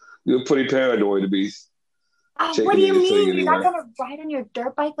 you're pretty paranoid to be. What do you mean? You're not going to ride on your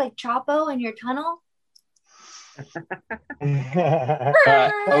dirt bike like Chapo in your tunnel?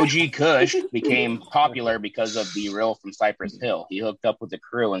 OG Kush became popular because of Be Real from Cypress Hill. He hooked up with the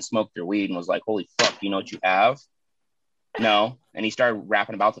crew and smoked their weed and was like, holy fuck, you know what you have? No. And he started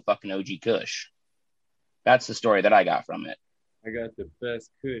rapping about the fucking OG Kush. That's the story that I got from it. I got the best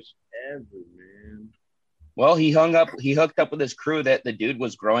Kush ever, man. Well, he hooked up with this crew that the dude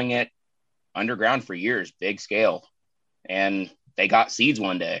was growing it underground for years, big scale. And they got seeds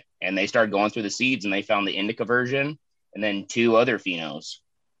one day, and they started going through the seeds, and they found the indica version, and then 2 other phenos,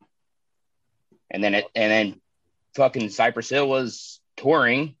 and then fucking Cypress Hill was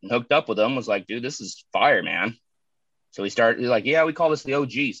touring and hooked up with them. Was like, dude, this is fire, man. So he's like, yeah, we call this the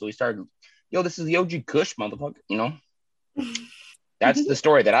OG. So we started, this is the OG Kush, motherfucker. You know, that's the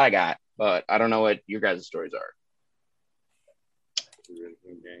story that I got, but I don't know what your guys' stories are.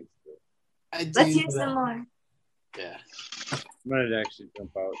 Let's hear some more. Yeah, I might actually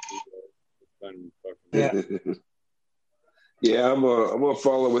jump out. Yeah, I'm gonna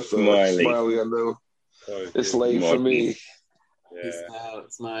follow with Smiley. I know it's late for me. Yeah. Peace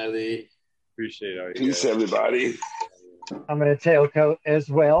out, Smiley. Appreciate all you Peace, guys. everybody. I'm going to tailcoat as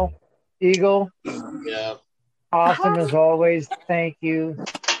well. Eagle. Yeah. Awesome as always. Thank you.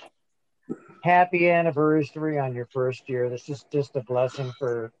 Happy anniversary on your first year. This is just a blessing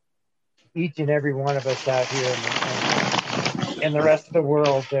for each and every one of us out here and the rest of the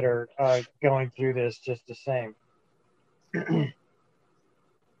world that are going through this just the same. The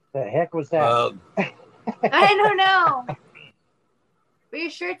heck was that? I don't know. But your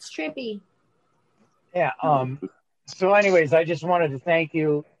shirt's trippy. Yeah. So anyways, I just wanted to thank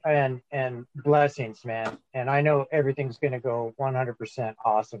you and blessings, man. And I know everything's going to go 100%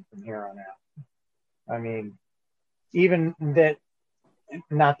 awesome from here on out. I mean, even that,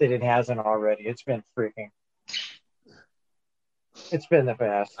 not that it hasn't already. It's been the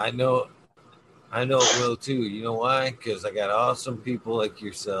best. I know it will too. You know why? Because I got awesome people like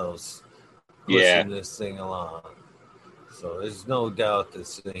yourselves pushing this thing along. So there's no doubt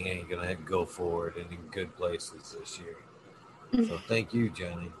this thing ain't gonna go forward and in good places this year. So thank you,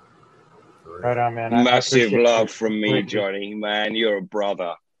 Johnny. Right on, man. Massive love from me, Johnny. Man, you're a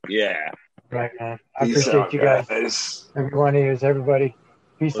brother. Yeah. Right, man. I appreciate you guys. Every one of you, everybody.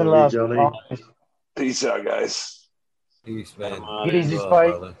 Peace and love. Johnny. Peace out, guys. Peace, man. Get easy,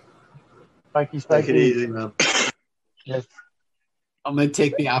 Spike. Spikey. Take it easy, man. Yes. I'm going to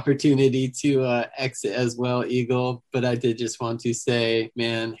take the opportunity to exit as well, Eagle, but I did just want to say,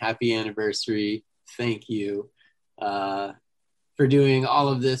 man, happy anniversary. Thank you for doing all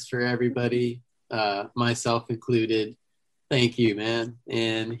of this for everybody, myself included. Thank you, man.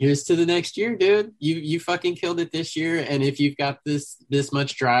 And here's to the next year, dude. You fucking killed it this year. And if you've got this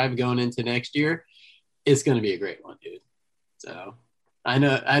much drive going into next year, it's going to be a great one, dude. So I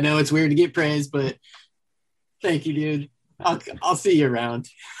know it's weird to get praise, but thank you, dude. I'll see you around.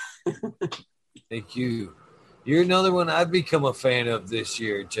 Thank you. You're another one I've become a fan of this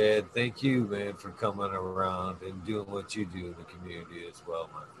year, Chad. Thank you, man, for coming around and doing what you do in the community as well,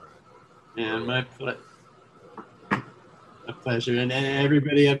 my friend. Yeah, my pleasure. And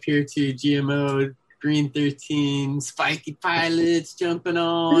everybody up here too, GMO, Green 13, Spiky Pilots jumping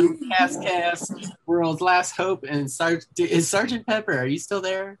on, Cass, World's Last Hope, and is Sergeant Pepper, are you still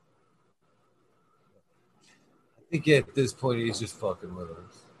there? I think at this point he's just fucking with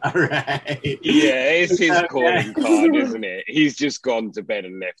us. All right. Yeah, it's his calling card, isn't it? He's just gone to bed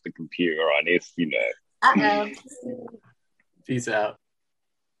and left the computer on if you know. Uh-oh. Peace out.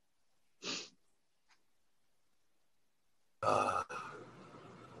 Well,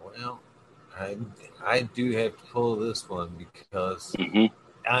 I do have to pull this one because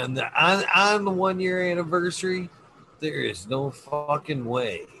on the 1 year anniversary, there is no fucking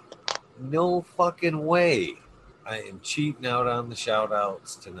way I am cheating out on the shout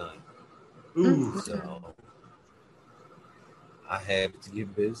outs tonight. So I have to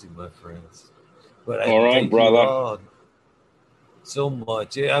get busy, my friends. But all right, brother. So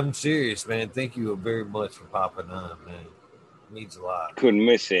much. Yeah, I'm serious, man. Thank you very much for popping on, man. It means a lot. Couldn't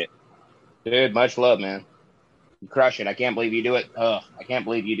miss it. Dude, much love, man. You crush it. I can't believe you do it. I can't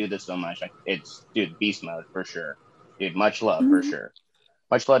believe you do this so much. It's, dude, beast mode for sure. Dude, much love for sure.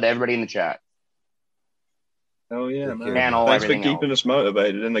 Much love to everybody in the chat. Oh, yeah, man. Channel, thanks for everything keeping us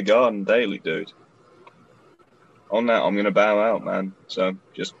motivated in the garden daily, dude. On that, I'm going to bow out, man. So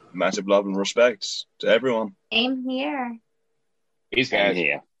just massive love and respect to everyone. Same here. Peace, guys.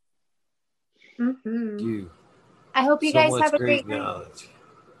 Here. Mm-hmm. I hope you guys have a great night.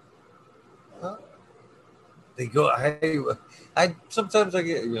 They go. I sometimes I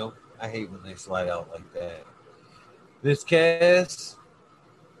get I hate when they slide out like that. Miss Cass,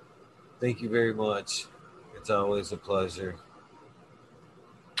 thank you very much. It's always a pleasure.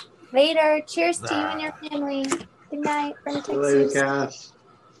 Later. Cheers to you and your family. Good night from Texas. Later, Cass.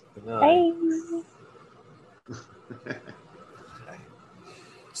 Good night. Bye.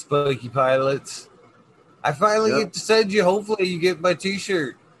 Spiky Pilots. I finally get to send you. Hopefully, you get my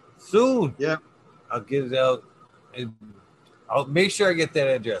T-shirt soon. Yeah. I'll get it out, and I'll make sure I get that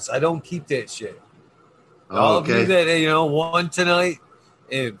address. I don't keep that shit. All of you that, won tonight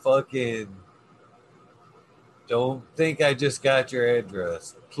and fucking don't think I just got your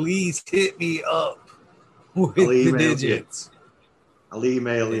address. Please hit me up with the digits. I'll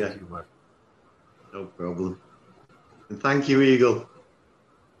email you. No problem. And thank you, Eagle.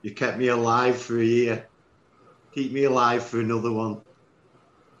 You kept me alive for a year. Keep me alive for another one.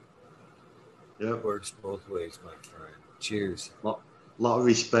 Yep. Works both ways, my friend. Cheers. Lot of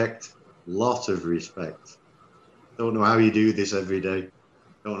respect. Lot of respect. Don't know how you do this every day.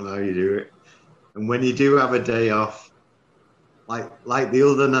 Don't know how you do it. And when you do have a day off, like the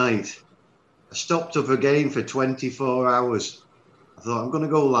other night, I stopped up again for 24 hours. I thought, I'm going to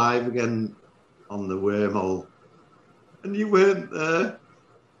go live again on the wormhole. And you weren't there.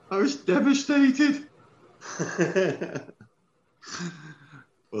 I was devastated.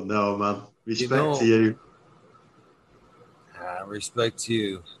 But no, man. Respect to you. I respect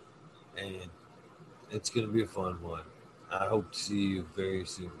you. And it's going to be a fun one. I hope to see you very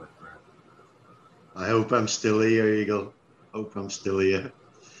soon, my friend. I hope I'm still here, Eagle. Hope I'm still here.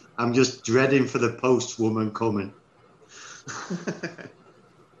 I'm just dreading for the postwoman coming.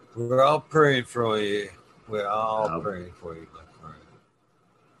 We're all praying for you. We're all praying for you, my friend.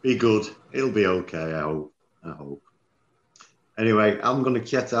 Be good. It'll be okay, I hope. Anyway, I'm going to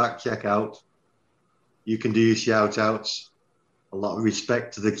check out. You can do your shout-outs. A lot of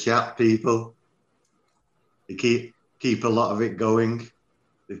respect to the chat people. They keep a lot of it going.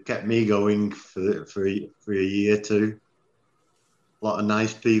 They've kept me going for a year too. A lot of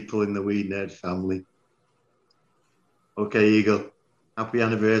nice people in the Weed Nerd family. Okay, Eagle. Happy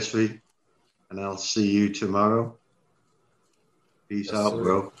anniversary. And I'll see you tomorrow. Peace out,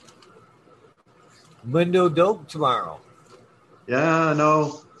 bro. Window dope tomorrow. Yeah, I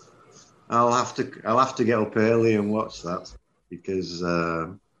know. I'll have to get up early and watch that because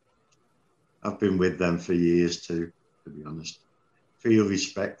I've been with them for years too, to be honest. Feel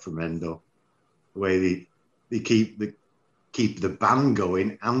respect from Endo. The way they keep the band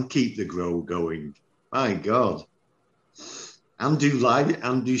going and keep the grow going. My God. And do live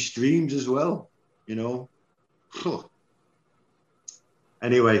and do streams as well,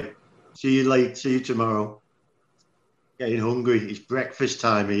 Anyway, see you tomorrow. Getting hungry. It's breakfast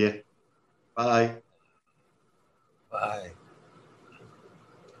time here. Bye. Bye.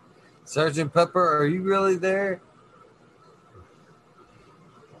 Sergeant Pepper, are you really there?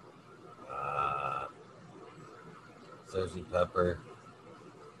 Sergeant Pepper,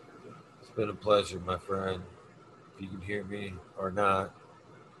 it's been a pleasure, my friend. If you can hear me or not.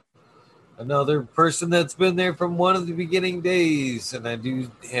 Another person that's been there from one of the beginning days, and I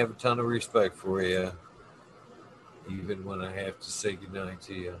do have a ton of respect for you, even when I have to say goodnight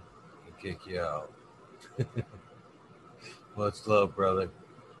to you and kick you out. Much love, brother.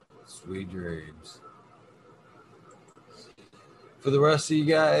 Sweet dreams. For the rest of you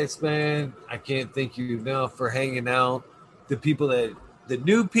guys, man, I can't thank you enough for hanging out. The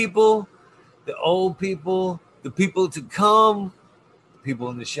new people, the old people, the people to come, the people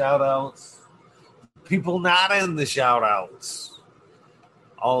in the shout-outs, people not in the shout-outs.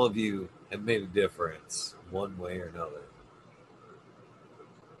 All of you have made a difference one way or another.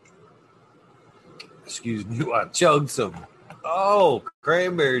 Excuse me while I chug some. Oh,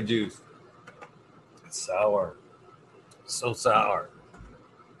 cranberry juice. It's sour. So sour.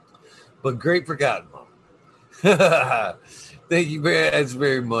 But great for Cotton Mom. Thank you guys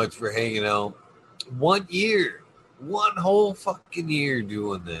very much for hanging out. 1 year. One whole fucking year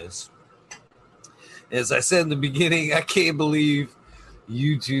doing this. As I said in the beginning, I can't believe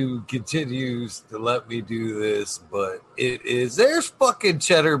YouTube continues to let me do this, but it is. There's fucking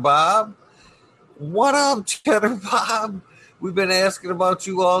Cheddar Bob. What up, Cheddar Bob? We've been asking about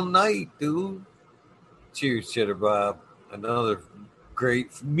you all night, dude. Cheers, Cheddar Bob. Another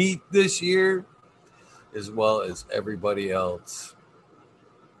great meet this year, as well as everybody else.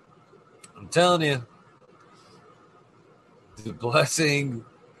 I'm telling you, the blessing,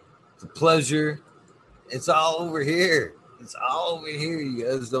 the pleasure, it's all over here. It's all over here. You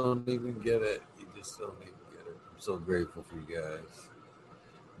guys don't even get it. You just don't even get it. I'm so grateful for you guys.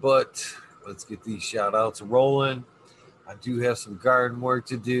 But let's get these shout outs rolling. I do have some garden work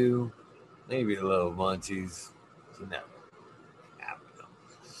to do. Maybe a little munchies. You never know.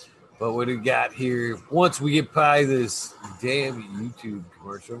 But what we got here, once we get by this damn YouTube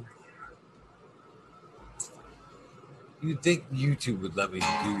commercial, you'd think YouTube would let me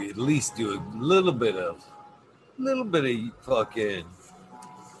at least do a little bit of fucking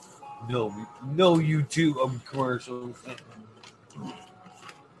no YouTube commercials.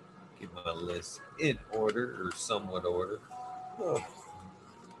 Get my list in order or somewhat order. Oh.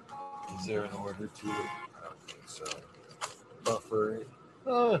 Is there an order to it? I So, buffer.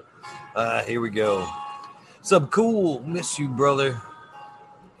 Here we go. Sub Cool, miss you, brother.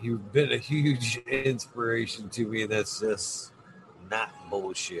 You've been a huge inspiration to me. That's just not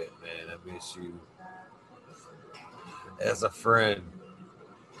bullshit, man. I miss you as a friend,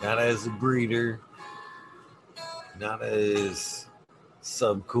 not as a breeder, not as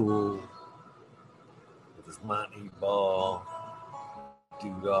Sub Cool with his Monty Ball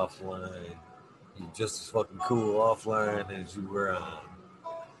dude offline. You're just as fucking cool offline as you were on.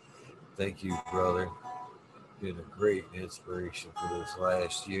 Thank you, brother. Been a great inspiration for this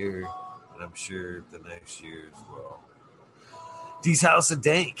last year, and I'm sure the next year as well. D's House of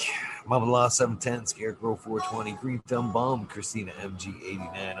Dank, Mama Law 710, Scarecrow 420, Green Thumb Bum, Christina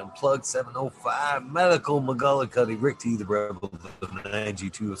MG89, Unplugged 705, Medical McGullicuddy, Rick T, the Rebel, the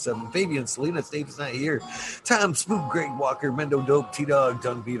 9G207, Fabian, Selena, Davis not here, Tom Spook, Greg Walker, Mendo Dope, T-Dog,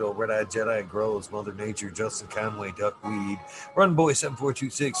 Dung Beetle, Red Eye Jedi, Grows, Mother Nature, Justin Conway, Duckweed, Run Boy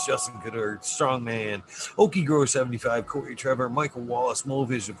 7426, Justin Goodert, Strongman, Okie Grower 75, Corey Trevor, Michael Wallace, Mo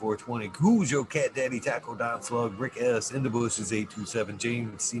Vision 420, Who's Your Cat Daddy, Taco Don Slug, Rick S, In the Bushes 827,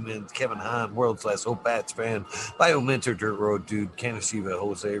 James Siemens, Kevin Hahn, World's Last Hope Bats fan, Bio Mentor, Dirt Road Dude, Canasiva,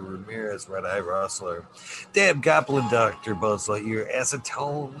 Jose Ramirez, Red Eye Rustler, Dab Goblin Doctor, Buzz Lightyear,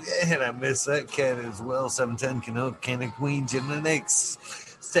 Acetone, and I miss that cat as well, 710 Canoe, Cannon Queen, Genetics,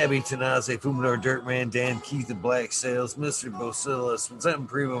 Stabby Tanaze, Fumador Dirtman, Dan Keith, the Black Sales, Mr. Bocillus, Zen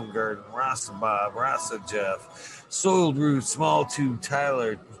Premium Garden, Rasta Bob, Rasta Jeff, Soiled Root, Small Tube,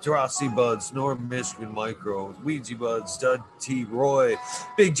 Tyler, Drosy Buds, Norm Michigan Micro, Ouija Buds, Dud T. Roy,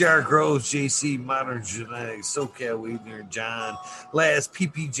 Big Jar Grows, JC, Modern Genetics, SoCal Weedner, John, Last,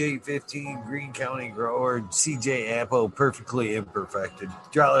 PPJ 15, Green County Grower, CJ Apple, Perfectly Imperfected,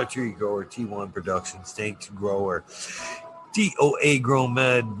 Dollar Tree Grower, T1 Productions, Stank Grower, DOA Grow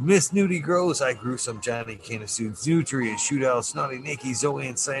Med, Miss Nudie Grows, I Grew Some, Johnny Canasuits, Nutrient Shootout, Snotty Nicky, Zoe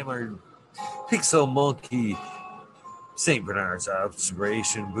and Samer, Pixel Monkey, St. Bernard's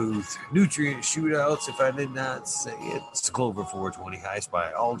Observation Booth, Nutrient Shootouts, if I did not say it, Clover 420, High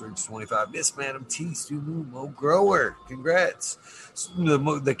Spy, Aldridge 25, Miss Madam T, Mo Grower, congrats.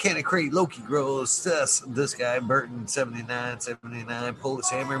 The Cannon Crate, Loki Grows, this guy, Burton 79, Polish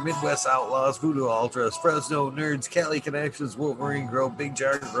Hammer, Midwest Outlaws, Voodoo Ultras, Fresno Nerds, Cali Connections, Wolverine Grow, Big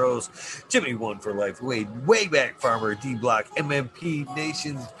Jar Grows, Jimmy One for Life, Wade, Wayback Farmer, D Block, MMP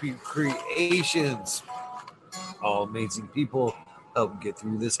Nations Creations. All amazing people help get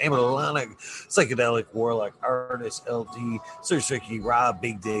through this. Amalonic, Psychedelic, Warlock, Artist, LD, Sir Tricky, Rob,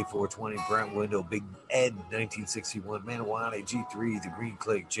 Big Day 420, Brent Window, Big Ed 1961, Manawane, G3, The Green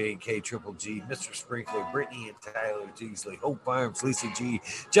Click, JK, Triple G, Mr. Sprinkler, Brittany and Tyler Teasley, Hope Farms, Lisa G,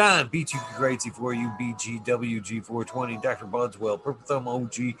 John, BT Crazy for you, BG, WG 420, Dr. Budswell, Purple Thumb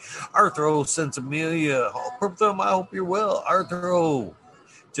OG, Arthur O, Sensimelia, Purple Thumb, I hope you're well, Arthur O.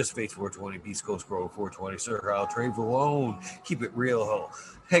 Just Face 420, Beast Coast Grow 420, Sir Hal, Trade Alone, Keep It Real, Ho,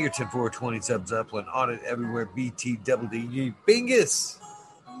 Hagerton 420, Zeb Zeppelin, Audit Everywhere, BT, WDG, Bingus.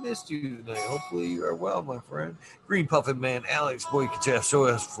 Missed you tonight. Hopefully you are well, my friend. Green Puffin Man, Alex Boykachev,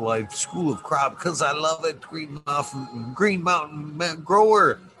 SOS for Life, School of Crop, because I love it. Green Mountain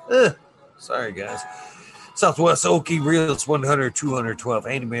Grower. Sorry, guys. Southwest Okie, Reels 100, 212,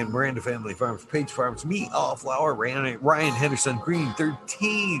 Handyman, Miranda Family Farms, Page Farms, Me All Flower, Ryan Henderson, Green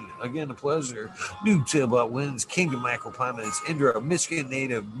 13, again a pleasure. New Tailbot Wins, Kingdom Aquaponics, Indra, Michigan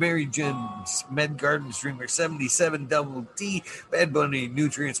Native, Mary Jen, Med Garden Streamer 77, Double D, Bad Bunny,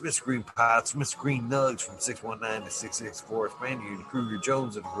 Nutrients, Miss Green Pots, Miss Green Nugs from 619 to 664, Mandy, Kruger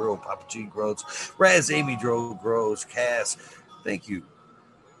Jones and Girl, Papa G Grows, Raz, Amy Dro Grows, Cass, thank you.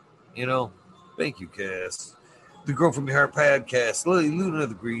 Thank you, Cass. The Girl from Your Heart podcast, Lily Luna,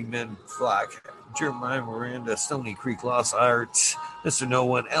 the Green Men Flock, Jeremiah Miranda, Stony Creek Lost Arts, Mr. No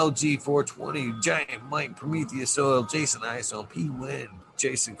One, LG 420, Giant Mike, Prometheus Oil, Jason Isom, P. Wynn,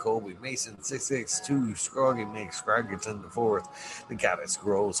 Jason Colby, Mason 662, Scroggy Mix, Scroggerton the Fourth, The Goddess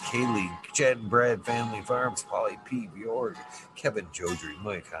Grows, Kaylee, Chad and Brad Family Farms, Polly P. Bjorg, Kevin Jodry,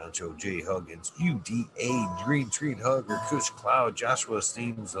 Mike Honcho, Jay Huggins, UDA, Green Tree Hugger, Kush Cloud, Joshua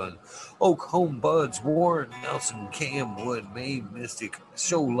Steamson, Oak Home Buds, Warren Nelson, Cam Wood, May Mystic,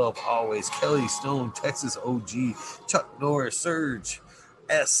 Show Love Always, Kelly Stone, Texas OG, Chuck Norris, Surge,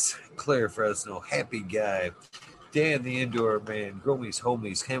 S. Claire Fresno, Happy Guy, Dan the Indoor Man, Gromies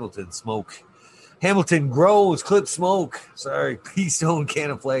Homies, Hamilton Smoke, Hamilton Grows, Clip Smoke, sorry, Keystone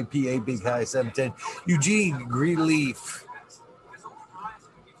Cannon Flag, PA Big High 710, Eugene Greenleaf,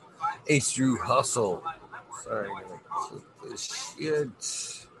 Ace Drew Hustle, sorry, clip this shit,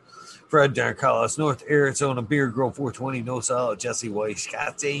 Fred Narcalis, North Arizona Beer Grove 420, No Solid, Jesse White,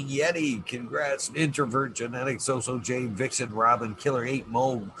 Scott Dane Yeti, congrats, Introvert Genetics, Oso J, Vixen, Robin, Killer 8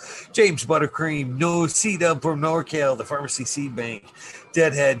 Mo, James Buttercream, No C-Dub from NorCal, the Pharmacy Seed Bank,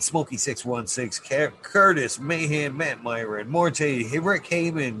 Deadhead, Smokey 616, Curtis, Mayhem, Matt Myron, Morte, Rick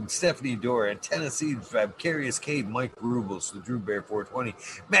Heyman, Stephanie Dora, Tennessee, Vicarious Cave, Mike Rubles, the Drew Bear 420,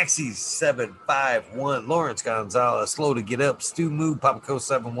 Maxi 751, Lawrence Gonzalez, Slow to Get Up, Stu Moo, Papaco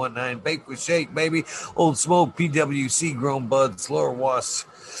 719, Bake with Shake, baby, Old Smoke, PWC, Grown Buds, Laura Was,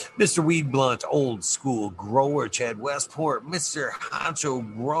 Mr. Weed Blunt, Old School Grower, Chad Westport, Mr. Honcho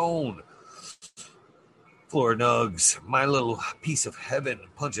Grown, Floor Nugs, My Little Piece of Heaven,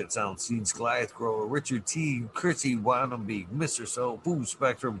 Punch It Sound Seeds, Goliath Grower, Richard T, Chrissy Wannabe, Mr. Soul, Food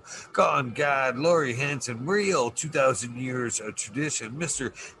Spectrum, Gone God, Laurie Hansen, Real 2,000 Years of Tradition,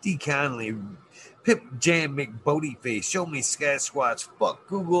 Mr. D. Conley, Pip Jam McBodyface, Show Me Sasquatch, Fuck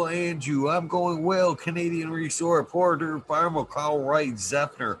Google and You, I'm Going Well, Canadian Resort, Porter Farm, Carl Wright,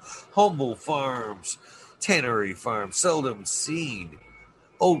 Zephyr, Humble Farms, Tannery Farm, Seldom Seen,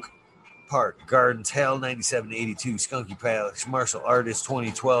 Oak Park Gardens, Hell 9782, Skunky Palace, Martial Artist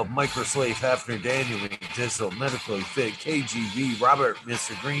 2012, Microslave Hefner, Daniel Digital, Medically Fit, KGV, Robert,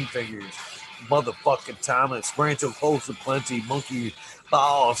 Mr. Green Figures, Motherfucking Thomas, Brancho Close to Plenty, Monkey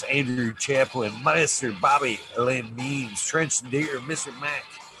Balls, Andrew Chaplin, Mr. Bobby, Lynn Means, Trench Deer, Mr. Mac,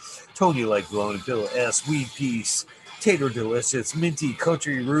 Tony Like Blowing, Bill S, Weed Peace, Tater Delicious, Minty,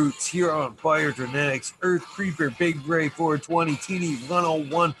 Country Roots, Huron Fire Genetics, Earth Creeper, Big Gray 420, Teeny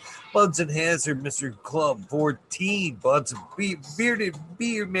 101, Buds and Hazard, Mr. Club 14, Buds and Bearded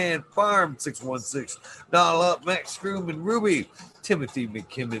Beard Man Farm 616, Doll Up, Max Groom and Ruby, Timothy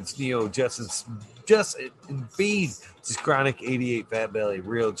McKimmons, Neo, Justin and Bean, just Chronic 88, Fat Belly,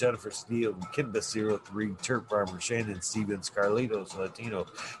 Real, Jennifer Steele, Kimba 03, Turf Farmer, Shannon Stevens, Carlitos, Latino,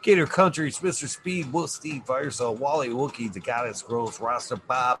 Gator Countries, Mr. Speed, Wolf Steve, Firesaw, Wally Wookie, The Goddess Grows, Rasta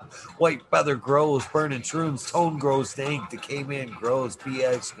Bob, White Feather Grows, Burning Shrooms, Tone Grows, Dank, The K-Man Grows,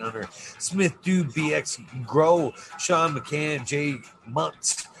 BX Gunner, Smith Dude, BX Grow, Sean McCann, Jay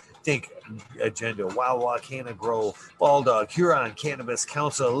Muntz, Think Agenda, Wawa, Canna Grow, Balldog, Huron, Cannabis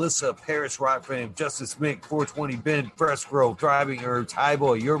Council, Alyssa, Paris Rock Fam, Justice Mick, 420 Ben, Fresh Grove, Thriving Herbs, High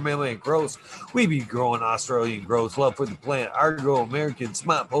Boy, Your Mama Gross, We Be Growing Australian Grows, Love for the Plant, Argo, American,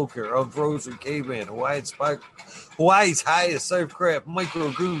 Smart Poker, Unfrozen Caveman, Hawaii's Highest Surfcraft,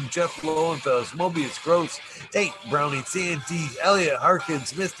 Micro Goon, Jeff Lowenfels, Mobius Gross, Date, Brownie, Sandy, Elliot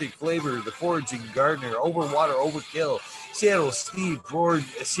Harkins, Mystic Flavor, The Foraging Gardener, Overwater, Overkill, Seattle Steve, Ford,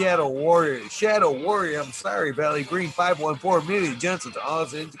 Shadow Warrior, I'm sorry, Valley Green, 514, Millie Johnson,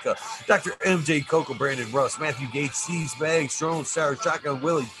 Oz Indica, Dr. MJ, Coco, Brandon Russ, Matthew Gates, C's Bags, Strong Star, Shotgun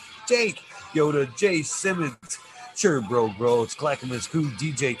Willie, Jake, Yoda, Jay Simmons, Sure Bro Grows, Clackamas Coo,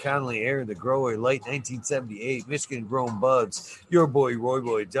 DJ Conley, Aaron the Grower, Light 1978, Michigan Grown Buds, Your Boy Roy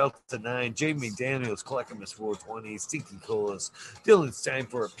Boy, Delta 9, Jamie McDaniels, Clackamas 420, Stinky Colas, Dylan Stein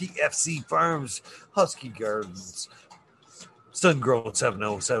for PFC Farms, Husky Gardens, Sun Grown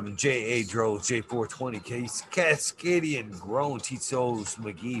 707, J.A. Droves, J420, Case, Cascadian Grown, Tito's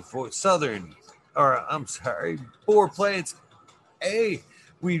McGee, Fort Southern, Four Plants, A,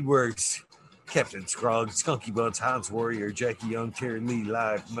 Weedworks, Captain Scrog, Skunky Buns, Hans Warrior, Jackie Young, Terry Lee,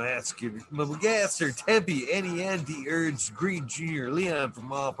 Live, Magasser, Tempe, NEN, D Urge, Green Jr., Leon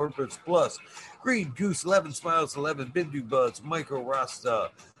from All Purpose Plus, Green Goose, 11 Smiles, 11 Bindu Buds, Michael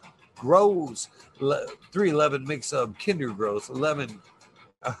Rasta, Grows, 311 Mix Up, Kinder Growth, 11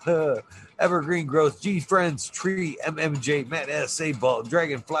 Evergreen Growth, G Friends, Tree, MMJ, Matt S.A. Ball,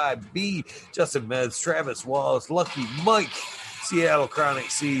 Dragonfly, B, Justin Meds, Travis Walls, Lucky Mike, Seattle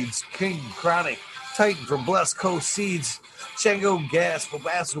Chronic Seeds, King Chronic, Titan from Blessed Coast Seeds, Shango Gas,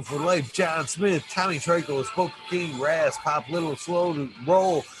 Bobasco for Life, John Smith, Tommy Trico, Spoke King, Raz, Pop Little, Slow to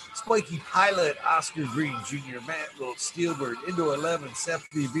Roll, Spiky Pilot, Oscar Green Jr., Matt Wilt, Steelbird, Indo 11, Seth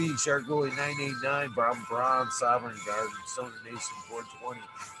TV, Shark Goalie 989, Bob Braun, Sovereign Garden, Stoner Nation 420,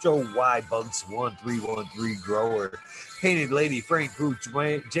 Joe Y, Bugs 1313, Grower, Painted Lady, Frank Pooch,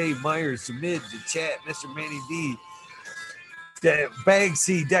 Jay Myers, Mid, the Chat, Mr. Manny D, Bag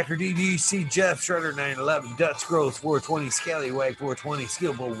C, Decker DDC, Jeff Shredder 911, Dutch Gross 420, Scallywag 420,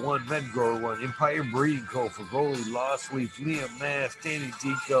 Skillbo 1, Med Grower 1, Empire Breeding Co. for Goalie, Lost Leaf, Liam Mass,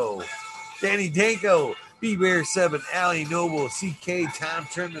 Danny Danko, B Bear 7, Allie Noble, CK, Tom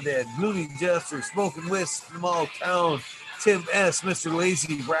Trinidad, Looney Jester, Smoking West, Small Town, Tim S, Mr.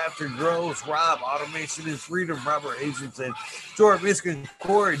 Lazy, Raptor Gross, Rob, Automation is Freedom, Robert Agenson, Jordan Miskin,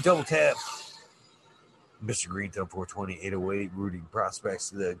 Corey, Double Tap, Mr. Greentown 420, 808, Rooting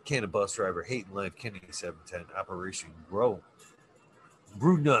Prospects, the Cannon Bus Driver, Hate and Life, Kenny 710, Operation Grow,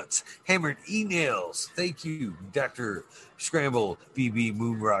 Brew Nuts, Hammered E-Nails. Thank you, Dr. Scramble, BB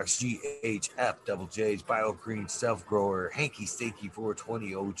Moonrocks, GHF, Double J's, Bio Green, Self Grower, Hanky Stakey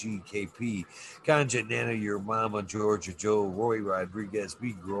 420, OG, KP, Ganja Nana, Your Mama, Georgia Joe, Roy Rodriguez,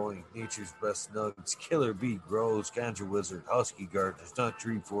 Bee Growing, Nature's Best Nugs, Killer Bee Grows, Ganja Wizard, Husky Garden, Stunt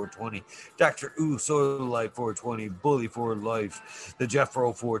Tree 420, Dr. Ooh, Soil Life 420, Bully for Life, the Jeff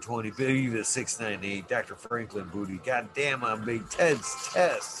Rowe 420, Beavis 698, Dr. Franklin Booty, Goddamn, I'm Big Ted's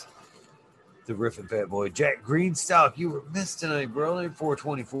Test. The Riffin' Fat Boy, Jack Greenstock, you were missed tonight, brother.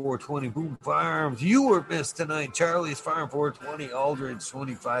 420, Boom Farms, you were missed tonight. Charlie's Farm, 420, Aldridge,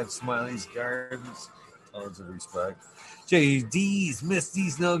 25, Smiley's Gardens, tons of respect. JD's,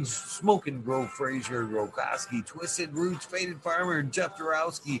 Misty's Nugs, Smoking Grove, Frazier, Rokoski, Twisted Roots, Faded Farmer, Jeff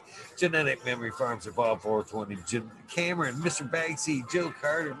Dorowski, Genetic Memory Farms of all 420, Cameron, Mr. Bagsy, Jill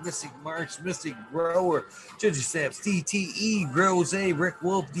Carter, Mystic Marks, Mystic Grower, Judge Snaps, TTE, Rose, Rick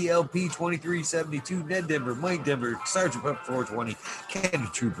Wolf, DLP 2372, Ned Denver, Mike Denver, Sergeant Pep 420, Candy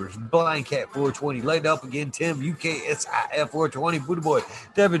Troopers, Blind Cat 420, Light Up Again, Tim, UKSIF 420, Buddha Boy,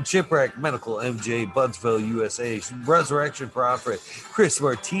 Devin Chipwreck, Medical MJ, Budsville, USA, Resurrection Prophet, Chris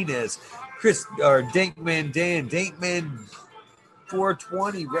Martinez, Dankman Dan, Dankman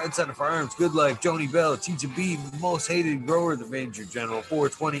 420, Red Center Farms, Good Life, Joni Bell, Chicha B, Most Hated Grower, the Major General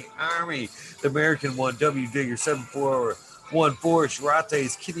 420 Army, the American One, W Digger 7414,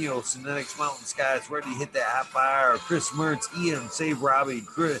 Shirates, Kineos, Synetics, Mountain Skies, Ready Hit That Hot Fire, Chris Mertz, Ian, Save Robbie,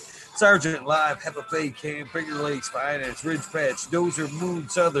 Chris, Sergeant Live, Hepa Faye, Cam, Finger Lakes Finance, Ridge Patch, Dozer, Moon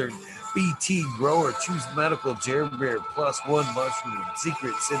Southern, BT Grower, Choose Medical, Jerry Bear, Plus One Mushroom,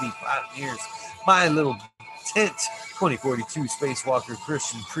 Secret City Pioneers, My Little Tent, 2042 Spacewalker,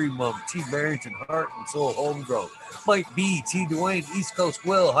 Christian Tremum, T. Barrington, Heart and Soul Homegrown, Mike B, T. Dwayne, East Coast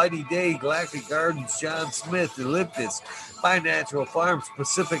Will, Heidi Day, Galactic Gardens, John Smith, Elliptus, By Natural Farms,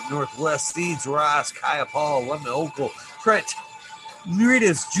 Pacific Northwest Seeds, Ross, Kaya Paul, Lemon Opal, Trent,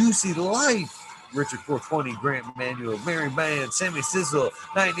 Rita's Juicy Life, Richard 420, Grant Manuel, Mary Band, Sammy Sizzle,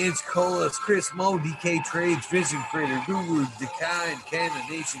 9 Inch Colas, Chris Mo, DK Trades, Vision Creator, Guru, Dekine, Cannon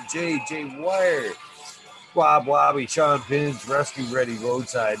Nation, J Wire, Rob Wobby, Sean Pins, Rescue Ready,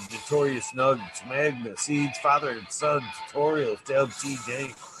 Roadside, Notorious Nuggets, Magna, Seeds, Father and Son, Tutorials, Del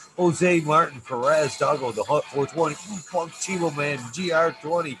TJ, Jose Martin, Perez, Doggo, The Hut 420, Punk Chivo Man,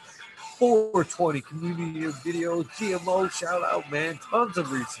 GR20, 420, Community Videos, GMO, shout out, man. Tons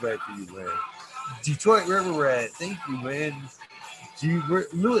of respect to you, man. Detroit River Rat, thank you, man.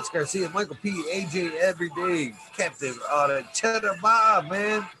 Lewis Garcia, Michael P, AJ Everyday, Captain Audit, Cheddar Bob,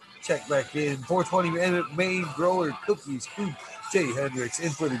 man. Check back in. 420 Main Grower, Cookies, Coop, Jay Hendricks,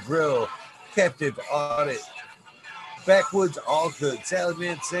 In for the Grill, Captive Audit, Backwoods All Good, Sally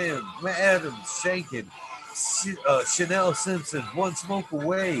Man Sam, Matt Adams, Shankin, Chanel Simpson, One Smoke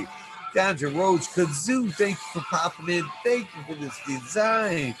Away, Ganja Rhodes, Kazoo, thank you for popping in. Thank you for this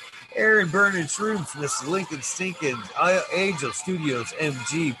design. Aaron Burning Shrooms, Miss Lincoln Stinkin, Angel Studios,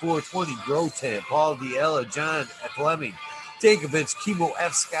 MG, 420 Grow Tent, Paul Diella, John Fleming, Tankovich, Chemo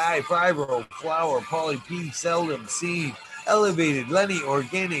F Sky, Fibro, Flower, Paulie P, Seldom Seen, Elevated, Lenny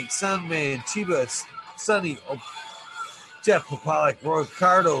Organic, Sunman, Chiba, Sunny, Jeff Popalik,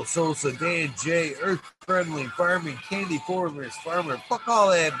 Ricardo, Sosa, Dan J, Earth Friendly, Farming, Candy Farmers, Farmer, fuck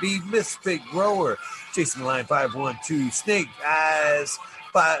all that, B, Misfit Grower, Jason Line 512, Snake Eyes,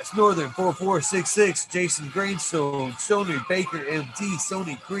 Northern 4466, Jason Grainstone, Sony Baker MT,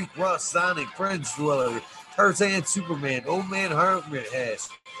 Sony Creek, Ross Sonic, Friends Dweller, Tarzan Superman, Old Man Hartman Hash,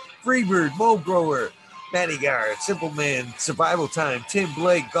 Freebird, Mo Grower, Matty Guard, Simple Man, Survival Time, Tim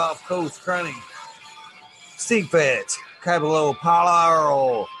Blake, Golf Coast, Chronic, Stink Fats, Cabello,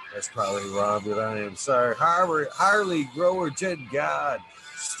 Palaro, that's probably wrong, but I am sorry, Harley Grower, Jed God,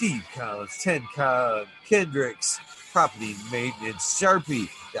 Steve Collins, Ted Collins, Kendricks, Property Maintenance, Sharpie,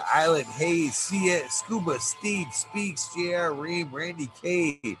 The Island Hayes, Scuba, Steve Speaks, JR Ream, Randy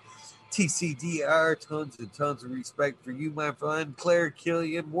K, TCDR, tons and tons of respect for you, my friend. Claire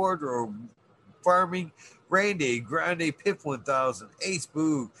Killian, Wardrobe, Farming, Randy, Grande, Piff 1000, Ace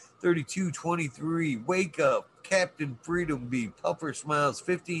Boog, 3223, Wake Up, Captain Freedom Bee, Puffer Smiles,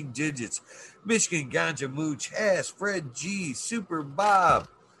 15 Digits, Michigan Ganja Mooch, Hass, Fred G, Super Bob,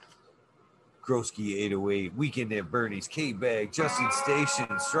 Grosky 808, Weekend at Bernie's, K-Bag, Justin Station,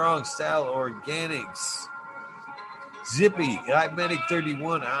 Strong Style Organics, Zippy, Medic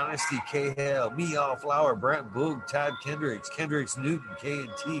 31, Honesty, K-Hell, Me All Flower, Brent Boog, Todd Kendricks Newton,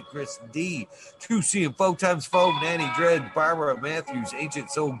 K&T, Chris D, True C and Folk Times Folk, Nanny Dread, Barbara Matthews,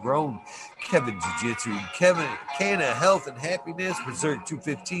 Ancient Soul Grown, Kevin Jiu-Jitsu, Kevin, Canna Health and Happiness, Berserk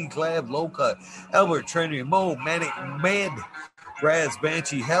 215, Clav, Low Cut, Albert Trainer, Mo, Manic Med, Raz,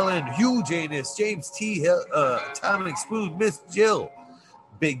 Banshee, Helen, Hugh Janus, James T, Atomic Spoon, Miss Jill,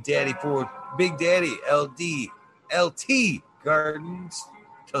 Big Daddy, LT Gardens.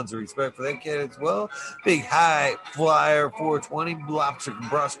 Tons of respect for that cat as well. Big High Flyer 420, Lobster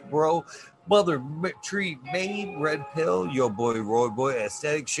Brush Bro, Mother Tree Main, Red Pill, Yo Boy Roy Boy,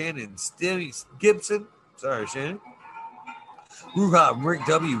 Aesthetic, Shannon Gibson. Sorry, Shannon. Ruha, Rick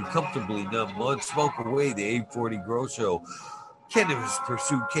W, Comfortably Numb, Mud Smoke Away, the 840 Grow Show, Cannabis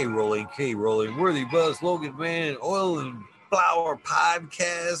Pursuit, K Rolling, Worthy Buzz, Logan Man, Oil and Flower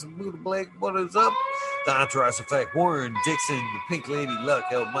Podcast, Buddha Blake, what is up? The Entourage Effect, Warren Dixon, the Pink Lady Luck,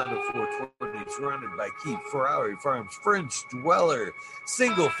 El Mando 420, surrounded by Keith Ferrari Farms, French Dweller,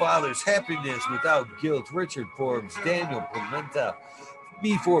 Single Fathers, Happiness Without Guilt, Richard Forbes, Daniel Pimenta,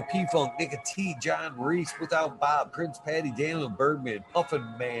 B4P Funk, Nika T, John Reese, Without Bob, Prince Patty, Daniel Bergman, Puffin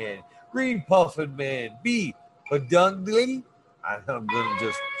Man, Green Puffin Man, B. Badungly. I'm going to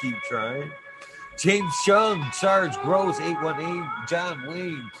just keep trying. James Chung, Sarge Gross, 818, John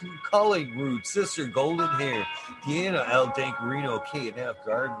Wayne, Culling Root, Sister Golden Hair, Deanna L. Dankarino, K&F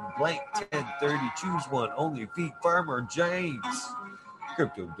Garden, Blank 1030, Choose One, Only Feet, Farmer James,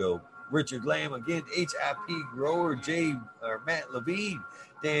 Crypto Dope, Richard Lamb again, HIP Grower, Matt Levine,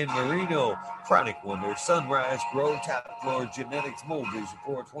 Dan Marino, Chronic Wonder, Sunrise Grow, Top Floor Genetics, Mold Vision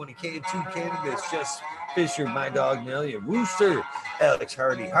 420, K2 Cannabis, Just Fisher, My Dog Nelia, Rooster, Alex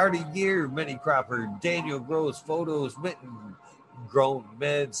Hardy, Hardy Gear, Mini Cropper, Daniel Grows Photos, Mitten Grown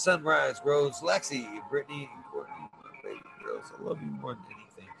Med, Sunrise Grows, Lexi, Brittany, Courtney, my baby girls, I love you more than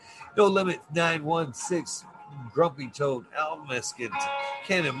anything. No Limit 916, Grumpy Toad, Al Meskin,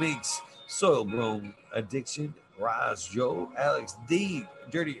 Canna Minks, Soil Grown Addiction, Roz Joe, Alex D,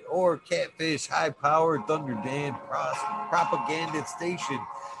 Dirty Or, Catfish, High Power, Thunder Dan, Propaganda Station,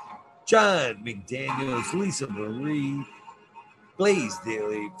 John McDaniels, Lisa Marie, Blaze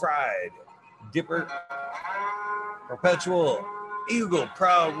Daily, Fried, Dipper, Perpetual, Eagle,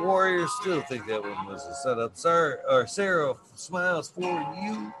 Proud Warrior, still think that one was a setup. Sarah Smiles for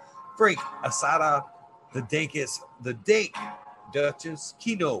You, Frank Asada, the Dank Duchess,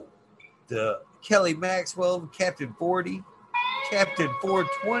 Kino, the Kelly Maxwell, Captain 40, Captain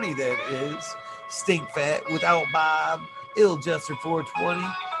 420, that is, Stink Fat, Without Bob, Ill Jester 420,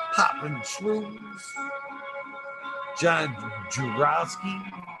 Poppin' Shrooms, John Jurowski,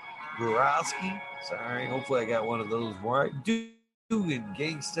 sorry, hopefully I got one of those right, Dugan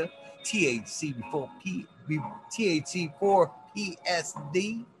Gangsta, THC4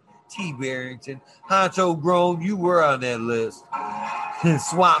 PSD, T. Barrington, Honcho Grown, you were on that list,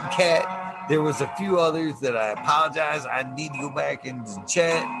 Swamp Cat. There was a few others that I apologize. I need to go back into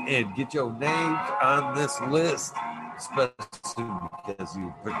chat and get your names on this list, especially because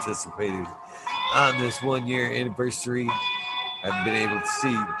you participated on this 1 year anniversary. I've been able to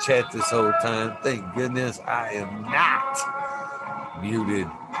see chat this whole time. Thank goodness I am not muted.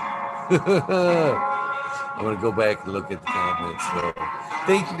 I'm going to go back and look at the comments. So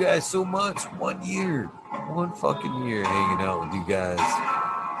thank you guys so much. 1 year, 1 fucking year hanging out with you guys.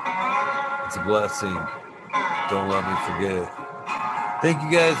 It's a blessing. Don't let me forget. Thank you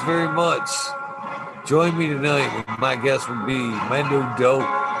guys very much. Join me tonight when my guest will be Mendo Dope.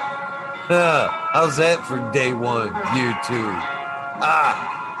 How's that for day 1, year 2?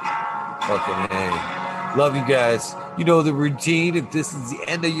 Fucking hey. Love you guys. You know the routine. If this is the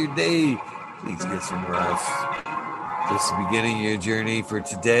end of your day, please get some rest. This is the beginning of your journey for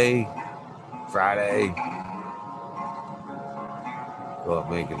today, Friday. Go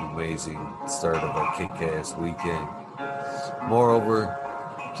out, make an amazing start of a kick-ass weekend. Moreover,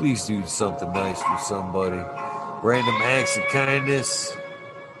 please do something nice for somebody. Random acts of kindness,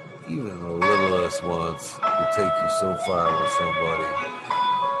 even the littlest ones, will take you so far with somebody.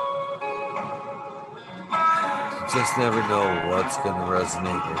 You just never know what's going to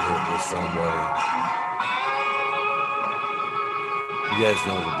resonate or hit with somebody. You guys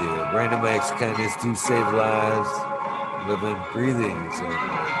know the deal. Random acts of kindness do save lives. Living, breathing. So,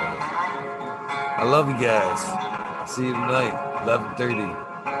 I love you guys. See you tonight, 11:30.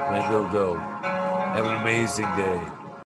 Go. Have an amazing day.